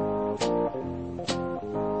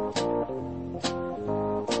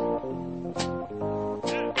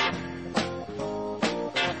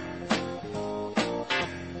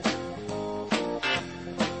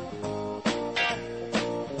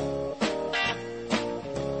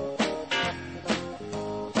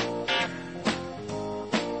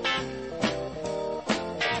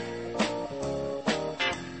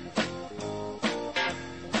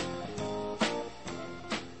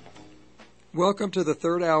 Welcome to the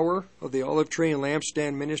third hour of the Olive Tree and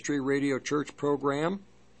Lampstand Ministry Radio Church program.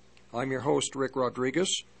 I'm your host, Rick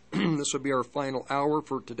Rodriguez. This will be our final hour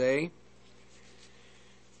for today.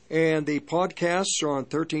 And the podcasts are on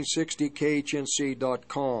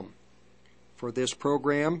 1360khnc.com for this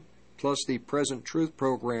program, plus the Present Truth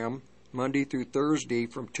program, Monday through Thursday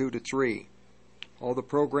from 2 to 3. All the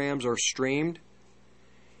programs are streamed.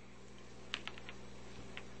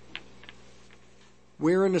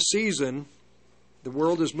 We're in a season. The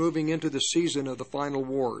world is moving into the season of the final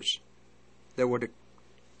wars that would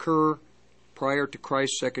occur prior to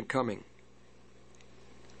Christ's second coming.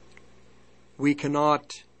 We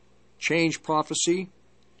cannot change prophecy.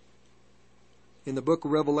 In the book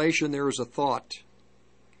of Revelation, there is a thought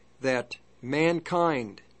that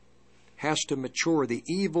mankind has to mature. The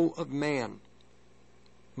evil of man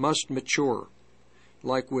must mature.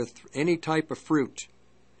 Like with any type of fruit,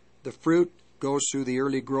 the fruit goes through the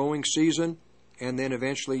early growing season, and then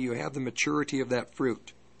eventually you have the maturity of that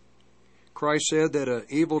fruit. Christ said that an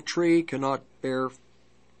evil tree cannot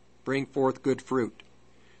bring forth good fruit,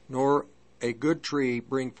 nor a good tree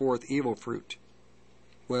bring forth evil fruit.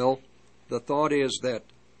 Well, the thought is that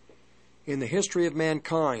in the history of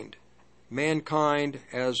mankind must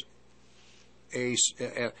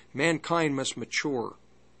mature,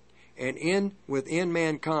 and within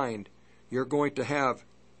mankind you're going to have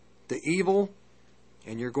the evil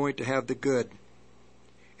and you're going to have the good.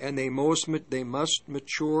 And they must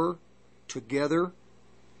mature together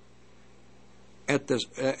at the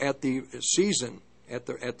same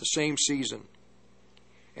season.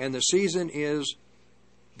 And the season is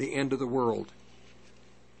the end of the world.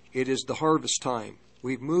 It is the harvest time.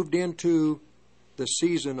 We've moved into the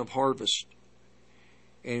season of harvest.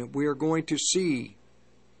 And we are going to see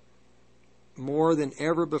more than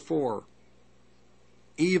ever before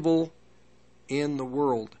evil in the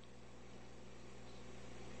world.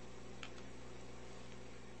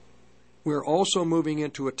 We're also moving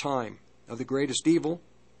into a time of the greatest evil,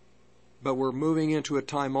 but we're moving into a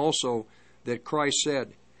time also that Christ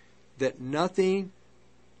said that nothing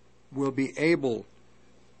will be able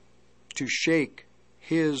to shake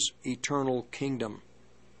His eternal kingdom.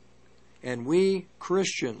 And we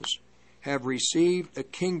Christians have received a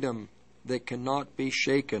kingdom that cannot be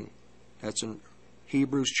shaken. That's in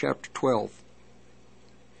Hebrews chapter 12.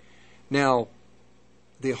 Now,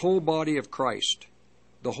 the whole body of Christ,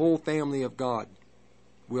 the whole family of God,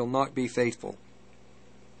 will not be faithful.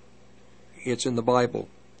 It's in the Bible.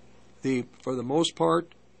 For the most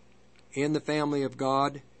part, in the family of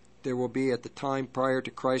God, there will be, at the time prior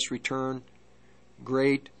to Christ's return,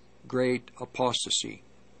 great apostasy.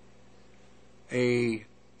 A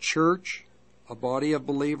church, a body of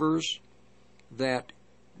believers that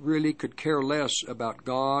really could care less about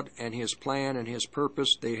God and His plan and His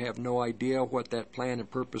purpose. They have no idea what that plan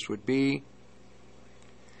and purpose would be.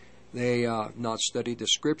 They not studied the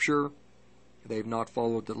Scripture. They've not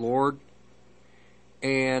followed the Lord.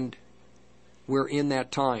 And we're in that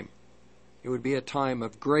time. It would be a time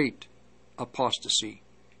of great apostasy.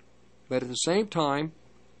 But at the same time,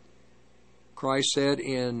 Christ said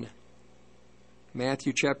in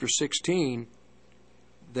Matthew chapter 16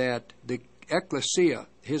 that the ecclesia,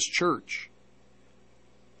 His church,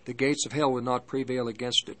 the gates of hell would not prevail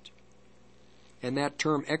against it. And that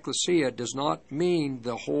term ecclesia does not mean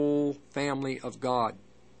the whole family of God.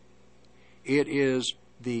 It is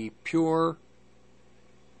the pure,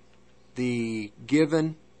 the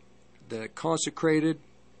given, the consecrated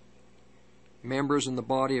members in the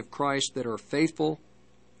body of Christ that are faithful.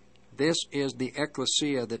 This is the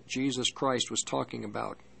ecclesia that Jesus Christ was talking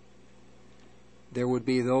about. There would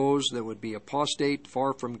be those that would be apostate,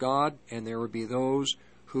 far from God, and there would be those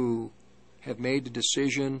who have made the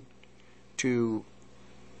decision to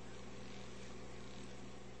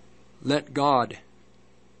let God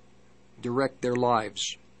direct their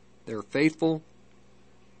lives. They're faithful,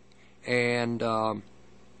 and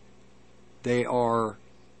they are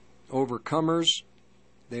overcomers.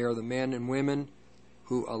 They are the men and women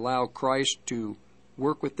who allow Christ to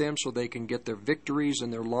work with them so they can get their victories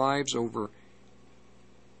in their lives over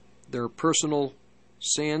their personal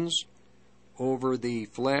sins, over the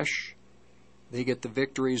flesh. They get the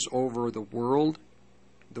victories over the world.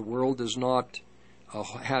 The world does not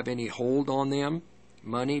have any hold on them.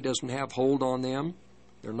 Money doesn't have hold on them.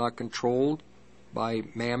 They're not controlled by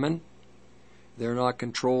mammon. They're not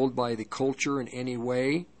controlled by the culture in any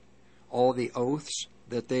way. All the oaths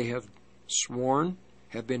that they have sworn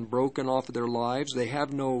have been broken off of their lives. They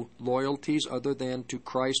have no loyalties other than to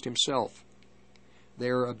Christ himself.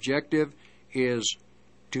 Their objective is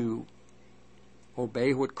to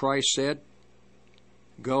obey what Christ said.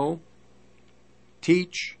 Go,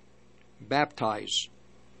 teach, baptize.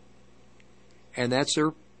 And that's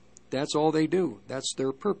all they do. That's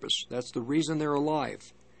their purpose. That's the reason they're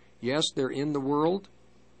alive. Yes, they're in the world,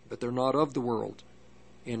 but they're not of the world.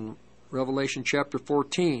 In Revelation chapter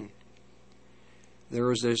 14,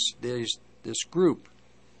 there is this group.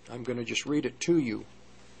 I'm going to just read it to you.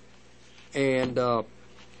 And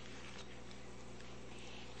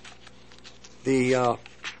the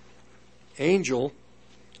angel,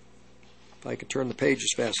 if I could turn the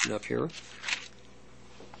pages fast enough here.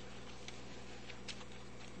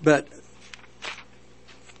 But,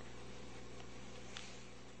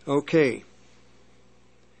 okay.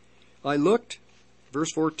 I looked,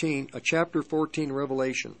 verse 14, chapter 14,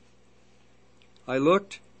 Revelation. I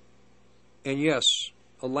looked, and yes,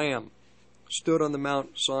 a lamb stood on the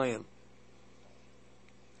Mount Zion.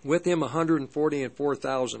 With him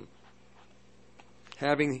 144,000,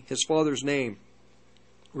 having his Father's name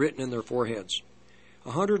written in their foreheads.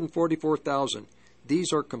 144,000.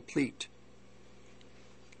 These are complete.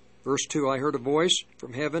 Verse 2, I heard a voice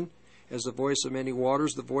from heaven, as the voice of many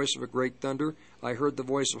waters, the voice of a great thunder. I heard the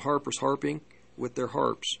voice of harpers harping with their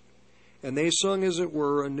harps. And they sung, as it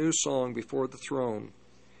were, a new song before the throne,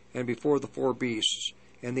 and before the four beasts,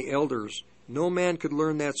 and the elders. No man could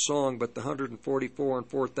learn that song but the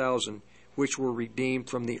 144,000, which were redeemed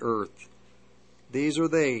from the earth. These are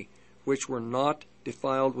they which were not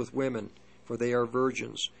defiled with women, for they are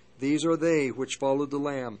virgins. These are they which followed the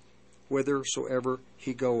Lamb, whithersoever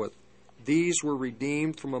he goeth. These were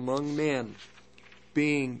redeemed from among men,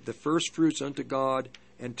 being the firstfruits unto God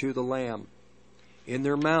and to the Lamb. In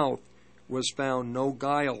their mouth was found no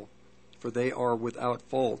guile, for they are without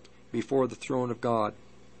fault before the throne of God.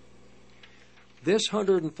 This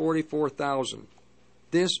 144,000,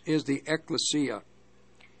 this is the ecclesia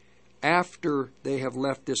after they have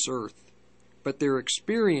left this earth. But their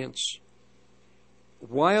experience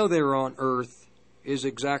while they're on earth is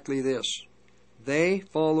exactly this. They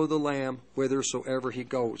follow the Lamb whithersoever he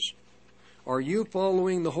goes. Are you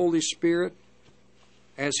following the Holy Spirit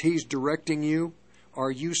as he's directing you? Are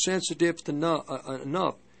you sensitive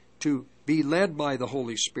enough to be led by the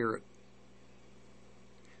Holy Spirit?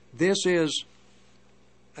 This is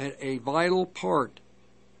a vital part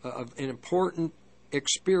of an important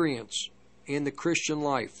experience in the Christian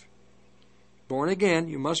life. Born again,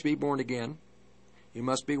 you must be born again. You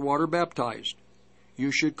must be water baptized.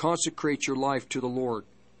 You should consecrate your life to the Lord.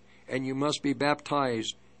 And you must be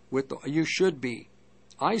baptized you should be.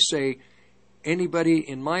 I say anybody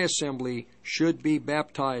in my assembly should be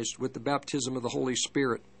baptized with the baptism of the Holy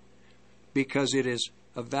Spirit, because it is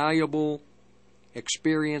a valuable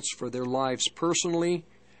experience for their lives personally,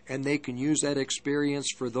 and they can use that experience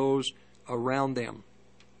for those around them.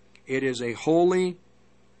 It is a holy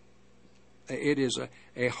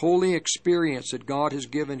experience that God has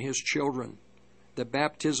given his children, the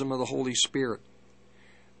baptism of the Holy Spirit.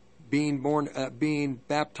 Being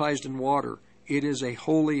baptized in water, it is a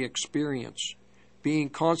holy experience. Being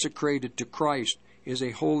consecrated to Christ is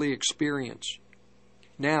a holy experience.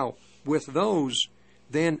 Now, with those,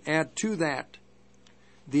 then add to that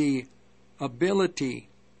the ability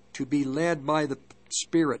to be led by the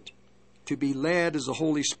Spirit, to be led as the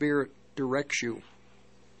Holy Spirit directs you.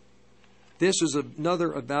 This is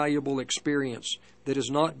another valuable experience that is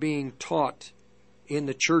not being taught in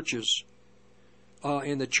the churches.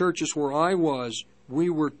 In the churches where I was, we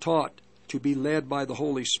were taught to be led by the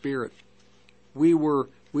Holy Spirit. We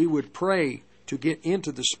would pray to get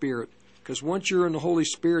into the Spirit, because once you're in the Holy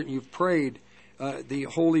Spirit and you've prayed, the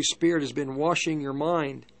Holy Spirit has been washing your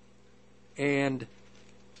mind, and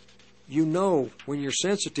you know when you're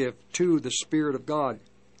sensitive to the Spirit of God.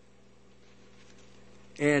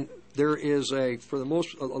 And there is a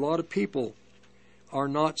lot of people are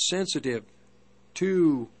not sensitive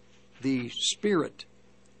to the Spirit.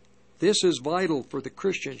 This is vital for the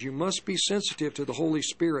Christians. You must be sensitive to the Holy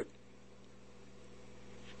Spirit.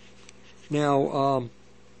 Now,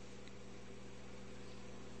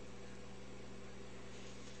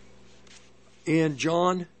 In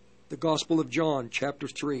John, the Gospel of John, chapter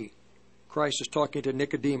 3, Christ is talking to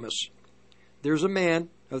Nicodemus. There's a man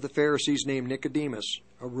of the Pharisees named Nicodemus,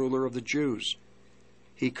 a ruler of the Jews.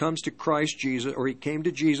 He comes to Christ Jesus, or he came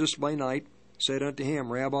to Jesus by night, said unto him,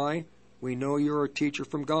 Rabbi, we know you are a teacher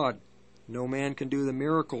from God. No man can do the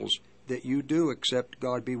miracles that you do except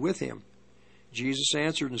God be with him. Jesus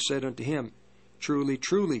answered and said unto him, Truly,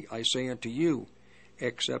 truly, I say unto you,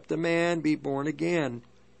 except a man be born again,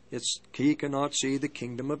 he cannot see the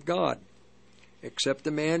kingdom of God. Except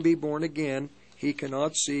a man be born again, he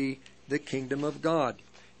cannot see the kingdom of God.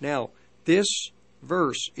 Now, this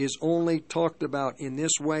verse is only talked about in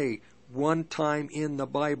this way one time in the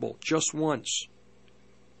Bible, just once.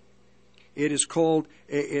 It is called,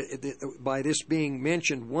 by this being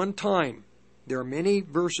mentioned one time, there are many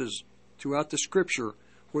verses throughout the Scripture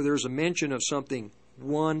where there's a mention of something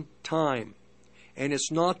one time. And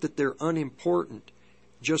it's not that they're unimportant,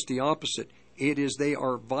 just the opposite. It is they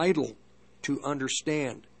are vital to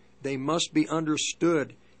understand. They must be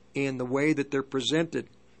understood in the way that they're presented,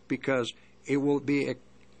 because it will be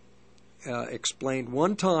explained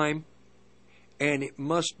one time and it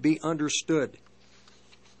must be understood.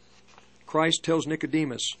 Christ tells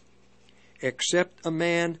Nicodemus, except a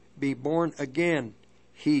man be born again,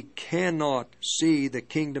 he cannot see the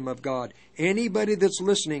kingdom of God. Anybody that's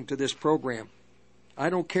listening to this program,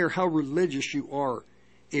 I don't care how religious you are,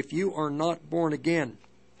 if you are not born again,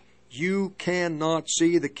 you cannot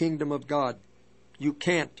see the kingdom of God. You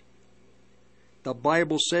can't. The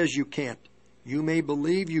Bible says you can't. You may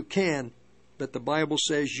believe you can, but the Bible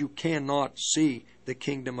says you cannot see the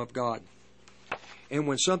kingdom of God. And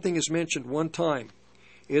when something is mentioned one time,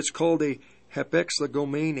 it's called a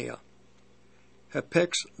hepexlegomena.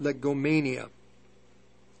 Hepexlegomena.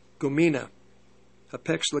 Gomena.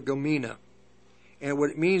 Hepexlegomena. And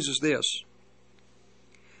what it means is this,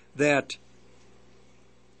 that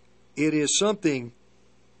it is something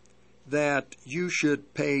that you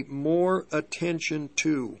should pay more attention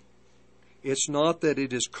to. It's not that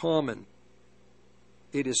it is common.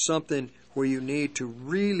 It is something where you need to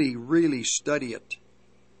really, really study it.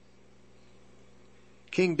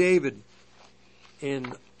 King David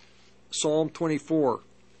in Psalm 24,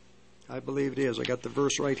 I believe it is, I got the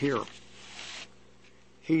verse right here.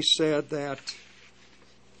 He said that,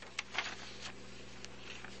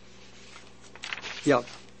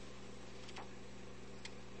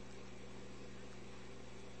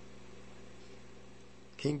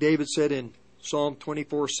 King David said in Psalm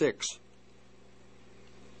 24:6,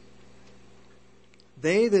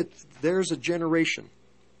 there's a generation,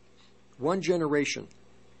 one generation,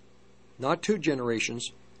 not two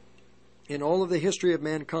generations, in all of the history of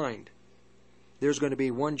mankind, there's going to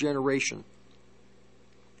be one generation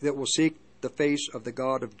that will seek the face of the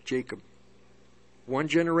God of Jacob. One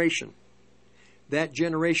generation. That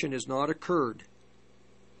generation has not occurred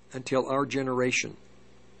until our generation.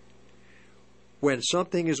 When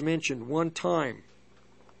something is mentioned one time,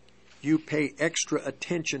 you pay extra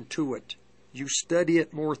attention to it. You study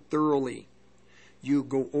it more thoroughly. You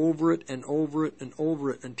go over it and over it and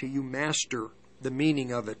over it until you master the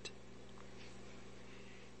meaning of it.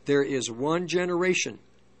 There is one generation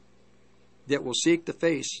that will seek the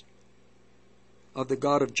face of the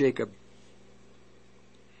God of Jacob.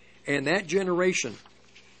 And that generation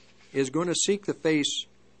is going to seek the face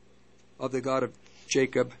of the God of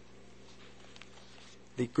Jacob,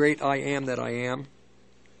 the great I am that I am,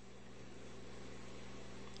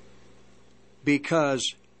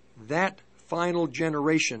 because that final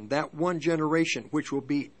generation, that one generation, which will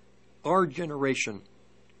be our generation,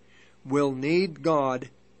 will need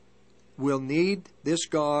God, will need this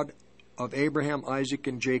God of Abraham, Isaac,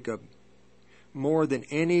 and Jacob more than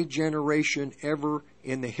any generation ever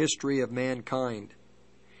in the history of mankind.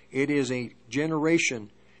 It is a generation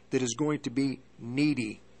that is going to be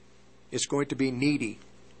needy. It's going to be needy.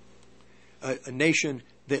 A nation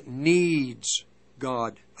that needs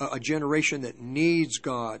God. A generation that needs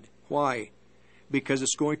God. Why? Because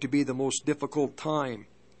it's going to be the most difficult time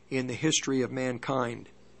in the history of mankind.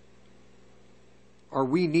 Are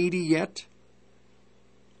we needy yet?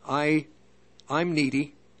 I'm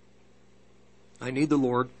needy. I need the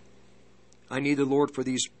Lord. I need the Lord for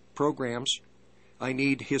these programs. I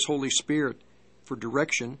need His Holy Spirit for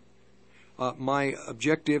direction. My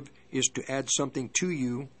objective is to add something to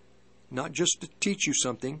you, not just to teach you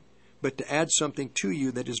something, but to add something to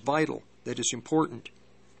you that is vital, that is important.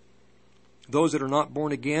 Those that are not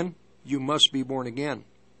born again, you must be born again.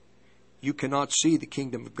 You cannot see the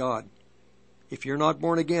kingdom of God. If you're not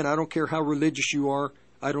born again, I don't care how religious you are,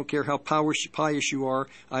 I don't care how pious you are,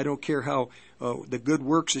 I don't care how the good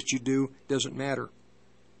works that you do, doesn't matter.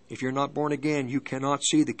 If you're not born again, you cannot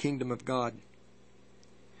see the kingdom of God.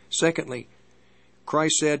 Secondly,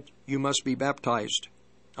 Christ said you must be baptized.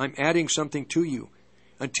 I'm adding something to you.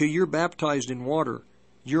 Until you're baptized in water,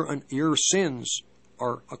 your sins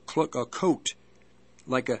are a coat,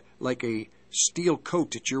 like a steel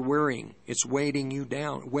coat that you're wearing. It's weighing you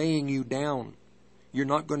down. You're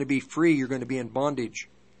not going to be free. You're going to be in bondage.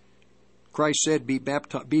 Christ said, be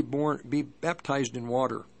baptized in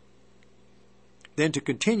water. Then to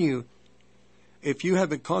continue, if you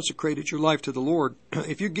haven't consecrated your life to the Lord,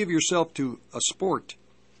 if you give yourself to a sport,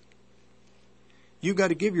 you got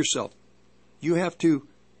to give yourself. You have to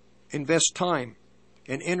invest time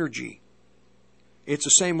and energy. It's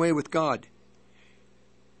the same way with God.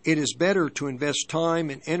 It is better to invest time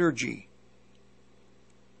and energy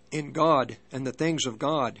in God and the things of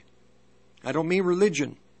God. I don't mean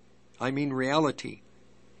religion. I mean reality.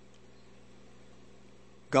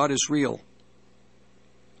 God is real.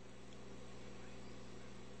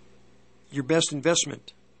 Your best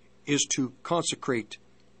investment is to consecrate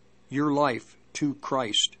your life to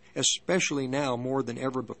Christ, especially now more than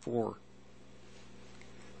ever before.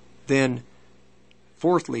 Then,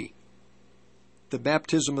 fourthly, the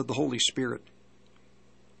baptism of the Holy Spirit.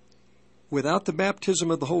 Without the baptism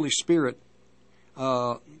of the Holy Spirit,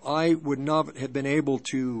 I would not have been able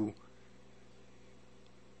to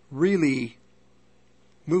really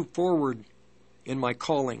move forward in my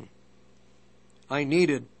calling. I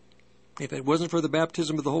needed, if it wasn't for the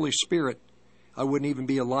baptism of the Holy Spirit, I wouldn't even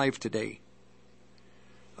be alive today.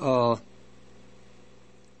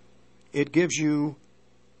 It gives you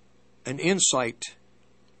an insight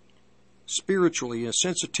spiritually, a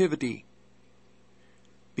sensitivity,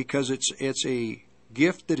 because it's a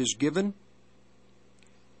gift that is given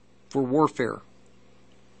for warfare.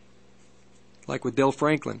 Like with Del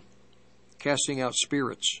Franklin, casting out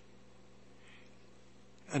spirits.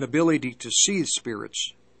 An ability to see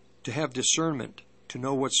spirits, to have discernment, to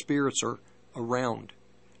know what spirits are around,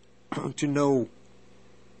 to know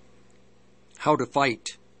how to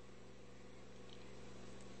fight.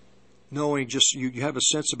 Knowing just, you have a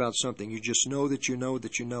sense about something. You just know that you know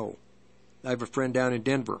that you know. I have a friend down in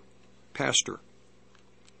Denver, pastor,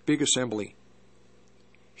 big assembly.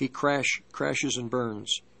 He crashes and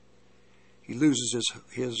burns. He loses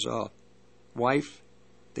his wife.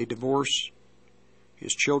 They divorce.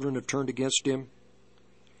 His children have turned against him.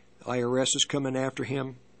 IRS is coming after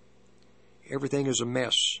him. Everything is a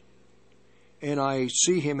mess. And I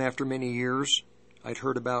see him after many years. I'd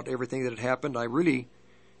heard about everything that had happened. I really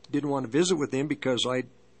didn't want to visit with him because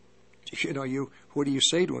what do you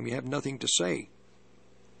say to him? You have nothing to say.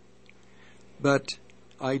 But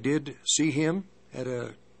I did see him at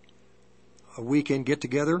a weekend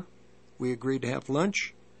get-together. We agreed to have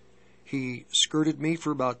lunch. He skirted me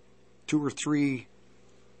for about 2 or 3.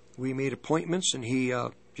 We made appointments, and he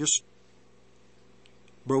just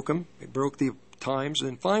broke them. It broke the times.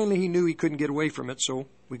 And finally he knew he couldn't get away from it, so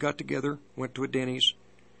we got together, went to a Denny's.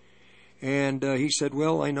 And he said,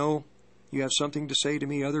 well, I know you have something to say to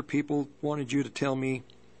me. Other people wanted you to tell me,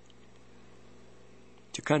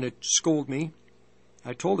 to kind of scold me.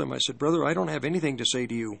 I told him, I said, brother, I don't have anything to say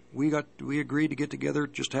to you. We agreed to get together,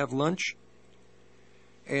 just have lunch.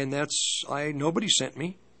 And nobody sent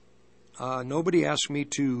me. Nobody asked me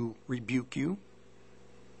to rebuke you.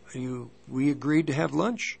 We agreed to have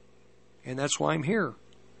lunch. And that's why I'm here.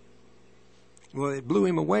 Well, it blew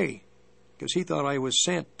him away because he thought I was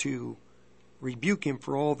sent to rebuke him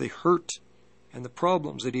for all the hurt and the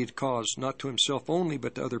problems that he had caused, not to himself only,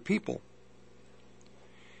 but to other people.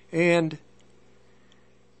 And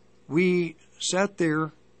we sat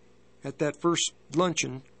there at that first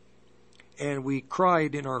luncheon, and we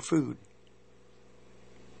cried in our food.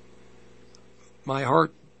 My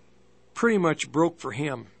heart pretty much broke for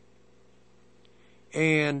him.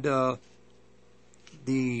 And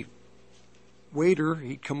the waiter,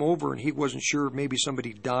 he'd come over, and he wasn't sure, maybe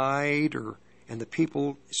somebody died, and the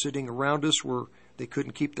people sitting around us they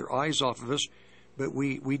couldn't keep their eyes off of us. But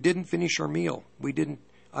we didn't finish our meal.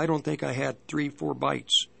 I don't think I had 3-4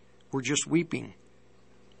 bites. We're just weeping.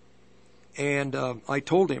 And I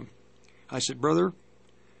told him, I said, brother,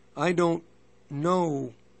 I don't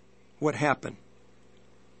know what happened.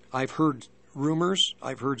 I've heard rumors,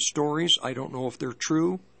 I've heard stories, I don't know if they're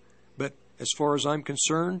true, but as far as I'm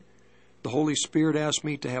concerned, the Holy Spirit asked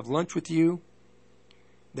me to have lunch with you.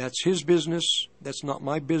 That's His business. That's not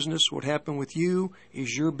my business. What happened with you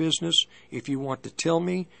is your business. If you want to tell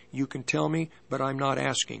me, you can tell me, but I'm not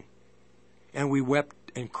asking. And we wept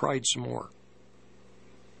and cried some more.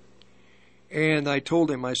 And I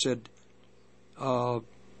told him, I said,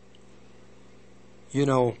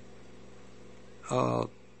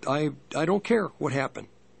 don't care what happened.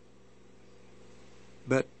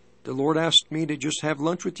 But the Lord asked me to just have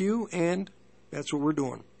lunch with you, and that's what we're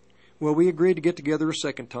doing. Well, we agreed to get together a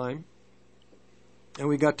second time, and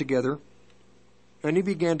we got together, and he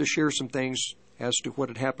began to share some things as to what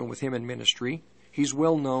had happened with him in ministry. He's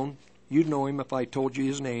well known. You'd know him if I told you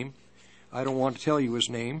his name. I don't want to tell you his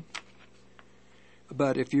name,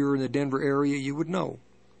 but if you're in the Denver area, you would know.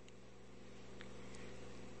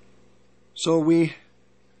 So we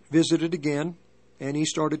visited again, and he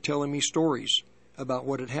started telling me stories about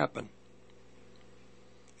what had happened.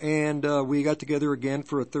 And we got together again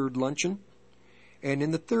for a third luncheon. And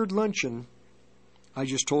in the third luncheon, I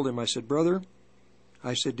just told him, I said, brother,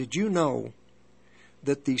 I said, did you know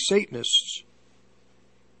that the Satanists,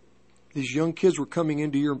 these young kids were coming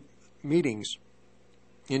into your meetings,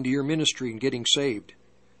 into your ministry and getting saved?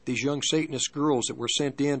 These young Satanist girls that were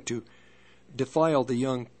sent in to defile the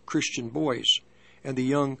young Christian boys, and the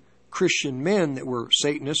young Christian men that were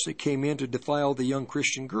Satanists that came in to defile the young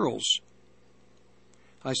Christian girls.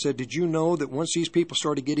 I said, did you know that once these people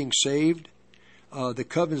started getting saved, the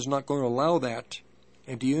covenant's not going to allow that?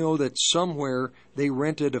 And do you know that somewhere they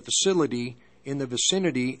rented a facility in the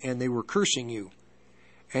vicinity and they were cursing you?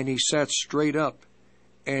 And he sat straight up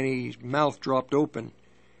and his mouth dropped open.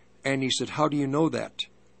 And he said, how do you know that?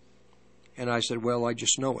 And I said, well, I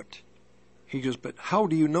just know it. He goes, but how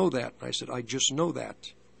do you know that? And I said, I just know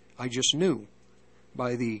that. I just knew.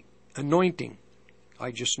 By the anointing,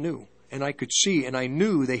 I just knew. And I could see, and I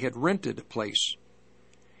knew they had rented a place.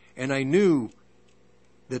 And I knew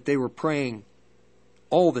that they were praying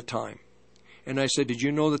all the time. And I said, did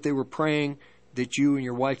you know that they were praying that you and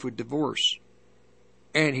your wife would divorce?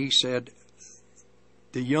 And he said,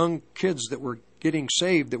 the young kids that were getting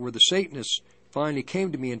saved, that were the Satanists, finally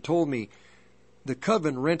came to me and told me, the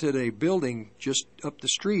coven rented a building just up the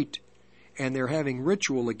street, and they're having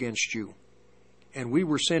ritual against you. And we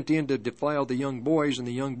were sent in to defile the young boys, and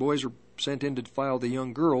the young boys were sent in to defile the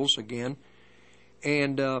young girls again.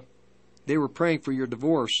 And they were praying for your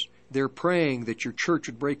divorce. They're praying that your church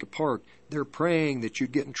would break apart. They're praying that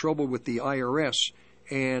you'd get in trouble with the IRS.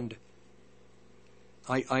 And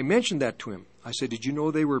I mentioned that to him. I said, did you know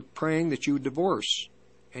they were praying that you would divorce?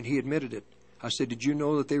 And he admitted it. I said, did you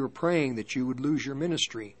know that they were praying that you would lose your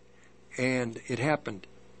ministry? And it happened.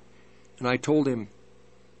 And I told him,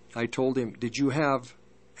 did you have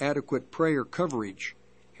adequate prayer coverage?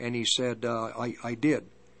 And he said, I did.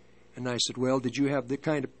 And I said, well, did you have the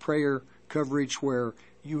kind of prayer coverage where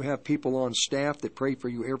you have people on staff that pray for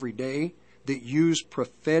you every day, that use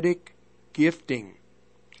prophetic gifting,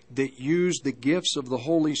 that use the gifts of the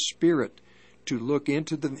Holy Spirit to look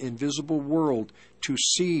into the invisible world to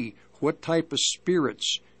see what type of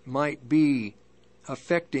spirits might be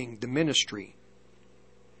affecting the ministry?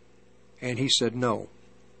 And he said, no.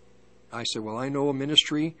 I said, well, I know a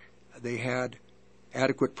ministry, they had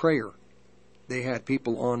adequate prayer. They had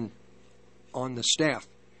people on the staff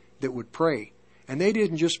that would pray. And they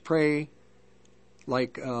didn't just pray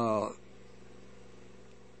like I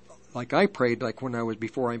prayed, like when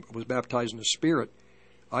before I was baptized in the Spirit.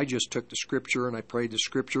 I just took the Scripture and I prayed the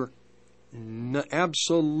Scripture.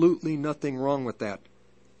 Absolutely nothing wrong with that.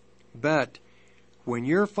 But when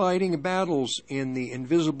you're fighting battles in the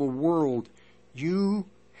invisible world, you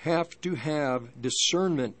have to have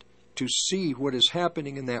discernment to see what is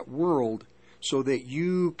happening in that world so that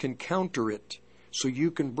you can counter it, so you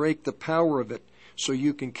can break the power of it, so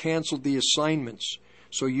you can cancel the assignments,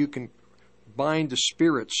 so you can bind the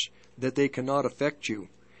spirits that they cannot affect you.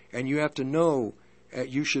 And you have to know,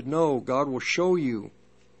 you should know, God will show you.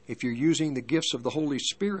 If you're using the gifts of the Holy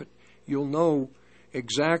Spirit, you'll know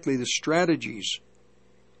exactly the strategies.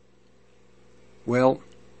 Well,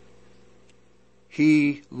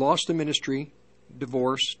 he lost the ministry,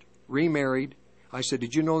 divorced, remarried. I said,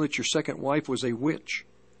 did you know that your second wife was a witch?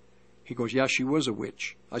 He goes, yeah, she was a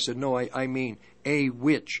witch. I said, no, I mean a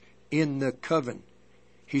witch in the coven.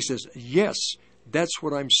 He says, yes, that's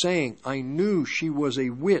what I'm saying. I knew she was a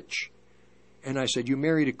witch. And I said, you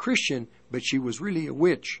married a Christian, but she was really a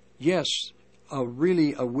witch. Yes,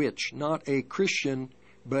 really a witch. Not a Christian,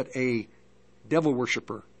 but a devil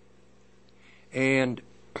worshiper. And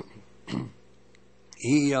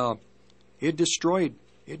it destroyed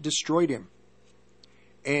him.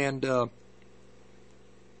 And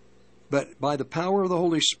but by the power of the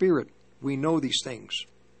Holy Spirit, we know these things.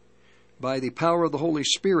 By the power of the Holy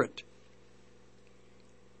Spirit,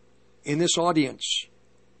 in this audience,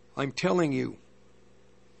 I'm telling you,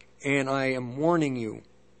 and I am warning you,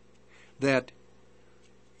 that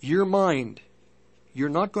your mind, you're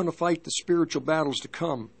not going to fight the spiritual battles to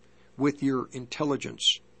come with your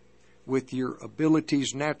intelligence. with your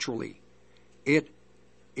abilities naturally. It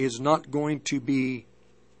is not going to be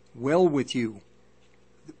well with you.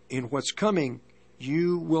 In what's coming,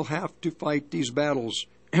 you will have to fight these battles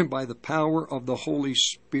by the power of the Holy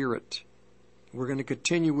Spirit. We're going to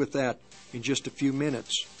continue with that in just a few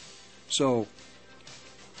minutes. So,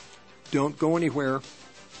 don't go anywhere.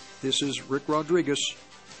 This is Rick Rodriguez,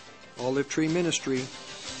 Olive Tree Ministry,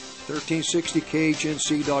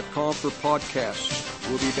 1360khnc.com for podcasts.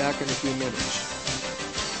 We'll be back in a few minutes.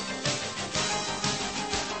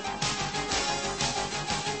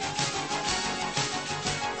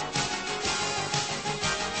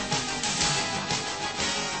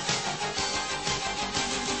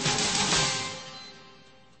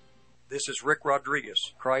 This is Rick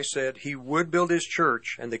Rodriguez. Christ said he would build his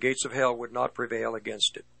church and the gates of hell would not prevail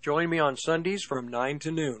against it. Join me on Sundays from 9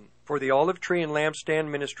 to noon for the Olive Tree and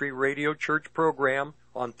Lampstand Ministry Radio Church program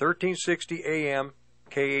on 1360 AM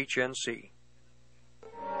KHNC.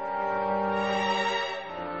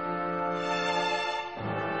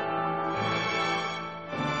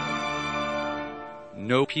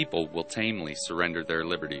 No people will tamely surrender their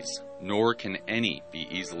liberties, nor can any be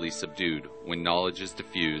easily subdued when knowledge is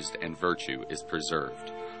diffused and virtue is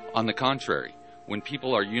preserved. On the contrary, when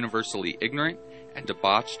people are universally ignorant and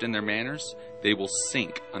debauched in their manners, they will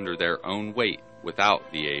sink under their own weight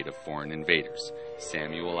without the aid of foreign invaders.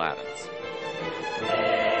 Samuel Adams.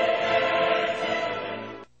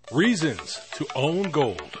 Reasons to own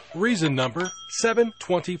gold. Reason number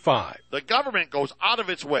 725. The government goes out of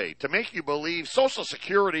its way to make you believe Social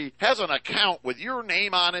Security has an account with your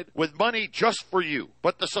name on it with money just for you.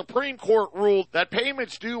 But the Supreme Court ruled that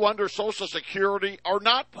payments due under Social Security are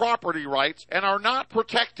not property rights and are not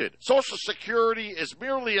protected. Social Security is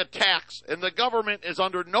merely a tax, and the government is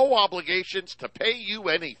under no obligations to pay you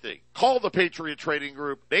anything. Call the Patriot Trading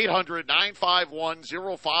Group,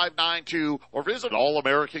 800-951-0592, or visit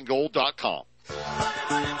allamericangold.com.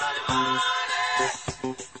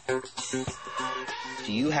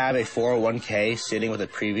 Do you have a 401k sitting with a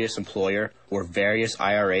previous employer or various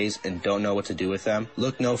IRAs and don't know what to do with them?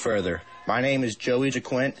 Look no further. My name is Joey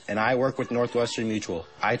JaQuint, and I work with Northwestern Mutual.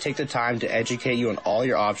 I take the time to educate you on all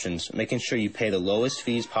your options, making sure you pay the lowest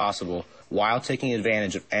fees possible while taking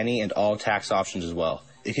advantage of any and all tax options as well.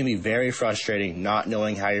 It can be very frustrating not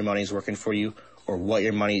knowing how your money is working for you or what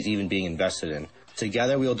your money is even being invested in.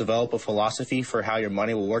 Together, we will develop a philosophy for how your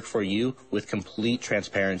money will work for you with complete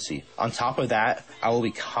transparency. On top of that, I will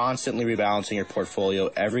be constantly rebalancing your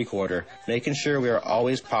portfolio every quarter, making sure we are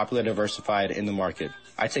always properly diversified in the market.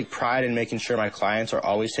 I take pride in making sure my clients are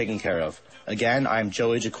always taken care of. Again, I'm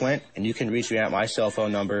Joey JaQuint, and you can reach me at my cell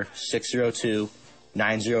phone number,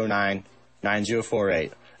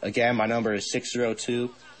 602-909-9048. Again, my number is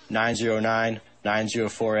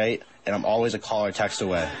 602-909-9048, and I'm always a call or text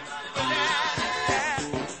away.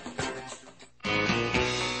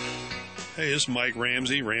 Hey, this is Mike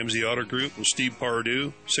Ramsey, Ramsey Auto Group, and Steve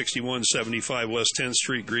Pardue. 6175 West 10th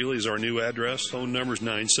Street, Greeley is our new address. Phone number is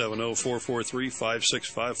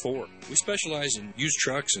 970-443-5654. We specialize in used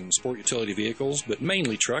trucks and sport utility vehicles, but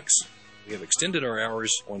mainly trucks. We have extended our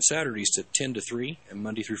hours on Saturdays to 10 to 3 and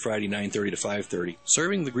Monday through Friday 9:30 to 5:30,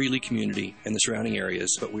 serving the Greeley community and the surrounding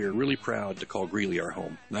areas, but we are really proud to call Greeley our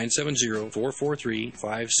home.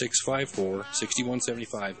 970-443-5654,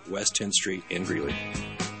 6175 West 10th Street in Greeley.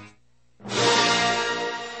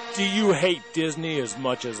 Do you hate Disney as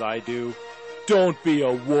much as I do? Don't be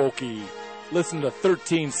a Wookiee. Listen to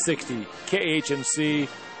 1360 KHNC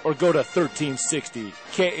or go to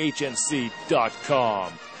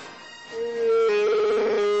 1360khnc.com.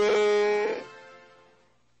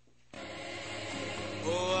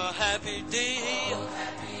 Oh, a happy day.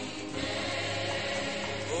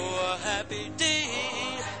 Oh, a happy day.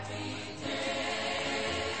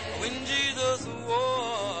 When Jesus was.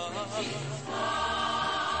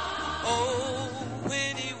 Oh,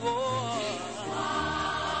 when he was,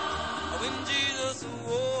 when Jesus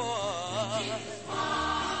was,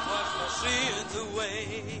 washed my sins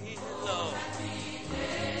away, Lord.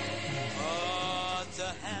 Oh, it's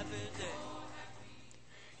a happy day.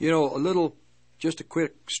 You know, just a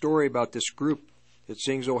quick story about this group that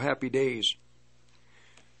sings "Oh Happy Days."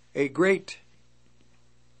 A great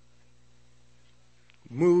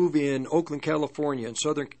move in Oakland, California,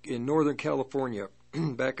 in Northern California,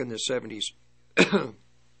 back in the 70s.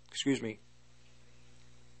 Excuse me.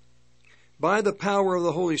 By the power of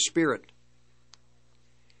the Holy Spirit,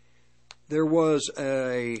 there was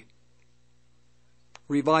a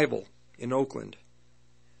revival in Oakland.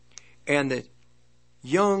 And the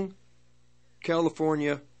young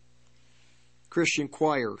California Christian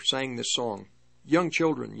choir sang this song. Young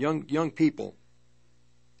children, young people,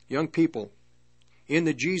 young people, in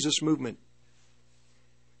the Jesus movement,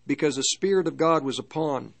 because the Spirit of God was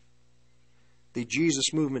upon the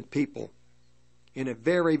Jesus movement people in a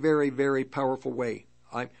very, very, very powerful way.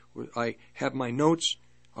 I have my notes.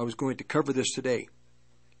 I was going to cover this today,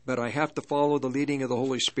 but I have to follow the leading of the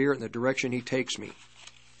Holy Spirit and the direction He takes me.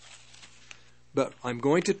 But I'm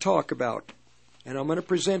going to talk about, and I'm going to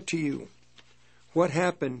present to you, what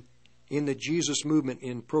happened in the Jesus movement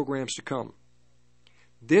in programs to come.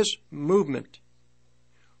 This movement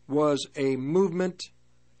was a movement,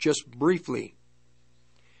 just briefly,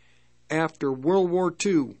 after World War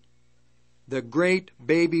II, the great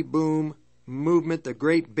baby boom movement, the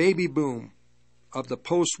great baby boom of the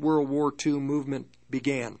post-World War II movement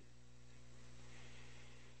began.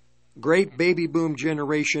 Great baby boom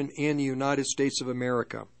generation in the United States of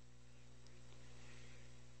America.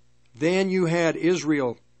 Then you had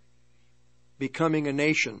Israel becoming a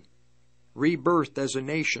nation, rebirthed as a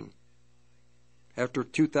nation after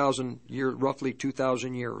roughly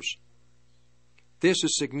 2,000 years. This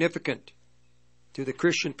is significant to the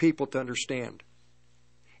Christian people to understand.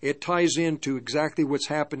 It ties into exactly what's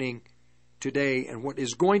happening today and what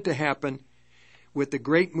is going to happen with the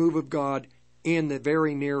great move of God in the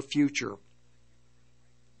very near future.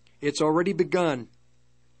 It's already begun.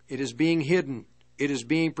 It is being hidden. It is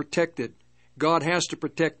being protected. God has to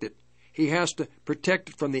protect it. He has to protect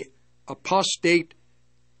it from the apostate,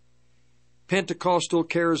 Pentecostal,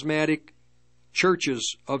 charismatic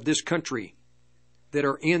churches of this country that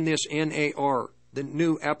are in this NAR, the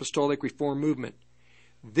New Apostolic Reform Movement.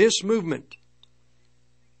 This movement,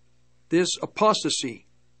 this apostasy,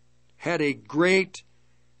 had a great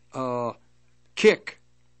kick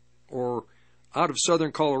out of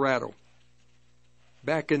southern Colorado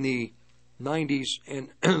back in the 90s and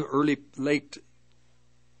late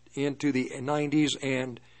into the 90s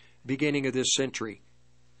and beginning of this century.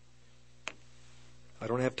 I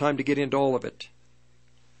don't have time to get into all of it.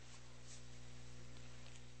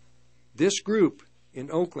 This group in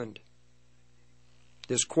Oakland,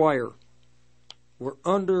 this choir, were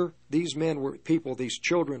under, these men were people, these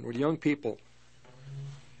children were young people,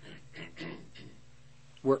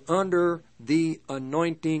 were under the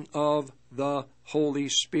anointing of the Holy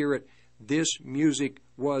Spirit. This music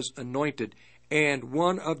was anointed. And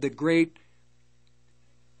one of the great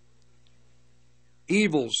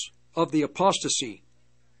evils of the apostasy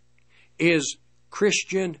is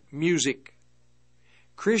Christian music.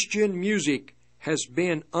 Christian music has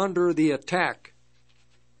been under the attack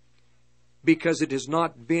because it has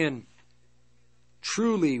not been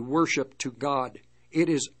truly worship to God. It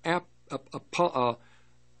is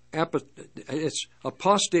it's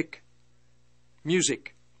apostic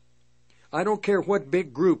music. I don't care what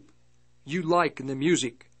big group you like in the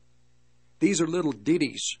music. These are little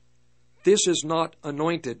ditties. This is not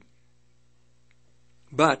anointed.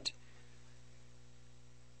 But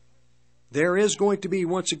there is going to be,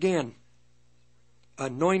 once again,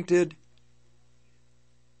 anointed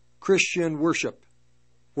Christian worship.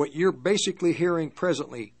 What you're basically hearing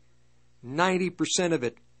presently, 90% of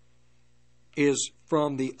it is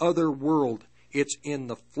from the other world. It's in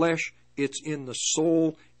the flesh. It's in the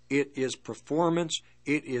soul. It is performance.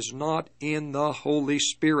 It is not in the Holy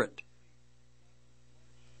Spirit.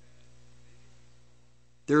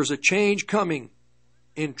 There's a change coming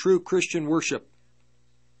in true Christian worship.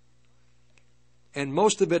 And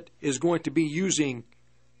most of it is going to be using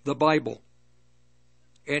the Bible.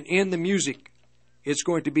 And in the music, it's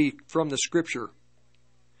going to be from the Scripture.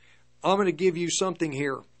 I'm going to give you something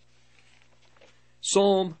here.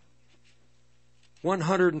 Psalm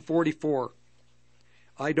 144.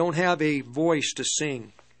 I don't have a voice to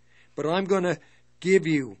sing, but I'm going to give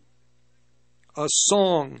you a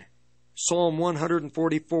song. Psalm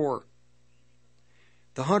 144.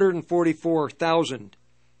 The 144,000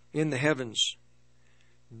 in the heavens.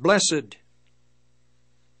 Blessed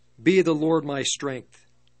be the Lord my strength,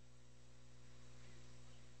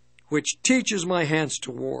 which teaches my hands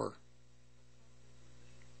to war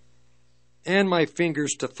and my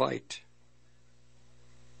fingers to fight.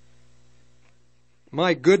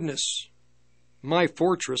 My goodness, my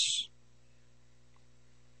fortress,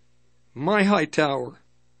 my high tower,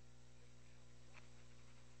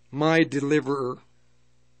 my deliverer,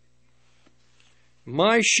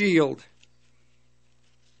 my shield,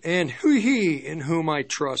 and he in whom I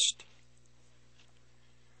trust,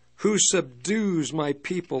 who subdues my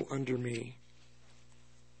people under me.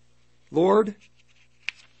 Lord,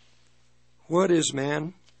 what is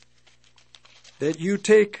man, that you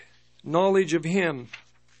take knowledge of him,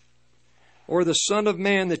 or the Son of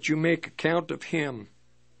Man, that you make account of him?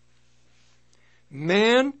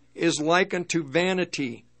 Man is like unto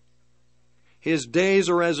vanity. His days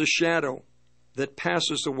are as a shadow that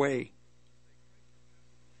passes away.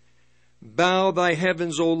 Bow thy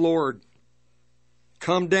heavens, O Lord.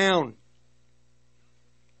 Come down.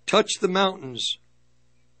 Touch the mountains.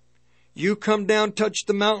 You come down, touch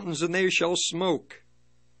the mountains, and they shall smoke.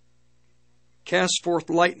 Cast forth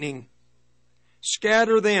lightning.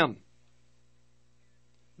 Scatter them.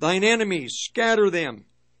 Thine enemies, scatter them.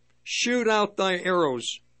 Shoot out thy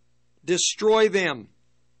arrows. Destroy them.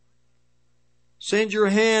 Send your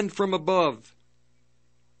hand from above.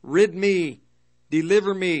 Rid me,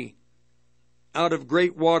 deliver me out of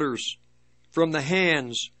great waters, from the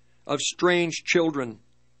hands of strange children.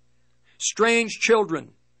 Strange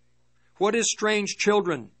children. What is strange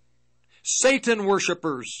children? Satan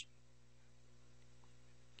worshippers.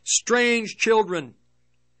 Strange children.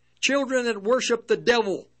 Children that worship the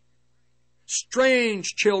devil.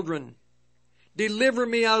 Strange children. Deliver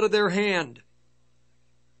me out of their hand.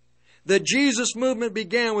 The Jesus movement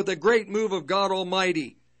began with a great move of God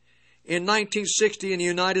Almighty in 1960 in the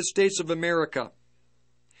United States of America.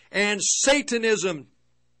 And Satanism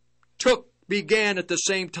began at the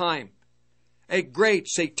same time. A great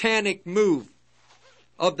satanic move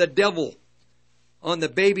of the devil on the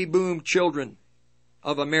baby boom children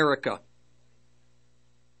of America.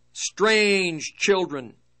 Strange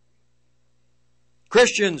children.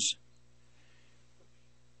 Christians,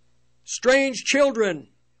 strange children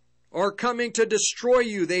are coming to destroy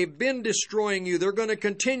you. They've been destroying you. They're going to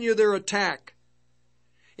continue their attack.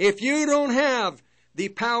 If you don't have the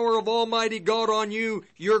power of Almighty God on you,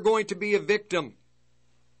 you're going to be a victim.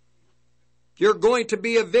 You're going to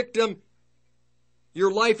be a victim.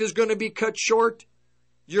 Your life is going to be cut short.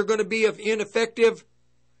 You're going to be ineffective.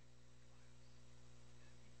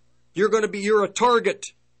 You're a target.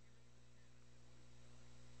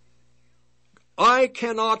 I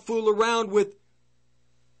cannot fool around with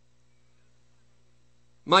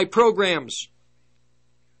my programs.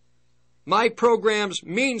 My programs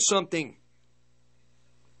mean something.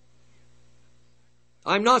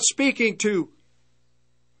 I'm not speaking to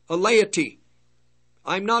a laity.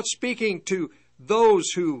 I'm not speaking to those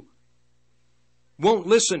who won't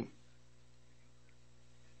listen.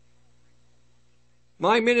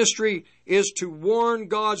 My ministry is to warn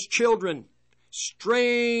God's children.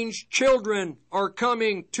 Strange children are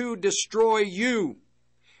coming to destroy you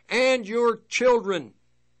and your children,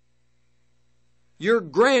 your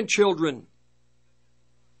grandchildren.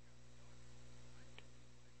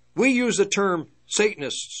 We use the term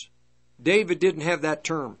Satanists. David didn't have that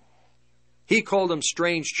term. He called them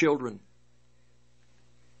strange children.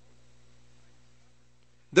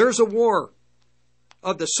 There's a war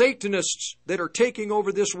of the Satanists that are taking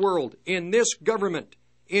over this world, in this government,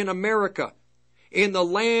 in America, in the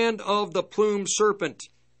land of the plumed serpent.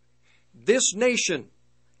 This nation,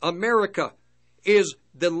 America, is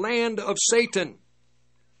the land of Satan.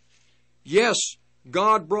 Yes,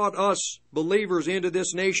 God brought us believers into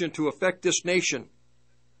this nation to affect this nation.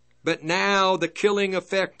 But now the killing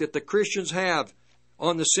effect that the Christians have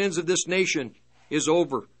on the sins of this nation is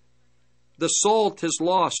over. The salt has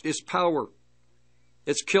lost its power,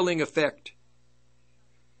 its killing effect.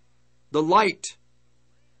 The light,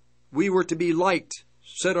 we were to be light,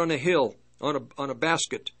 set on a hill, on a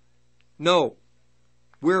basket. No,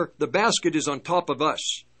 the basket is on top of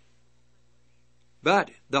us.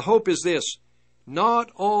 But the hope is this: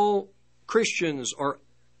 not all Christians are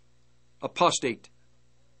apostate.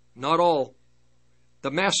 Not all.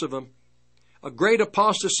 The mass of them. A great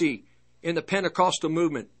apostasy in the Pentecostal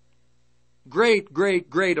movement. Great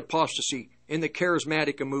apostasy in the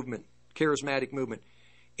charismatic movement.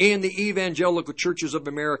 In the evangelical churches of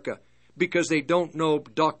America. Because they don't know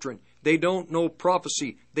doctrine. They don't know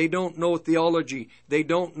prophecy. They don't know theology. They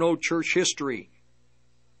don't know church history.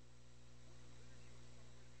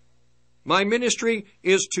 My ministry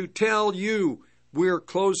is to tell you we're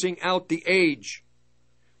closing out the age.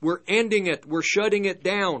 We're ending it. We're shutting it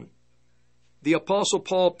down. The Apostle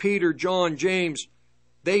Paul, Peter, John, James,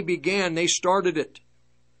 they started it.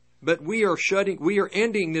 But we are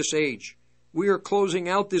ending this age. We are closing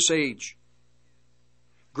out this age.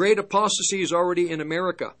 Great apostasy is already in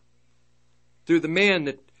America through the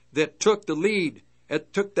men that took the lead,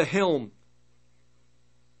 took the helm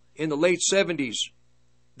in the late 70s.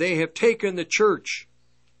 They have taken the church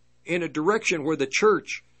in a direction where the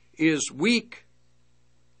church is weak.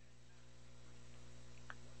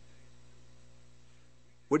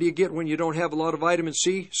 What do you get when you don't have a lot of vitamin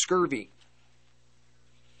C? Scurvy.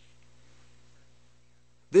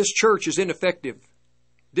 This church is ineffective.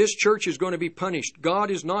 This church is going to be punished. God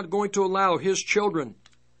is not going to allow His children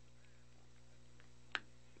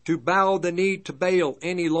to bow the knee to Baal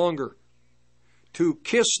any longer. to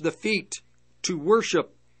kiss the feet, to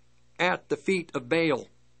worship at the feet of Baal,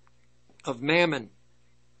 of Mammon,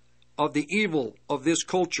 of the evil of this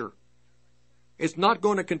culture. It's not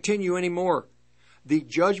going to continue anymore. The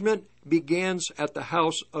judgment begins at the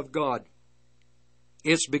house of God.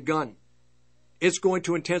 It's begun. It's going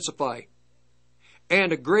to intensify.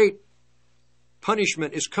 And a great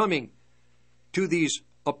punishment is coming to these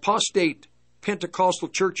apostate Pentecostal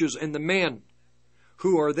churches and the men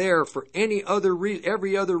who are there for every other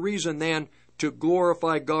reason than to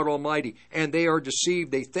glorify God Almighty. And they are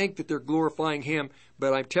deceived. They think that they're glorifying Him.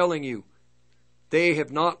 But I'm telling you, they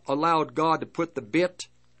have not allowed God to put the bit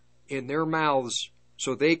in their mouths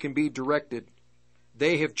so they can be directed.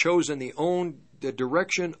 They have chosen the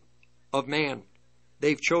direction of man.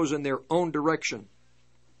 They've chosen their own direction.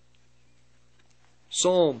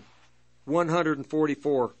 Psalm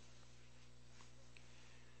 144.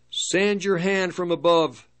 Send your hand from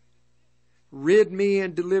above. Rid me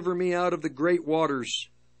and deliver me out of the great waters,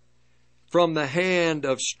 from the hand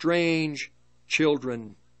of strange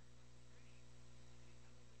children.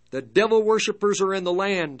 The devil worshippers are in the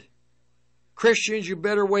land. Christians, you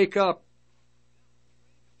better wake up.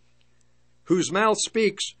 Whose mouth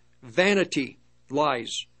speaks vanity,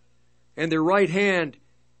 lies, and their right hand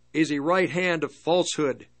is a right hand of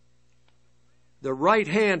falsehood. The right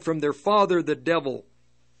hand from their father, the devil.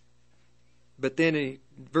 But then in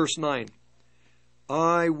verse 9,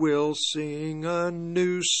 I will sing a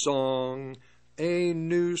new song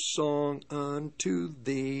unto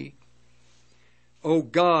thee. O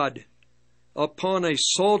God, upon a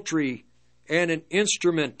psaltery and an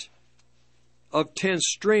instrument of 10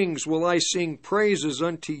 strings will I sing praises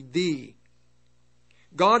unto thee.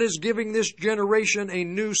 God is giving this generation a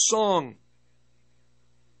new song.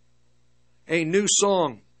 A new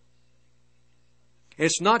song.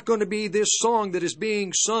 It's not going to be this song that is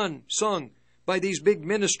being sung by these big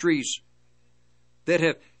ministries that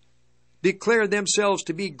have declared themselves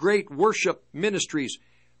to be great worship ministries.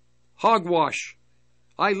 Hogwash.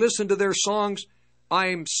 I listen to their songs.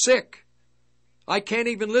 I'm sick. I can't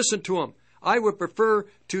even listen to them. I would prefer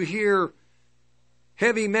to hear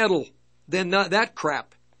heavy metal than that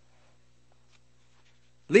crap.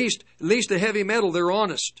 At least the heavy metal, they're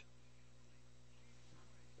honest.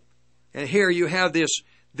 And here you have this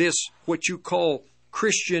what you call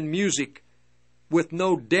Christian music with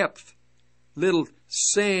no depth. Little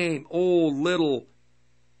same old little.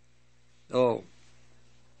 Oh.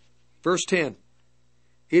 Verse 10.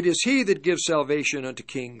 It is He that gives salvation unto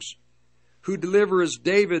kings, who delivers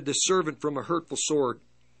David the servant from a hurtful sword.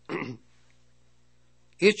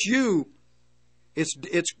 It's you. It's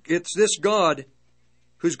this God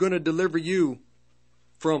who's going to deliver you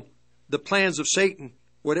from the plans of Satan.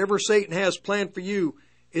 Whatever Satan has planned for you,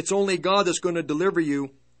 it's only God that's going to deliver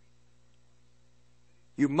you.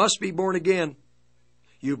 You must be born again.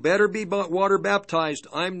 You better be water baptized.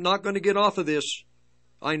 I'm not going to get off of this.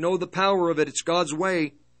 I know the power of it. It's God's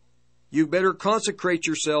way. You better consecrate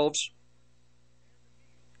yourselves.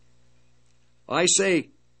 I say,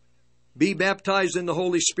 be baptized in the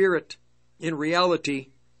Holy Spirit in reality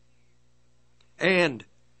and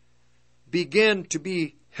begin to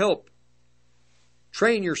be helped.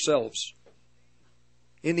 Train yourselves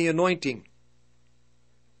in the anointing.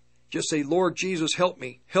 Just say, Lord Jesus, help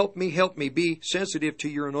me. Help me, help me. Be sensitive to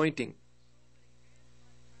your anointing.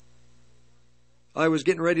 I was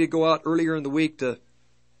getting ready to go out earlier in the week to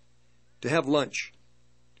have lunch.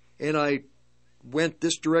 And I went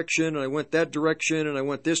this direction, and I went that direction, and I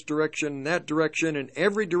went this direction, and that direction, and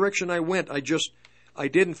every direction I went, I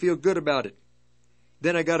didn't feel good about it.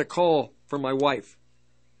 Then I got a call from my wife.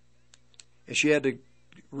 And she had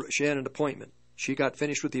an appointment. She got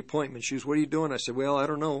finished with the appointment. She was, what are you doing? I said, well, I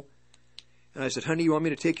don't know. And I said, honey, you want me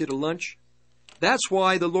to take you to lunch? That's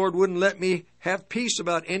why the Lord wouldn't let me have peace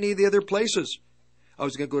about any of the other places. I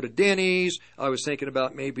was going to go to Denny's. I was thinking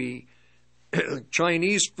about maybe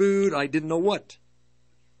Chinese food. I didn't know what.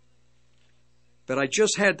 But I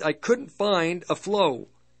couldn't find a flow.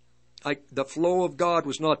 The flow of God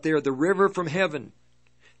was not there. The river from heaven,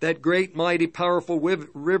 that great, mighty, powerful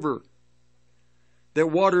river that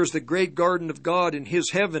waters the great garden of God in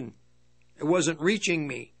His heaven, it wasn't reaching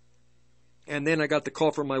me. And then I got the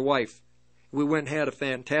call from my wife. We went and had a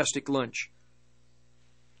fantastic lunch.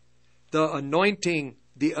 The anointing.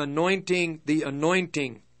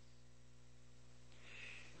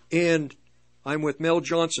 And I'm with Mel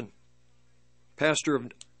Johnson, pastor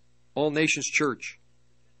of All Nations Church,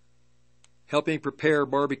 helping prepare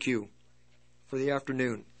barbecue for the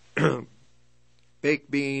afternoon. Baked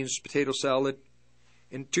beans, potato salad.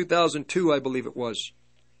 In 2002, I believe it was.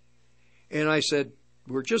 And I said,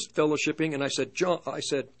 we're just fellowshipping, and I said,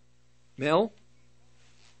 Mel,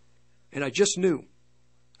 and I just knew,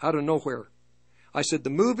 out of nowhere, I said, the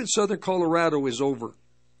move in southern Colorado is over.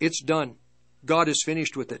 It's done. God is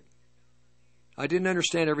finished with it. I didn't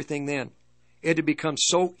understand everything then. It had become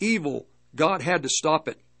so evil, God had to stop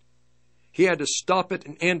it. He had to stop it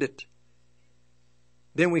and end it.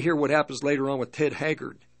 Then we hear what happens later on with Ted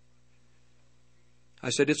Haggard. I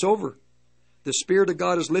said, it's over. The Spirit of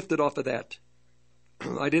God is lifted off of that.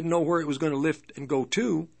 I didn't know where it was going to lift and go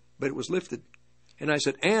to, but it was lifted. And I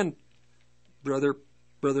said, and, Brother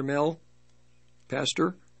Mel,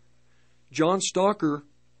 Pastor, John Stalker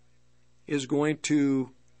is going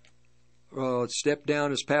to step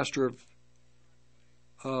down as pastor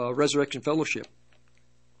of Resurrection Fellowship.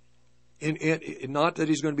 And not that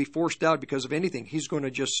he's going to be forced out because of anything. He's going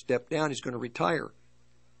to just step down. He's going to retire.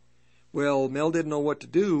 Well, Mel didn't know what to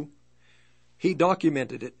do. He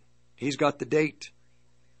documented it. He's got the date,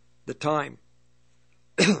 the time.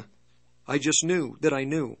 I just knew that I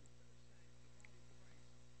knew.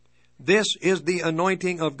 This is the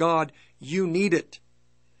anointing of God. You need it.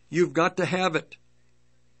 You've got to have it.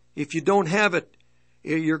 If you don't have it,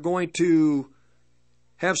 you're going to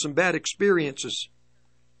have some bad experiences.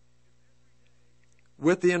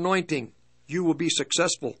 With the anointing, you will be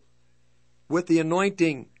successful. With the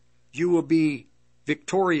anointing, you will be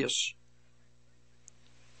victorious.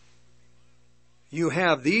 You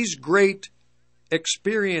have these great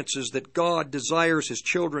experiences that God desires His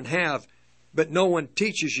children have, but no one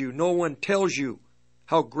teaches you, no one tells you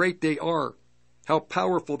how great they are, how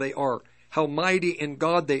powerful they are, how mighty in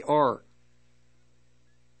God they are.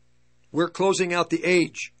 We're closing out the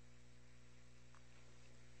age.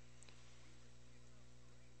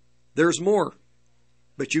 There's more,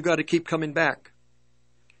 but you got to keep coming back.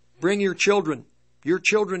 Bring your children. Your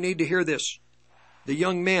children need to hear this. The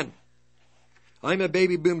young men. I'm a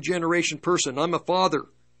baby boom generation person. I'm a father.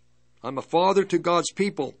 I'm a father to God's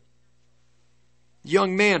people.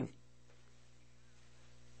 Young men.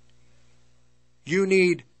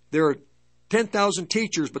 There are 10,000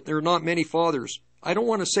 teachers, but there are not many fathers. I don't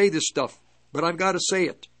want to say this stuff, but I've got to say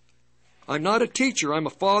it. I'm not a teacher. I'm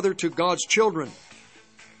a father to God's children.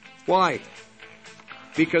 Why?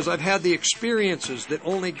 Because I've had the experiences that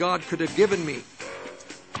only God could have given me.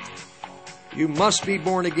 You must be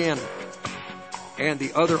born again. And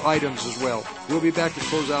the other items as well. We'll be back to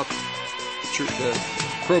close out the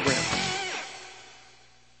program.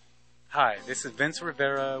 Hi, this is Vince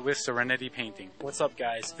Rivera with Serenity Painting. What's up,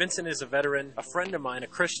 guys? Vincent is a veteran, a friend of mine, a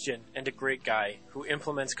Christian, and a great guy who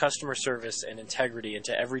implements customer service and integrity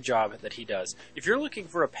into every job that he does. If you're looking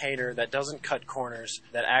for a painter that doesn't cut corners,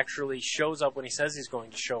 that actually shows up when he says he's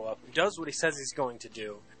going to show up, does what he says he's going to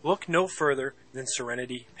do, look no further than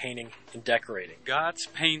Serenity Painting and Decorating.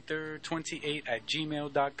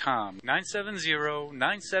 GodsPainter28@gmail.com.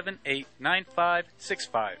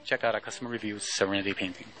 970-978-9565. Check out our customer reviews, Serenity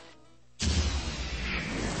Painting.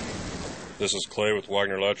 This is Clay with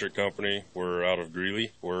Wagner Electric Company. We're out of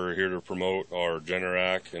Greeley. We're here to promote our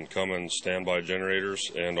Generac and Cummins standby generators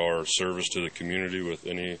and our service to the community with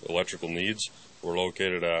any electrical needs. We're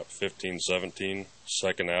located at 1517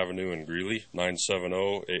 2nd Avenue in Greeley,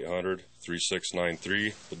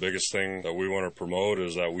 970-800-3693. The biggest thing that we want to promote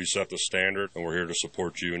is that we set the standard, and we're here to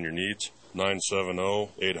support you and your needs.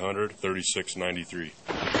 970-800-3693.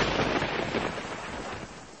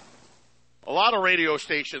 A lot of radio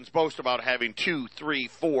stations boast about having 2, 3,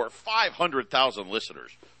 4, 500,000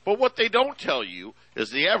 listeners. But what they don't tell you is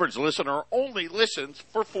the average listener only listens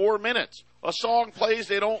for 4 minutes. A song plays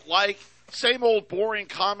they don't like, same old boring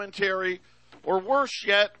commentary, or worse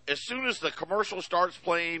yet, as soon as the commercial starts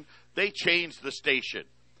playing, they change the station.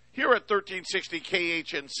 Here at 1360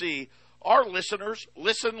 KHNC, our listeners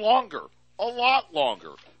listen longer, a lot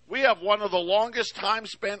longer. We have one of the longest time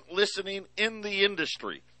spent listening in the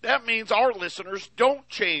industry. That means our listeners don't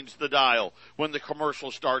change the dial when the commercial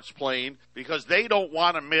starts playing because they don't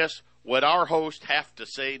want to miss what our hosts have to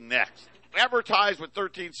say next. Advertise with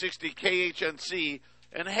 1360 KHNC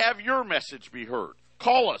and have your message be heard.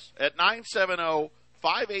 Call us at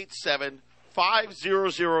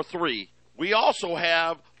 970-587-5003. We also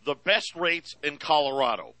have the best rates in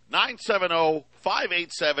Colorado.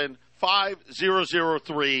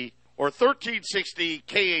 970-587-5003 or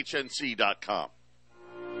 1360khnc.com.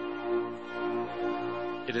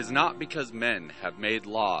 It is not because men have made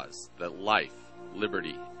laws that life,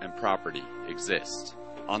 liberty, and property exist.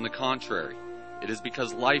 On the contrary, it is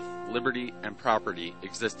because life, liberty, and property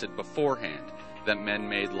existed beforehand that men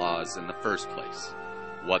made laws in the first place.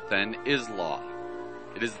 What then is law?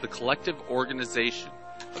 It is the collective organization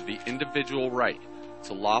of the individual right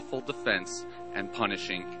to lawful defense and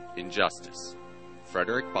punishing injustice.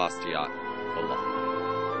 Frederick Bastiat, Belong.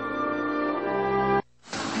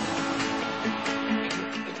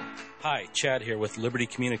 Hi, Chad here with Liberty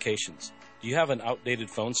Communications. Do you have an outdated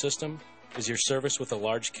phone system? Is your service with a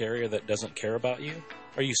large carrier that doesn't care about you?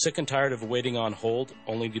 Are you sick and tired of waiting on hold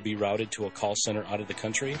only to be routed to a call center out of the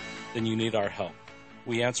country? Then you need our help.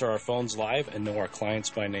 We answer our phones live and know our clients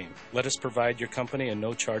by name. Let us provide your company a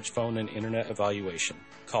no-charge phone and internet evaluation.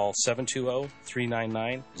 Call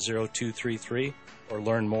 720-399-0233 or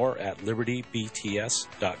learn more at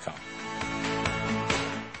libertybts.com.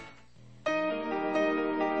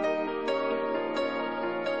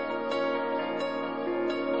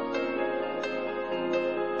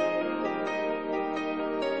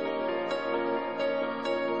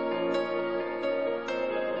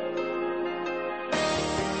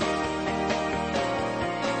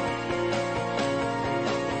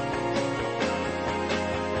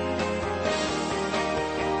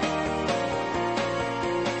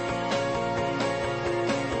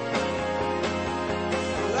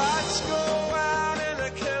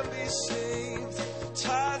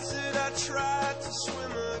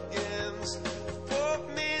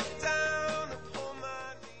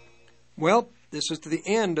 Well, this is to the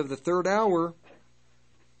end of the third hour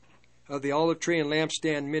of the Olive Tree and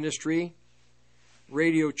Lampstand Ministry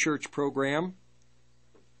radio church program.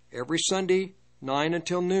 Every Sunday, 9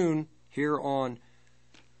 until noon, here on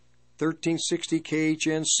 1360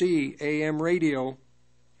 KHNC AM radio.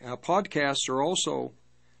 Our podcasts are also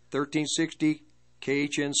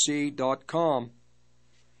 1360KHNC.com.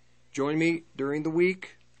 Join me during the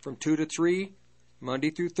week from 2 to 3,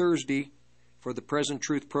 Monday through Thursday, for the Present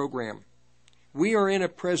Truth program. We are in a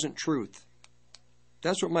present truth.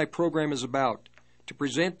 That's what my program is about, to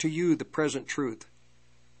present to you the present truth.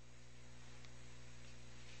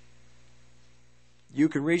 You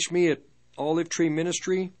can reach me at Olive Tree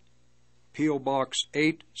Ministry, P.O. Box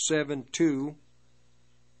 872,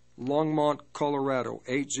 Longmont, Colorado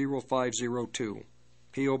 80502.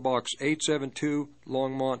 P.O. Box 872,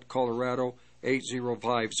 Longmont, Colorado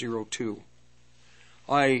 80502.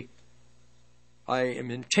 I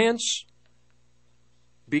am intense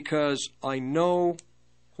because I know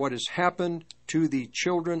what has happened to the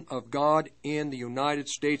children of God in the United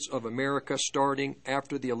States of America starting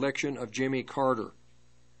after the election of Jimmy Carter.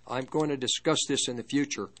 I'm going to discuss this in the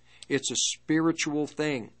future. It's a spiritual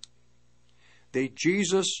thing. The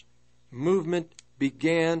Jesus movement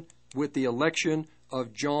began with the election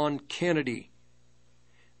of John Kennedy.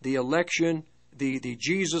 The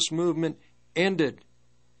Jesus movement ended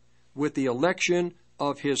with the election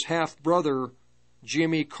of his half-brother,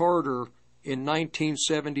 Jimmy Carter, in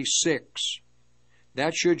 1976.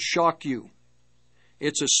 That should shock you.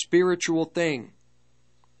 It's a spiritual thing.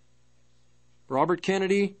 Robert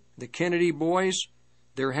Kennedy, the Kennedy boys,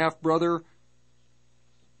 their half-brother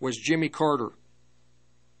was Jimmy Carter.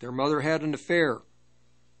 Their mother had an affair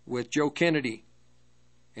with Joe Kennedy,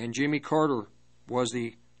 and Jimmy Carter was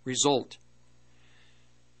the result.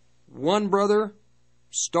 One brother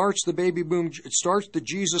starts the baby boom, starts the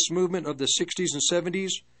Jesus movement of the 60s and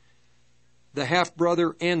 70s. The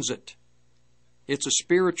half-brother ends it. It's a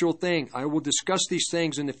spiritual thing. I will discuss these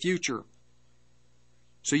things in the future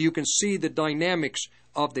so you can see the dynamics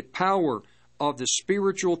of the power of the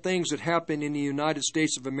spiritual things that happen in the United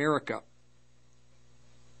States of America.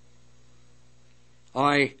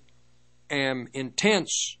 I am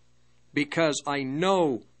intense because I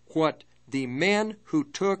know what the men who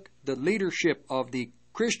took the leadership of the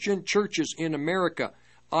Christian churches in America,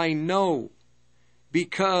 I know,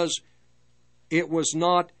 because it was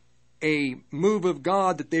not a move of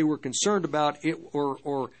God that they were concerned about,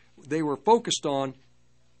 or they were focused on.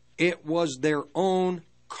 It was their own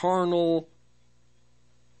carnal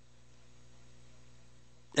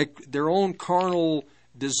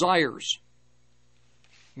desires.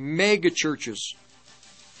 Mega churches.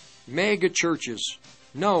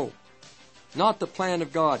 No, not the plan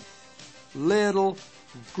of God. Little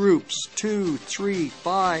groups, 2, 3,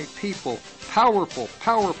 5 people,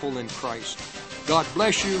 powerful in Christ. God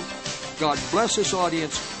bless you. God bless this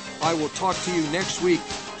audience. I will talk to you next week.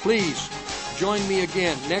 Please join me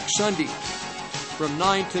again next Sunday from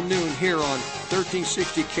 9 to noon here on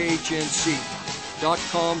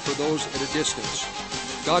 1360KHNC.com for those at a distance.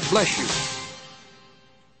 God bless you.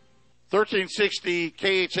 1360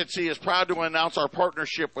 KHNC is proud to announce our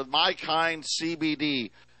partnership with My Kind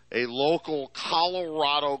CBD. a local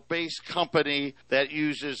Colorado-based company that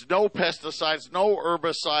uses no pesticides, no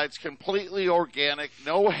herbicides, completely organic,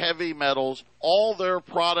 no heavy metals. All their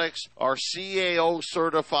products are CAO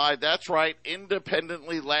certified. That's right,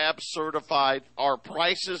 independently lab certified. Our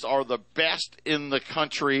prices are the best in the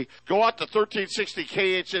country. Go out to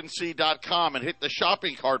 1360khnc.com and hit the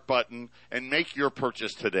shopping cart button and make your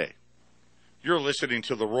purchase today. You're listening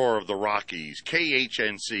to the Roar of the Rockies,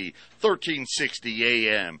 KHNC, 1360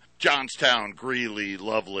 AM, Johnstown, Greeley,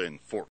 Loveland, Fort